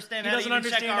don't understand He how to doesn't even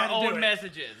check understand our how to do own it.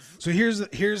 messages. So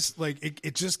here's like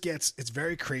it just gets, it's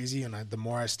very crazy, and the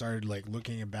more I started like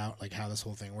looking about like how this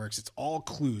whole thing works, it's all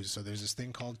clues. So there's this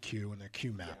thing called Q and their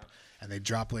Q map, and they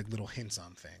drop like little hints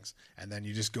on things, and then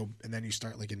you just go and then you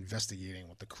start like investigating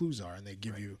what the clues are, and they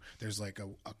give you, there's like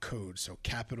a code. So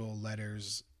capital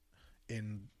letters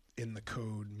in the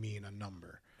code mean a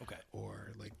number. Okay.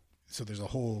 Or like, so there's a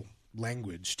whole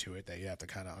language to it that you have to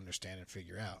kind of understand and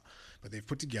figure out. But they've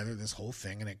put together this whole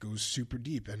thing, and it goes super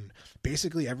deep. And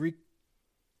basically every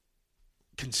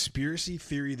conspiracy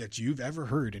theory that you've ever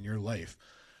heard in your life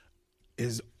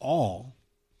is all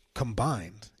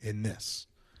combined in this.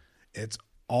 It's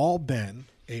all been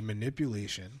a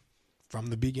manipulation from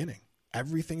the beginning.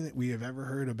 Everything that we have ever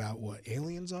heard about what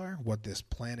aliens are, what this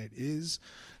planet is,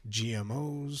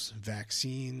 GMOs,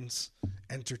 vaccines,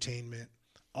 entertainment,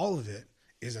 all of it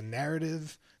is a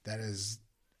narrative that has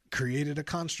created a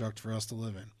construct for us to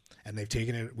live in, and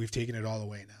we've taken it all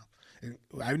away now. And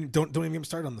I don't even get me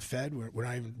started on the Fed.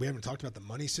 We haven't talked about the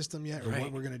money system yet, or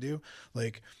what we're gonna do.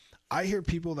 Like, I hear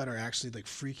people that are actually like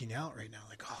freaking out right now,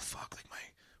 like, oh fuck,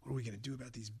 like what are we gonna do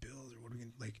about these bills, or what are we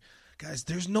gonna, like, guys?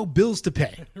 There's no bills to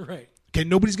pay. Right. Okay,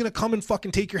 nobody's gonna come and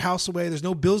fucking take your house away. There's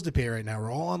no bills to pay right now.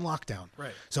 We're all on lockdown.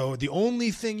 Right. So the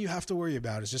only thing you have to worry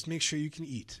about is just make sure you can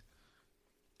eat.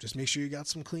 Just make sure you got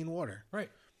some clean water. Right.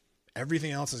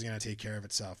 Everything else is going to take care of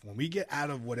itself. When we get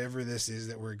out of whatever this is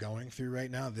that we're going through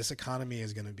right now, this economy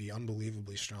is going to be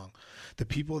unbelievably strong. The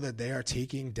people that they are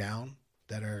taking down,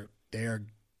 and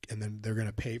then they're going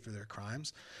to pay for their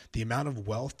crimes, the amount of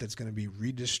wealth that's going to be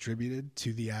redistributed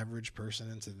to the average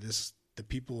person and to the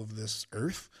people of this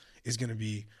earth is going to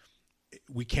be,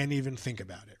 we can't even think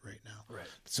about it right now. Right.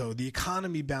 So the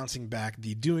economy bouncing back,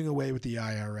 the doing away with the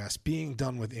IRS, being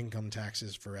done with income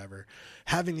taxes forever,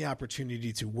 having the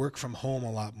opportunity to work from home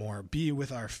a lot more, be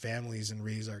with our families and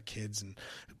raise our kids and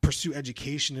pursue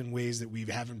education in ways that we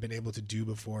haven't been able to do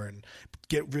before, and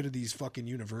get rid of these fucking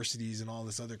universities and all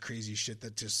this other crazy shit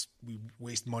that just we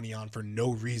waste money on for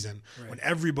no reason, when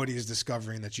everybody is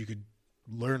discovering that you could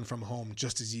learn from home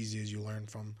just as easy as you learn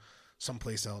from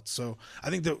someplace else. So I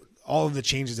think that all of the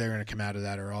changes that are going to come out of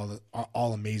that are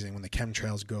all amazing. When the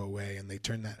chemtrails go away and they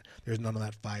turn that, there's none of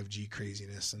that 5G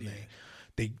craziness, and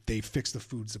they fix the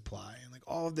food supply and like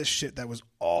all of this shit that was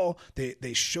all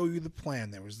they show you the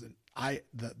plan. There was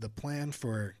the plan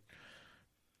for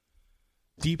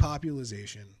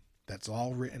depopulation that's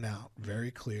all written out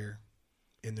very clear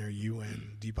in their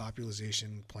UN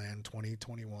depopulation plan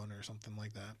 2021 or something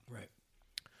like that. Right.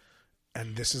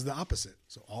 And this is the opposite.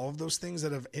 So all of those things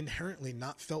that have inherently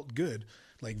not felt good,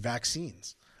 like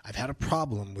vaccines. I've had a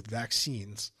problem with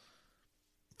vaccines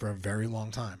for a very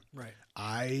long time. Right.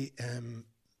 I am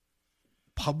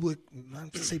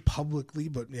not to say publicly,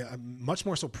 but much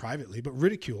more so privately, but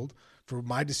ridiculed for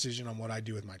my decision on what I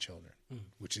do with my children,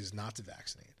 which is not to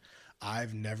vaccinate.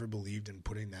 I've never believed in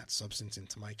putting that substance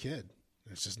into my kid.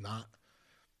 It's just not.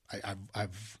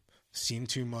 I've seen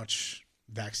too much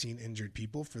vaccine injured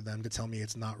people for them to tell me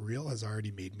it's not real has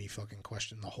already made me fucking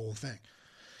question the whole thing.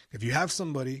 If you have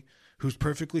somebody who's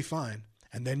perfectly fine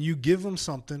and then you give them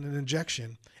something, an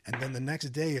injection, and then the next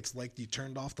day it's like you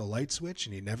turned off the light switch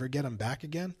and you never get them back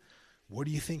again, what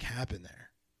do you think happened there?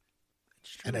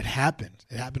 And it happened.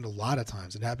 It happened a lot of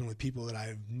times. It happened with people that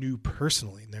I knew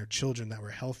personally and their children that were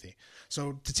healthy.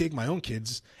 So to take my own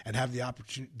kids and have the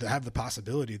opportunity, to have the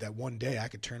possibility that one day I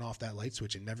could turn off that light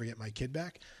switch and never get my kid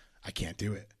back, I can't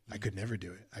do it. I could never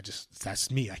do it. That's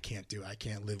me. I can't do it. I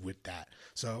can't live with that.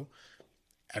 So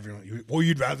everyone,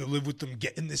 you'd rather live with them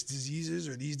getting this diseases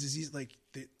or these diseases.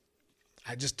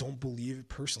 I just don't believe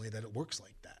personally that it works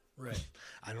like that. Right.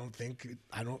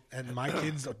 And my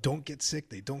kids don't get sick.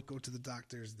 They don't go to the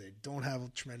doctors. They don't have a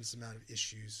tremendous amount of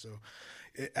issues. So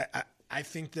I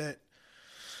think that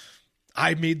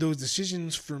I made those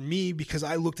decisions for me because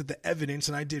I looked at the evidence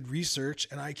and I did research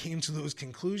and I came to those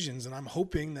conclusions. And I'm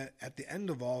hoping that at the end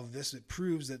of all of this, it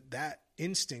proves that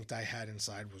instinct I had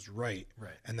inside was right.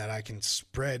 Right. And that I can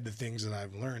spread the things that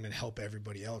I've learned and help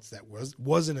everybody else that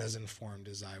wasn't as informed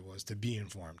as I was to be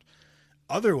informed.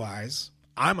 Otherwise,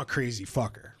 I'm a crazy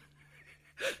fucker.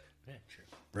 Yeah, true.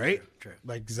 Right? True.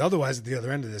 Like, because otherwise at the other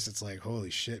end of this, it's like, holy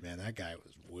shit, man, that guy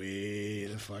was way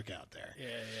the fuck out there. Yeah.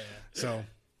 So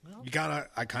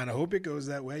I kind of hope it goes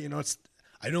that way. You know,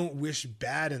 I don't wish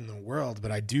bad in the world,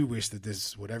 but I do wish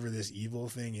that whatever this evil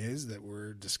thing is that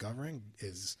we're discovering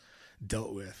is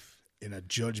dealt with in a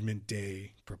Judgment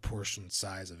Day proportion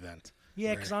size event.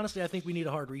 Yeah, because honestly, I think we need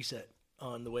a hard reset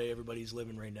on the way everybody's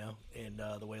living right now and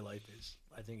the way life is.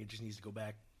 I think it just needs to go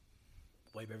back,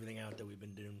 wipe everything out that we've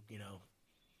been doing,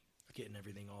 getting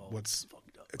everything all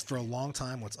fucked up. It's for a long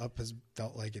time. What's up has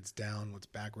felt like it's down. What's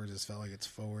backwards has felt like it's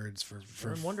forwards. For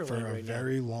a right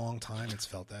very long time, it's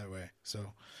felt that way.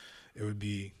 So it would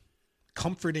be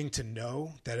comforting to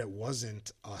know that it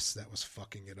wasn't us that was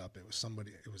fucking it up. It was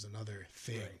somebody. It was another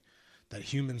thing. Right. That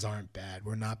humans aren't bad.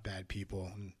 We're not bad people.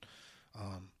 And,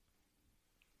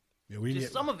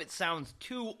 some of it sounds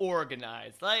too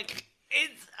organized. I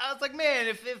was like, man,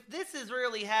 if this is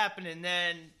really happening,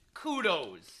 then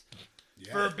kudos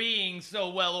for being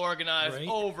so well organized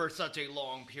over such a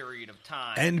long period of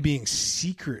time. And being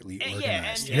secretly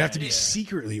organized. You have to be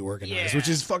secretly organized, which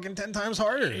is fucking 10 times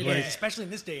harder. Especially in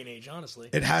this day and age, honestly.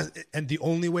 It has, and the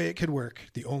only way it could work,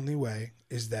 the only way,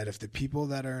 is that if the people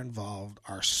that are involved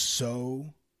are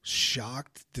so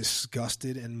shocked,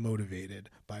 disgusted, and motivated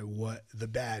by what the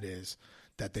bad is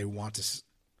that they want to,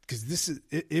 because this is,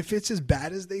 if it's as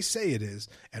bad as they say it is,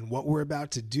 and what we're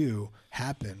about to do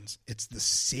happens, it's the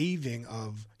saving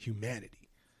of humanity.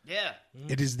 Yeah.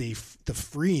 It is the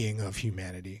freeing of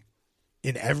humanity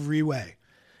in every way.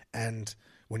 And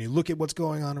when you look at what's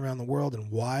going on around the world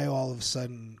and why all of a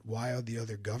sudden, why are the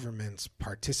other governments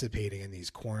participating in these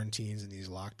quarantines and these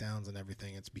lockdowns and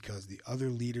everything? It's because the other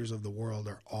leaders of the world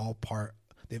are all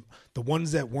the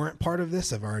ones that weren't part of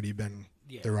this have already been,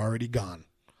 they're already gone.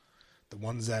 The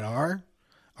ones that are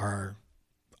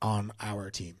on our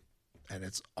team. And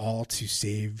it's all to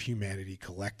save humanity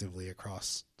collectively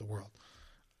across the world.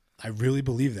 I really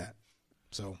believe that.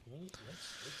 So let's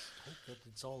hope that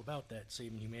it's all about that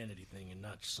saving humanity thing and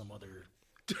not some other.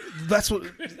 That's what,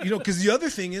 because the other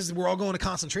thing is we're all going to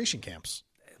concentration camps.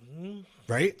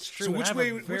 Right? It's true. So which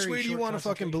way do you want to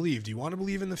fucking believe? Do you want to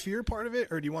believe in the fear part of it,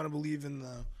 or do you want to believe in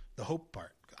the hope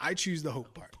part? I choose the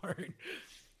hope part.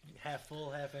 Half full,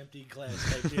 half empty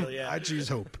glass type deal, yeah. I choose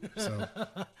hope. So.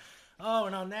 Oh,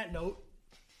 and on that note,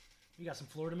 you got some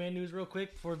Florida Man news real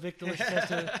quick before Vic Delicious has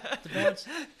to bounce?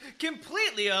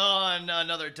 Completely on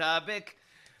another topic.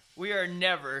 We are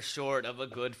never short of a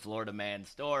good Florida Man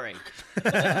story.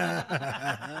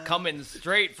 Coming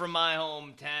straight from my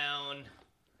hometown,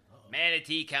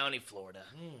 Manatee County, Florida.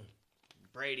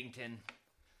 Bradenton.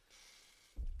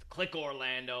 Click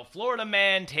Orlando. Florida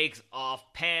man takes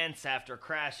off pants after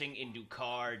crashing into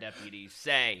car, deputies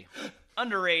say.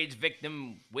 Underage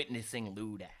victim witnessing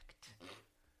lewd act.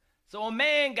 So a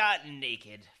man got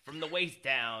naked from the waist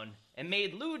down and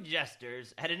made lewd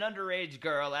gestures at an underage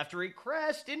girl after he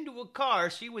crashed into a car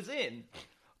she was in.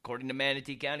 According to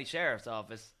Manatee County Sheriff's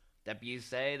Office, deputies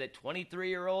say that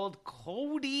 23-year-old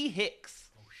Cody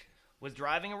Hicks was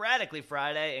driving erratically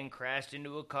Friday and crashed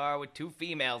into a car with two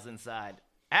females inside.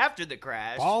 After the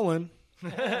crash,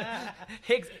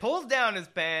 Hicks pulls down his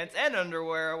pants and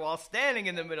underwear while standing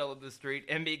in the middle of the street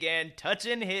and began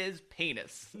touching his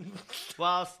penis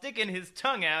while sticking his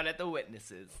tongue out at the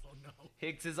witnesses. Oh, no.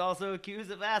 Hicks is also accused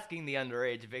of asking the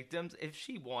underage victims if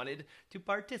she wanted to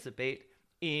participate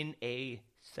in a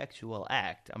sexual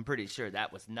act. I'm pretty sure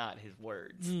that was not his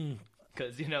words.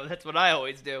 Because, that's what I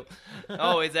always do. I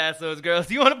always ask those girls,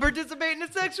 do you want to participate in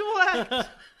a sexual act?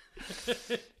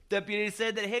 Deputies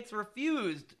said that Hicks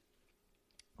refused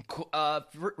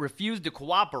to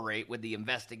cooperate with the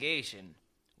investigation.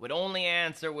 Would only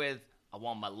answer with, "I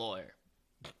want my lawyer."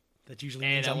 That usually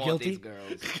means I'm guilty. And I want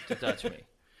these girls to touch me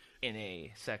in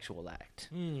a sexual act.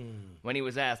 When he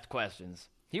was asked questions,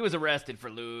 he was arrested for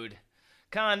lewd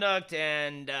conduct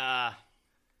and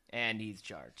he's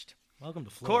charged. Welcome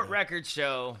to Florida. Court records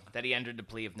show that he entered the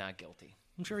plea of not guilty.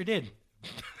 I'm sure he did.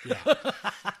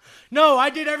 No, I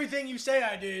did everything you say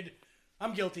I did.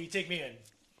 I'm guilty. Take me in.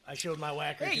 I showed my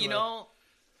whacker. Hey,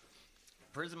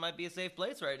 prison might be a safe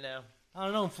place right now. I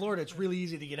don't know. In Florida, it's really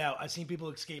easy to get out. I've seen people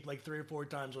escape like 3 or 4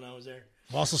 times when I was there.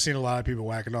 I've also seen a lot of people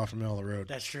whacking off in the middle of the road.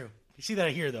 That's true. You see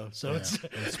that here, though. So it's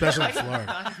especially in Florida.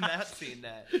 I've not seen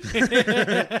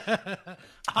that.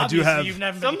 I do have. You've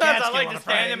never sometimes I like to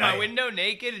stand in my window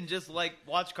naked and just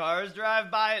watch cars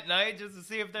drive by at night just to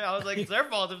see if they're. I was like, it's their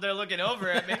fault if they're looking over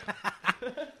at me.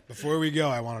 Before we go,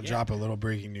 I want to drop a little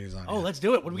breaking news on you. Oh, let's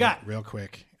do it. What do we got? Real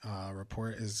quick. A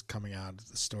report is coming out.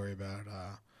 The story about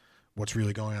what's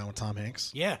really going on with Tom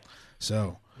Hanks. Yeah.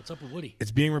 So. What's up with Woody?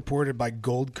 It's being reported by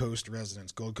Gold Coast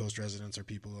residents. Gold Coast residents are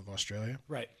people of Australia.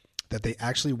 Right. That they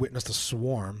actually witnessed a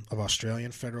swarm of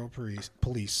Australian federal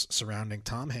police surrounding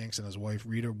Tom Hanks and his wife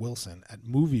Rita Wilson at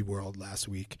Movie World last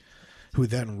week, who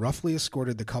then roughly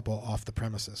escorted the couple off the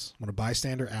premises. When a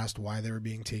bystander asked why they were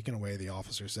being taken away, the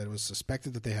officer said it was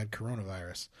suspected that they had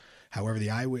coronavirus. However, the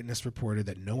eyewitness reported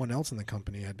that no one else in the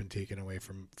company had been taken away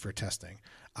for testing.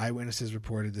 Eyewitnesses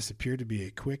reported this appeared to be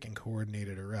a quick and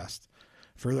coordinated arrest.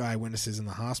 Further eyewitnesses in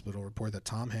the hospital report that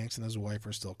Tom Hanks and his wife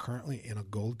are still currently in a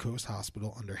Gold Coast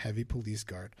hospital under heavy police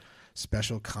guard.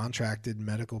 Special contracted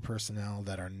medical personnel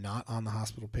that are not on the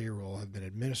hospital payroll have been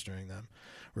administering them.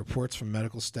 Reports from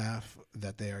medical staff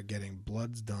that they are getting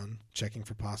bloods done, checking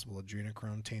for possible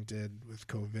adrenochrome tainted with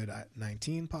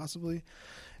COVID-19 possibly,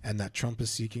 and that Trump is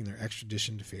seeking their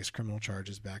extradition to face criminal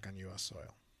charges back on U.S.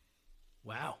 soil.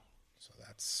 Wow. So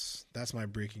that's my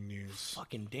breaking news.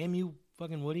 Fucking damn you,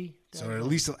 fucking Woody. So at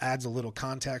least it adds a little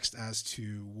context as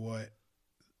to what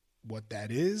that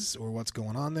is or what's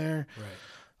going on there. Right.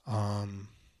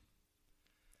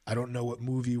 I don't know what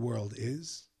Movie World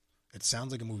is. It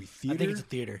sounds like a movie theater. I think it's a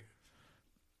theater.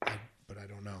 But I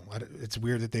don't know. It's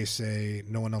weird that they say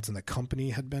no one else in the company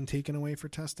had been taken away for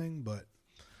testing, but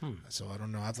so I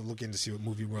don't know. I have to look in to see what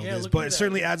Movie World is. But it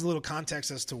certainly adds a little context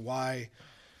as to why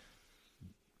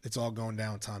it's all going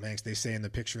down with Tom Hanks. They say in the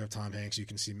picture of Tom Hanks, you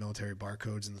can see military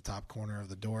barcodes in the top corner of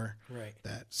the door. Right.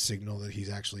 That signal that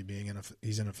he's actually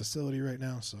he's in a facility right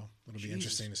now. So it'll be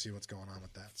interesting to see what's going on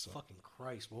with that. So fucking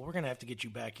Christ. Well, we're going to have to get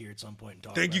you back here at some point and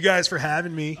talk Thank about you guys for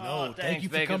having me. No, thank you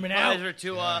for Vic. coming It's a out. pleasure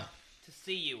to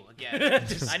see you again.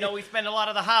 I know we spend a lot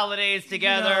of the holidays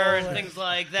together and things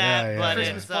like that, but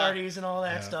Christmas it's parties and all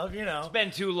that stuff, you know. It's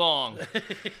been too long.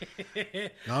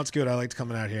 No, it's good. I liked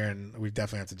coming out here, and we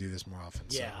definitely have to do this more often.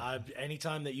 Yeah,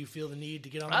 anytime that you feel the need to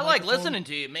get on the I like microphone, listening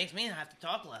to you. It makes me have to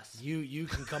talk less. You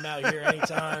can come out here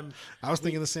anytime. I was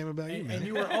thinking the same about you, man. And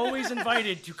you were always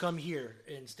invited to come here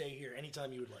and stay here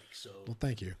anytime you would like. So, well,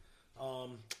 thank you.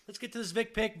 Let's get to this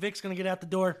Vic pick. Vic's going to get out the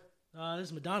door. This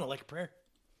is Madonna, Like a Prayer.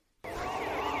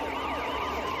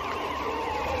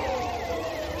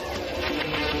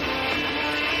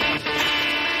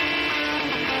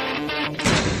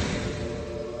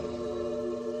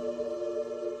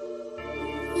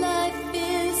 Life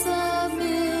is a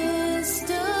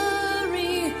mystery.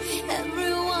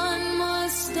 Everyone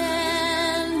must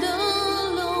stand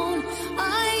alone.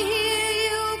 I hear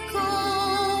you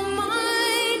call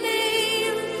my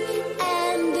name,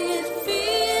 and it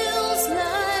feels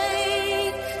like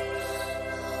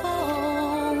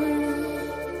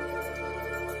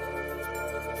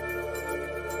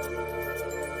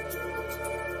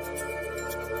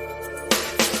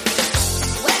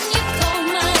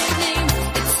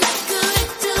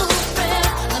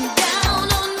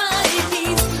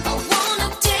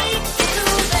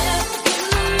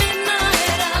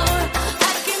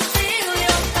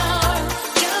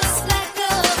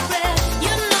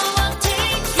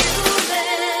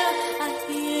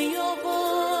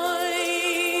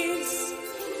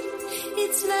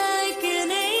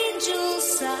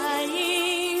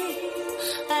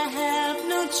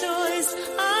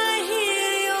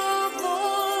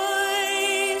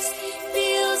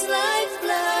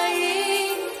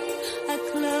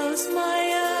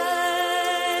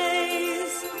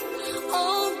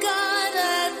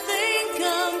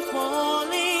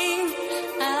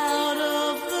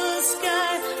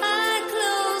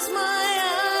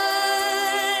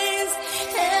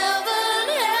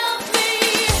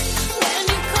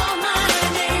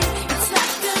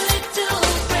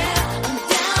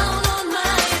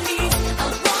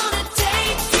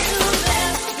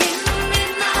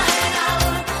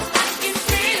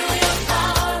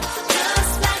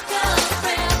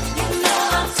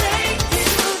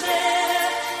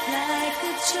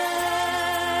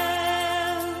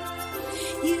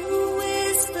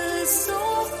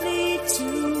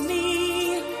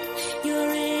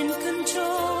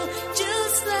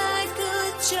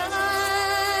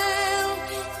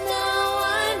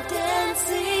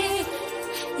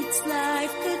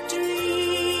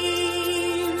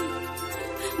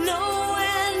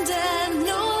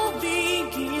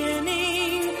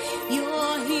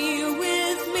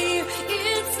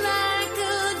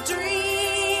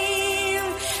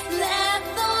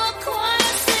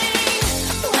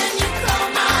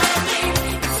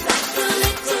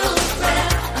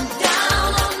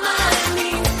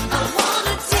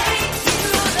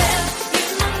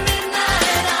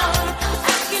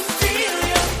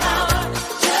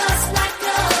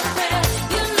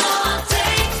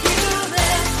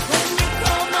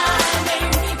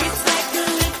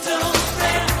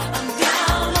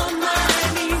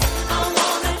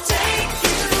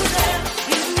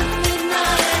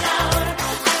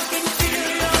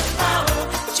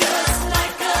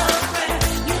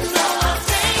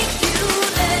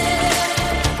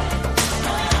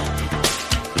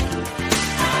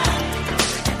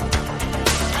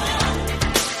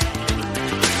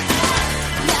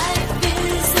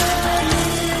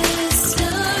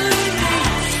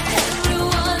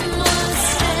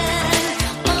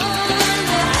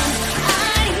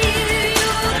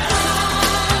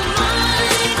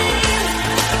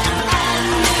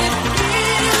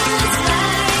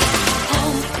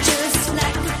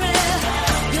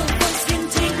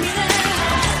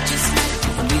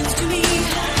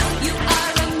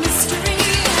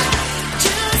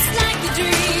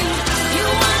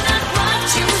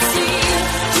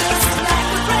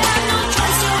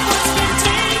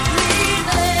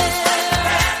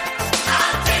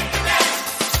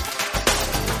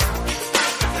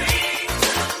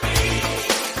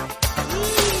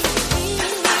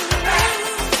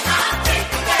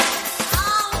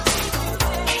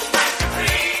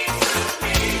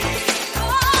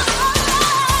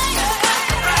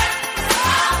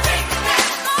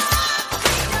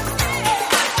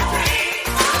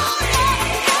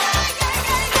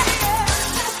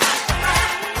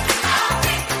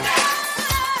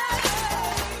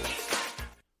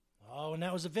and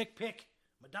that was a Vic pick.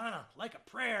 Madonna, Like a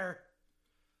Prayer.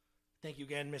 Thank you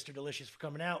again, Mr. Delicious, for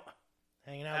coming out,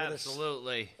 hanging out with us.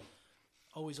 Absolutely.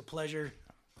 Always a pleasure.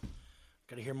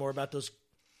 Got to hear more about those,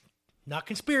 not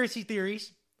conspiracy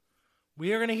theories.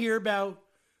 We are going to hear about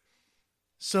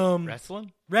some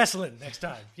wrestling next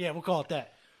time. Yeah, we'll call it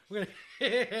that. We're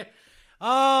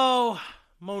gonna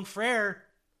Mon Frere.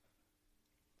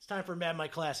 It's time for Mad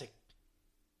Mike Classic.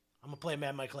 I'm going to play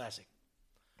Mad Mike Classic.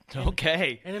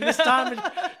 Okay. And in this time,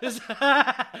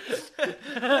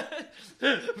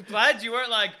 I'm glad you weren't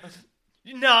like,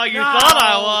 no, you thought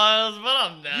I was, but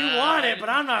I'm not. You want it, but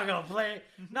I'm not going to play it.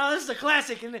 No, this is a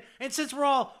classic. And since we're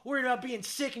all worried about being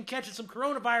sick and catching some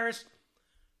coronavirus,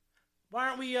 why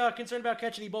aren't we concerned about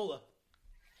catching Ebola?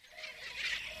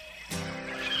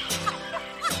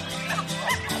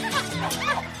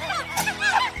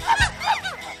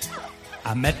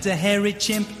 I met a hairy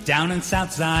chimp down in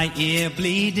South Zaire,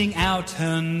 bleeding out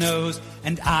her nose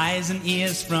and eyes and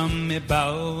ears from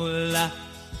Ebola.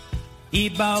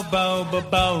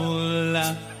 Ebola.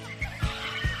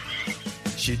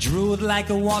 She drooled like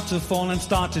a waterfall and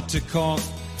started to cough,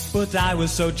 but I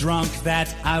was so drunk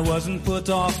that I wasn't put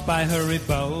off by her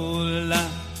Ebola.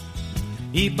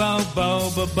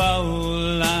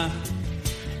 Ebola.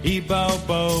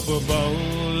 Ebola.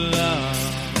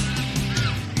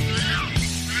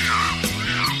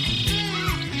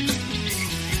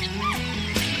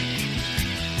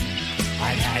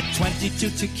 I had 22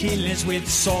 tequilas with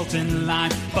salt and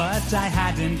lime, but I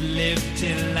hadn't lived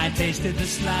till I tasted the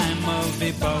slime of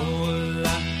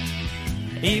Ebola.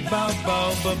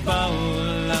 Ebola.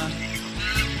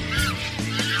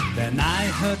 Then I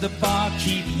heard the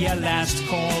barkeep yell last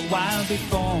call, while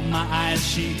before my eyes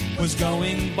she was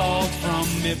going bald from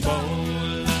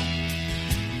Ebola.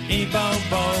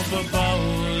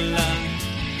 Ebola.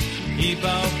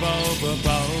 Ebola.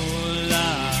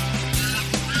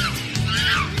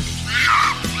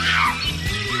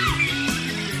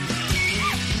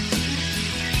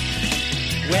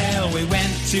 Well, we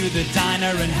went to the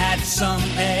diner and had some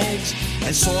eggs,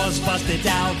 and sores busted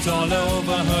out all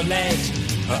over her legs.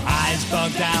 Her eyes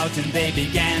bugged out and they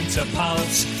began to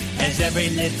pulse, as every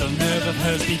little nerve of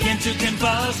hers began to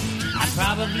convulse. I'm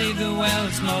probably the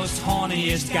world's most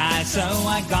horniest guy, so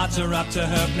I got her up to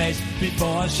her place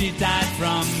before she died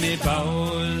from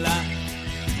Ebola.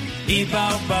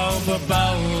 Ebola.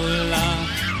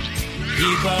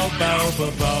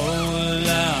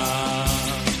 Ebola.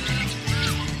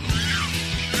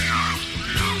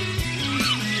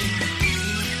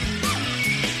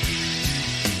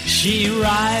 She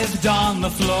writhed on the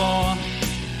floor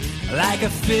like a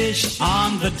fish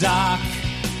on the dock.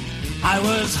 I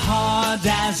was hard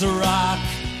as a rock.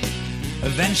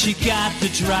 Then she got the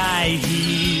dry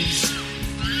heaves.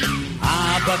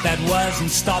 But that wasn't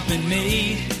stopping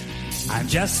me. I'm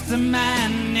just a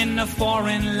man in a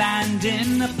foreign land,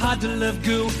 in a puddle of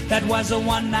goo that was a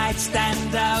one-night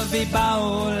stand of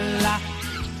Ebola.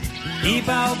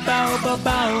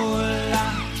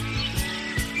 Ebola.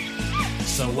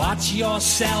 So watch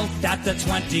yourself at the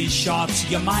 20 shots.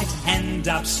 You might end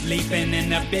up sleeping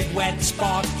in a big wet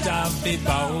spot of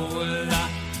Ebola.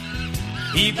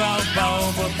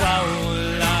 Ebola.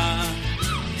 Ebola.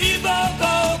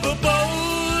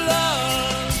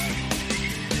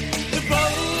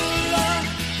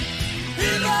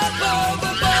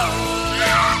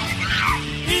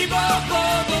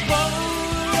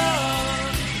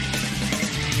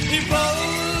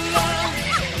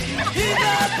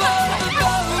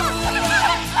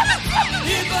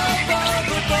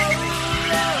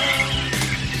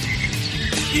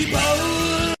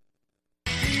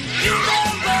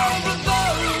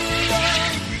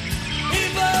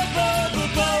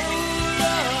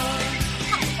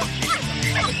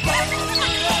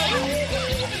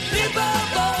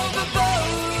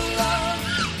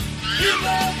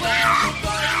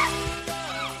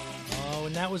 Oh,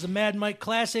 and that was a Mad Mike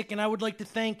classic, and I would like to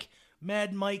thank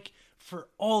Mad Mike for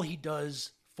all he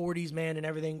does, 40s Man and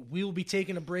everything. We will be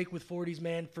taking a break with 40s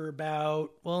Man for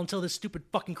about, well, until this stupid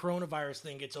fucking coronavirus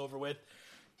thing gets over with.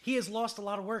 He has lost a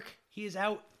lot of work. He is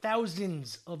out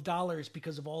thousands of dollars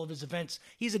because of all of his events.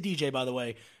 He's a DJ, by the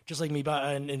way, just like me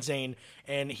and Zane.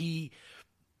 And he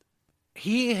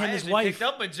and his wife picked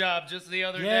up a job just the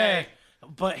other day. Yeah,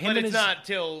 but it's not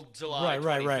till July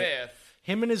 25th. Right.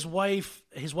 Him and his wife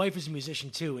is a musician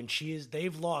too, and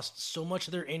they've lost so much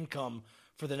of their income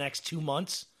for the next 2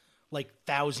 months, like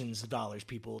thousands of dollars,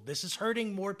 people. This is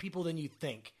hurting more people than you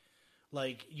think.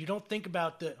 Like, you don't think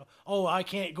about I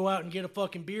can't go out and get a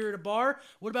fucking beer at a bar.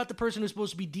 What about the person who's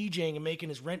supposed to be DJing and making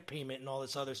his rent payment and all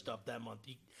this other stuff that month?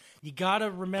 You got to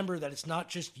remember that it's not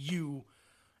just you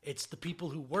It's the people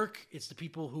who work. It's the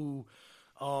people who,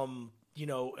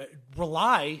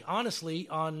 rely, honestly,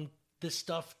 on this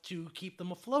stuff to keep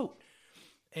them afloat.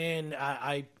 And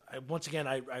I once again,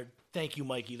 I thank you,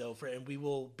 Mikey, though, and we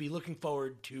will be looking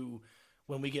forward to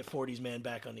when we get 40s Man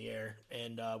back on the air.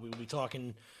 And we will be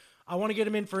talking. I want to get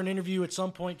him in for an interview at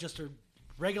some point, just a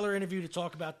regular interview to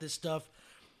talk about this stuff.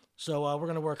 So we're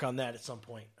going to work on that at some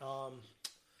point. Mon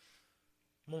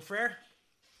frere,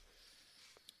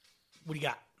 what do you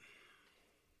got?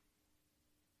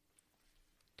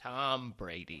 Tom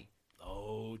Brady.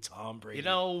 Oh, Tom Brady. You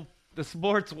know, the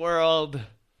sports world,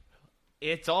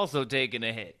 it's also taking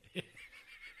a hit.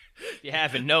 You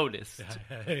haven't noticed.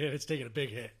 It's taking a big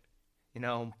hit. You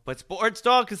know, but sports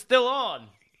talk is still on.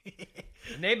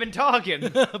 And they've been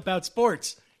talking about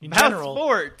sports in about general.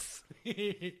 Sports.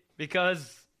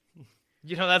 Because,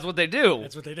 that's what they do.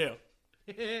 That's what they do.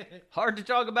 Hard to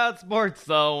talk about sports,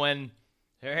 though, when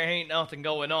there ain't nothing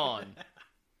going on.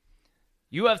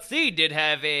 UFC did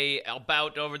have a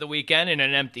bout over the weekend in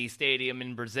an empty stadium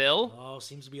in Brazil. Oh,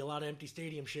 seems to be a lot of empty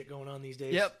stadium shit going on these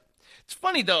days. Yep. It's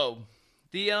funny, though.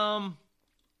 The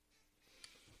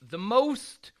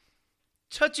most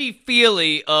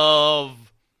touchy-feely of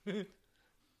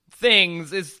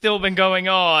things has still been going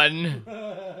on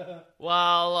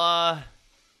while,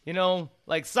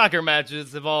 like soccer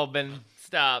matches have all been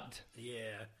stopped.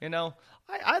 Yeah.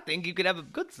 I think you could have a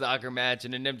good soccer match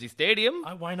in an empty stadium.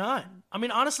 Why not? I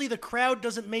mean, honestly, the crowd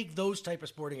doesn't make those type of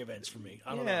sporting events for me.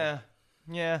 I don't know.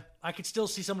 Yeah. I could still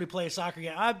see somebody play a soccer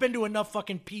game. I've been to enough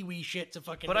fucking pee-wee shit to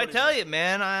fucking But I tell you,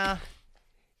 man,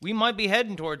 we might be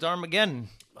heading towards Armageddon.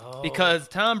 Oh. Because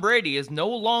Tom Brady is no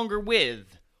longer with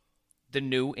the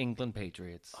New England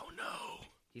Patriots. Oh, no.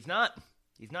 He's not.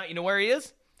 You know where he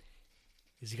is?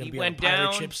 Is he going to be on a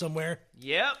pirate ship somewhere?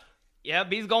 Yep,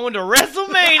 he's going to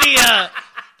WrestleMania.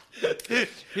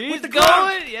 He's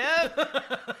going,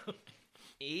 yep.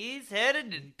 He's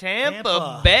headed to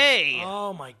Tampa Bay.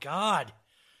 Oh, my God.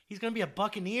 He's going to be a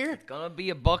Buccaneer? Going to be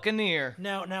a Buccaneer.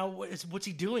 Now, what's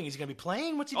he doing? Is he going to be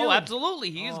playing? What's he doing? Oh,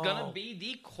 absolutely. He's going to be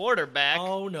the quarterback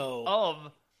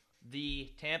of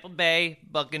the Tampa Bay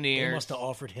Buccaneers. They must have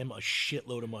offered him a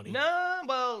shitload of money. No,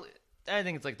 well, I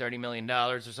think it's like $30 million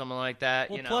or something like that.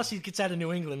 Well, plus he gets out of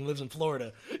New England and lives in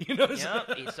Florida.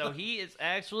 So he is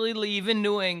actually leaving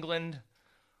New England.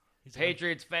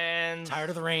 Patriots fans. Tired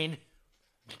of the rain.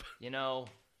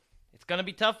 It's going to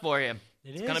be tough for him.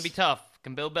 It's going to be tough.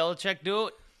 Can Bill Belichick do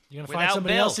it? You're going to find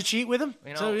somebody else to cheat with him?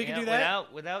 So he can do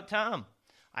that? Without Tom.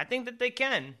 I think that they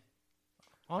can.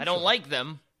 I don't like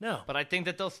them. No. But I think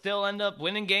that they'll still end up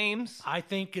winning games. I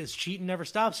think cheating never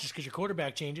stops just because your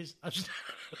quarterback changes.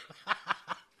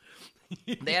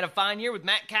 They had a fine year with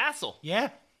Matt Castle. Yeah.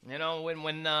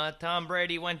 When Tom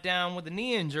Brady went down with a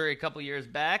knee injury a couple years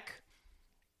back.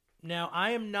 Now,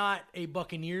 I am not a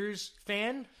Buccaneers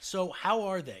fan, so how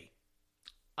are they?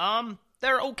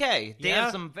 They're okay. They Yeah?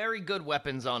 have some very good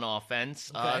weapons on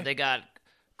offense. Okay. They got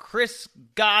Chris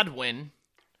Godwin,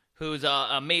 who's an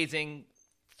amazing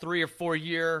 3 or 4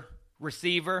 year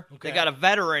receiver. Okay. They got a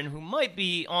veteran who might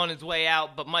be on his way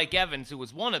out, but Mike Evans, who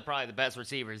was one of probably the best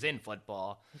receivers in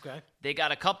football. Okay. They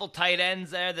got a couple tight ends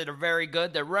there that are very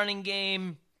good. Their running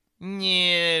game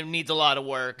needs a lot of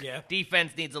work. Yeah.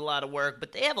 Defense needs a lot of work,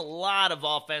 but they have a lot of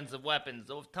offensive weapons.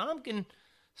 So if Tom can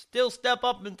still step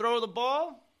up and throw the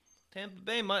ball, Tampa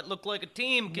Bay might look like a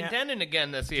team contending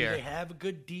again this year. Do they have a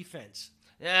good defense?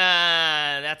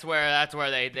 Yeah, that's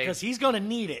where they Because he's going to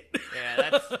need it.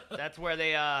 Yeah, that's where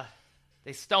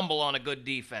they stumble on a good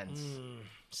defense.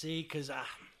 See, because a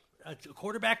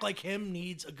quarterback like him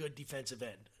needs a good defensive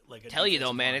end. Tell you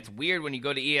though, man, it's weird when you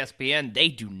go to ESPN. They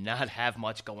do not have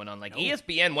much going on.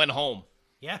 ESPN went home.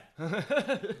 Yeah,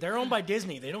 they're owned by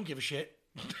Disney. They don't give a shit.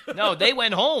 No, they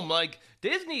went home.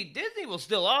 Disney will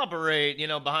still operate,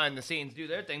 behind the scenes, do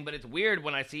their thing. But it's weird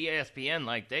when I see ESPN.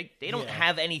 They don't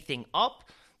have anything up.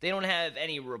 They don't have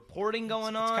any reporting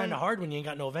going on. It's kind of hard when you ain't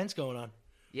got no events going on.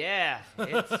 Yeah,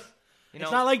 it's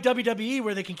it's not like WWE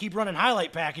where they can keep running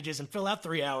highlight packages and fill out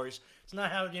 3 hours. It's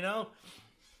not how There's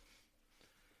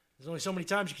only so many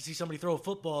times you can see somebody throw a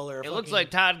football or. It looks like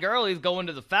Todd Gurley's going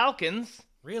to the Falcons.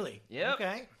 Really? Yep.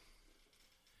 Okay.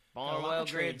 Barnwell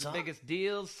grades the biggest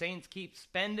deals. Saints keep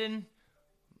spending.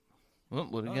 Oh,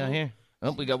 what do we got here?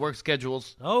 Oh, we got work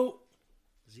schedules. Oh,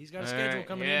 he's got a schedule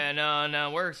coming in. Yeah,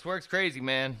 no, works crazy,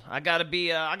 man. I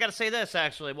gotta say this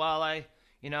actually. While I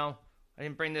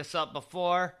didn't bring this up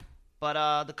before,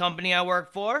 but the company I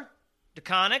work for,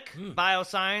 Deconic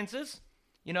Biosciences,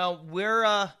 we're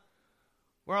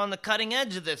on the cutting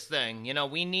edge of this thing.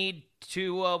 We need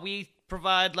to we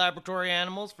provide laboratory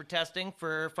animals for testing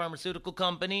for pharmaceutical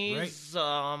companies.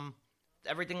 Right.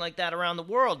 everything like that around the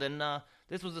world. And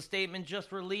this was a statement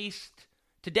just released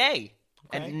today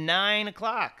at 9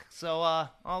 o'clock. So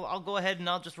I'll go ahead and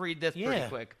I'll just read this pretty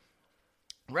quick.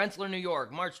 Rensselaer, New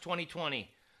York, March 2020.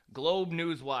 Globe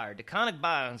Newswire. Deconic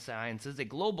Biosciences, a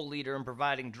global leader in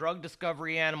providing drug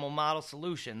discovery animal model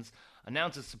solutions,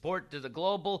 announces support to the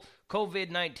global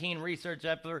COVID-19 research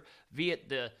effort via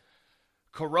the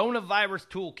Coronavirus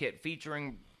Toolkit,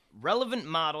 featuring relevant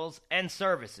models and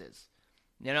services.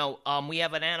 You know, we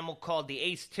have an animal called the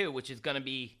ACE2, which is going to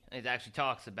be, it actually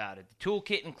talks about it. The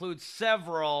toolkit includes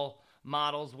several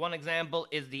models. One example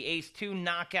is the ACE2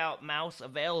 knockout mouse,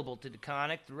 available to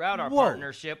Deconic throughout our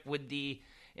partnership with the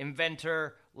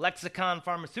inventor Lexicon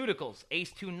Pharmaceuticals.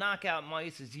 ACE2 knockout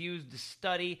mice is used to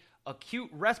study acute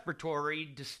respiratory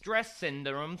distress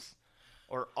syndromes,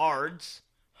 or ARDS.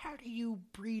 How do you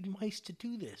breed mice to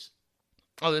do this?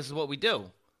 Oh, this is what we do.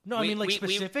 No, I mean, like,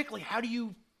 specifically, how do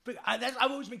you... I've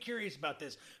always been curious about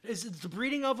this. Is the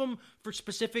breeding of them for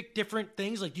specific different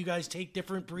things? Like, do you guys take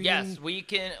different breeding? Yes, we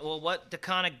can. Well, what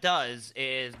Deconic does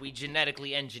is we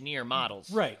genetically engineer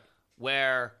models. Right.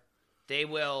 Where they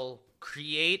will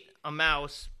create a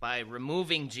mouse by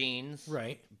removing genes.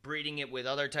 Right. Breeding it with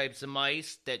other types of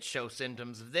mice that show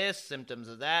symptoms of this, symptoms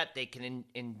of that. They can,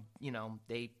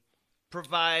 they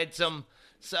provide some...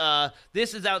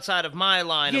 this is outside of my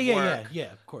line of work.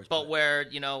 Yeah, of course. But where,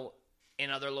 in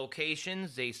other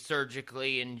locations, they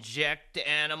surgically inject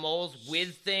animals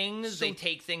with things. They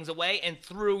take things away, and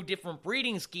through different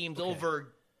breeding schemes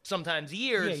over sometimes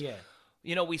years,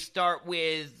 we start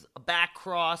with a back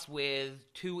cross with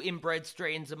 2 inbred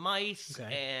strains of mice,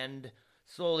 and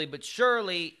slowly but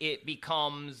surely it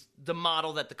becomes the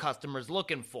model that the customer's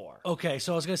looking for. Okay,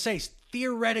 so I was going to say,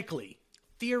 theoretically,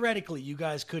 you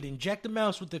guys could inject the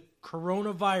mouse with the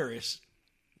coronavirus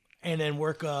and then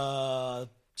work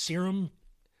serum?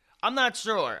 I'm not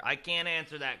sure. I can't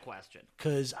answer that question.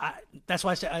 Because that's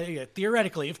why I say,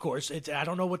 theoretically, of course. I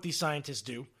don't know what these scientists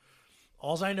do.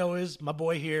 All I know is my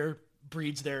boy here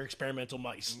breeds their experimental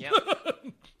mice. Yep.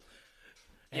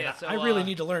 I really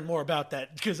need to learn more about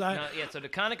that. So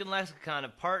Deconic and Lexicon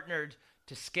have partnered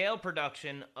to scale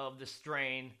production of the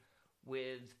strain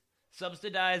with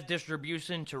subsidized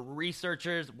distribution to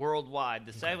researchers worldwide.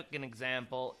 The second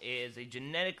example is a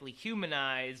genetically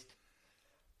humanized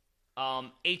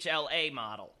HLA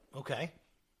model. Okay.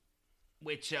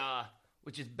 Which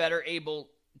is better able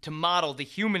to model the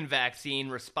human vaccine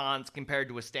response compared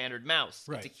to a standard mouse.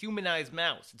 Right. It's a humanized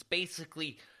mouse. It's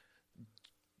basically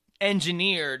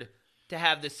engineered to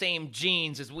have the same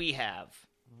genes as we have.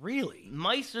 Really?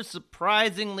 Mice are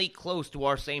surprisingly close to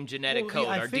our same genetic code,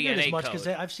 our DNA code. I figured as much because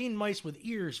I've seen mice with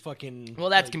ears fucking... Well,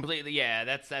 that's completely... Yeah,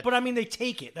 that's... But, I mean, they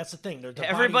take it. That's the thing.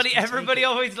 Everybody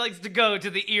always likes to go to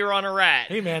the ear on a rat.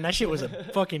 Hey, man, that shit was a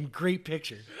fucking great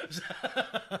picture.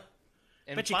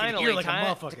 And finally,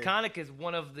 Deconic is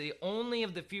one of the only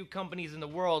of the few companies in the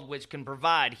world which can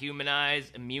provide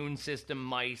humanized immune system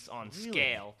mice on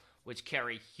scale, which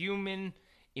carry human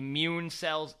immune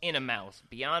cells in a mouse.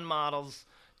 Beyond models,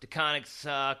 Deconic's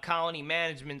colony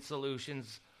management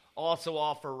solutions also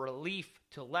offer relief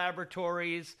to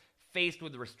laboratories faced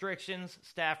with restrictions,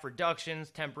 staff reductions,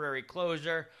 temporary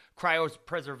closure.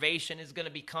 Cryopreservation is going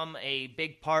to become a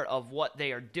big part of what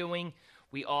they are doing.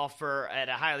 We offer at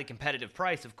a highly competitive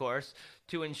price, of course,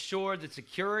 to ensure the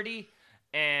security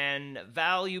and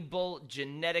valuable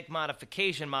genetic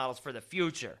modification models for the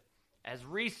future. As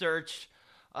research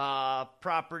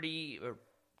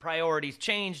priorities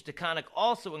change, Deconic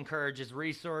also encourages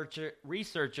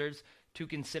researchers to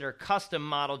consider custom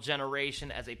model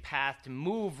generation as a path to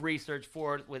move research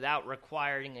forward without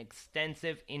requiring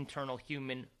extensive internal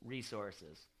human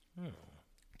resources.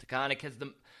 Deconic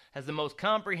has the most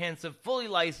comprehensive, fully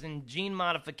licensed gene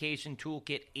modification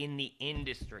toolkit in the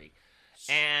industry.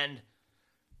 And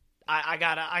I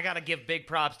gotta give big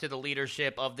props to the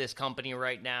leadership of this company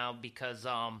right now because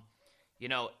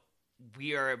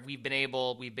we've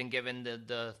been given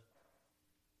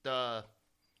the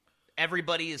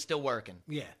everybody is still working.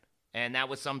 Yeah. And that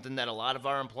was something that a lot of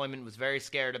our employment was very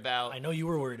scared about. I know you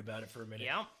were worried about it for a minute.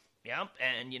 Yep.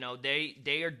 And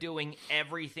they are doing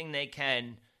everything they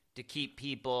can to keep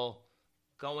people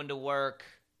going to work,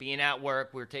 being at work.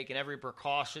 We're taking every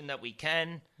precaution that we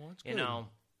can. Well, that's good.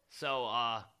 So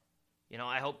I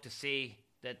hope to see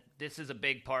that this is a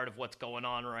big part of what's going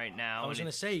on right now. I was going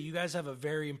to say, you guys have a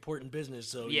very important business.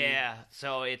 So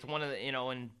so it's one of the,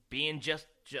 and being just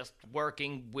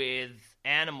working with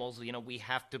animals, we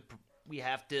have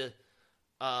to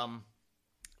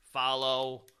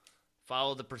follow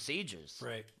the procedures.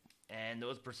 Right. And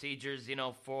those procedures,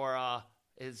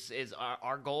 is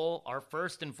our goal, our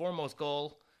first and foremost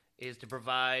goal is to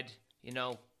provide,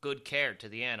 good care to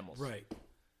the animals. Right.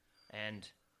 And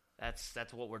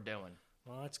that's what we're doing.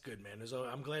 Well, that's good, man.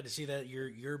 I'm glad to see that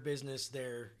your business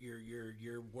there,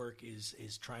 your work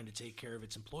is trying to take care of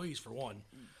its employees for one.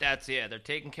 They're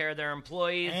taking care of their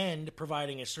employees and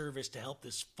providing a service to help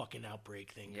this fucking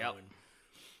outbreak thing going.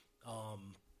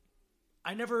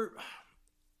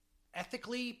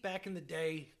 Ethically, back in the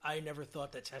day, I never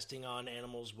thought that testing on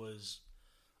animals was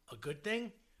a good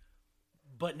thing.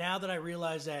 But now that I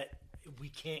realize that we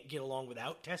can't get along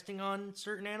without testing on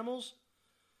certain animals,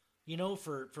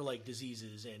 for like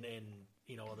diseases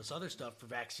and all this other stuff for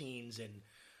vaccines and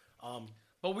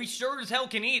but we sure as hell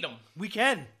can eat them. We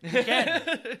can.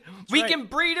 We can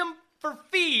breed them for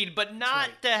feed, but not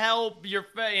to help your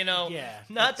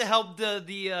not to help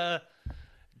the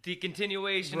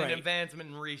continuation and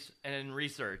advancement and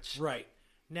research. Right.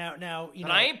 Now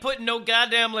but I ain't putting no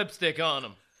goddamn lipstick on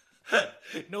them.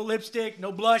 No lipstick,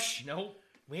 no blush. Nope.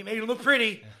 We ain't made it look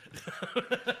pretty.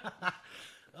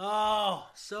 Oh,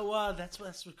 so that's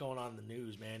what's going on in the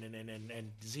news, man,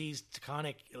 and disease,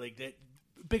 Taconic, like that.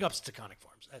 Big ups to Taconic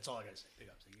Farms. That's all I gotta say. Big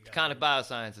ups. Taconic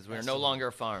Biosciences. We're no longer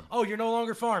a farm. Oh, you're no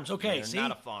longer farms. Okay, We're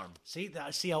not a farm. See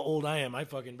how old I am. I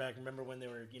fucking remember when they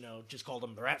were, just called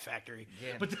them the Rat Factory.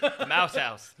 Yeah. But the Mouse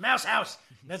House. Mouse House.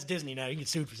 That's Disney now. You can get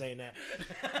sued for saying that.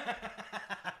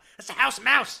 That's the House of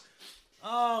Mouse.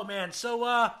 Oh man. So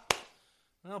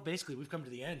well, basically we've come to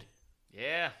the end.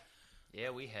 Yeah.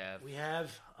 Yeah, we have. We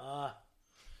have.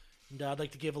 And I'd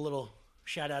like to give a little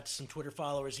shout out to some Twitter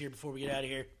followers here before we get out of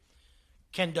here.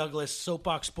 Ken Douglas,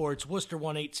 Soapbox Sports, Worcester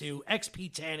 182,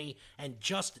 XP Tanny, and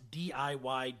Just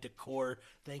DIY Decor.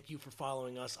 Thank you for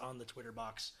following us on the Twitter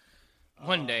box.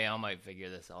 One day I might figure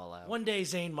this all out. One day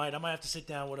Zane might. I might have to sit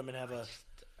down with him and have a...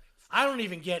 I don't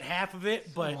even get half of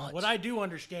it, but what I do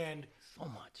understand... So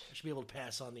much. I should be able to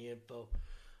pass on the info.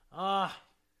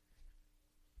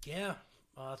 Yeah.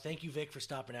 Thank you, Vic, for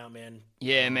stopping out, man.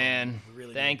 Yeah, man.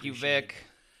 Really Thank you, Vic.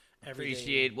 Everything.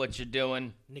 Appreciate what you're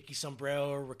doing. Nikki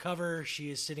Sombrero recover.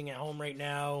 She is sitting at home right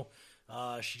now.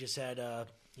 She just had a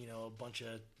bunch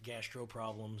of gastro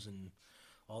problems and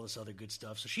all this other good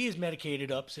stuff. So she is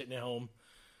medicated up, sitting at home.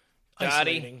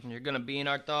 Dottie, you're gonna be in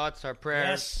our thoughts, our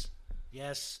prayers.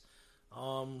 Yes.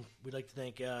 We'd like to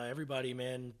thank everybody,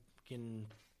 man.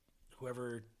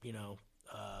 Whoever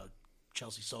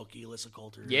Chelsea Sulky, Alyssa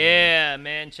Coulter. Yeah,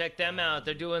 man, check them out.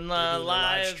 They're doing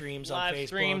live streams on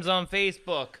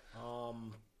Facebook.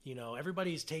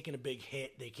 Everybody's taking a big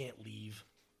hit. They can't leave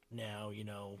now.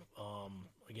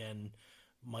 Again,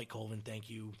 Mike Colvin, thank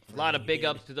you. A lot of big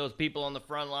ups to those people on the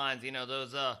front lines.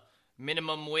 Those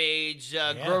minimum wage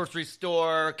grocery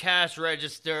store, cash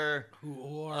register.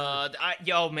 Who are I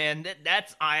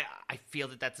feel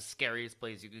that's the scariest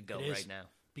place you could go right now.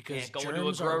 Because going to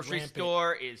a grocery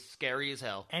store is scary as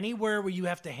hell. Anywhere where you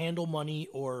have to handle money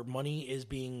or money is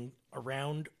being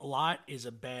around a lot is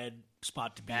a bad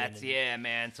spot to be in. Yeah,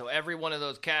 man. So every one of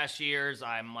those cashiers,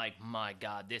 I'm like, my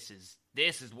God, this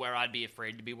is where I'd be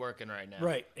afraid to be working right now.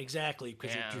 Right, exactly.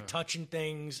 Because you're touching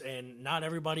things, and not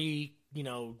everybody,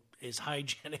 is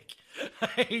hygienic. I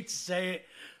hate to say it.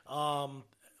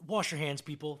 Wash your hands,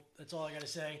 people. That's all I got to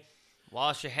say.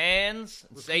 Wash your hands,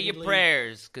 say your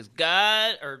prayers, because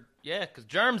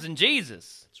germs and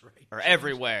Jesus are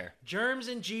everywhere. Germs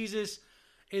and Jesus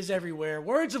is everywhere.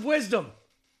 Words of wisdom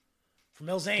from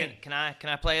El Zane. Can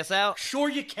I play us out? Sure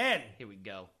you can. Here we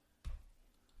go.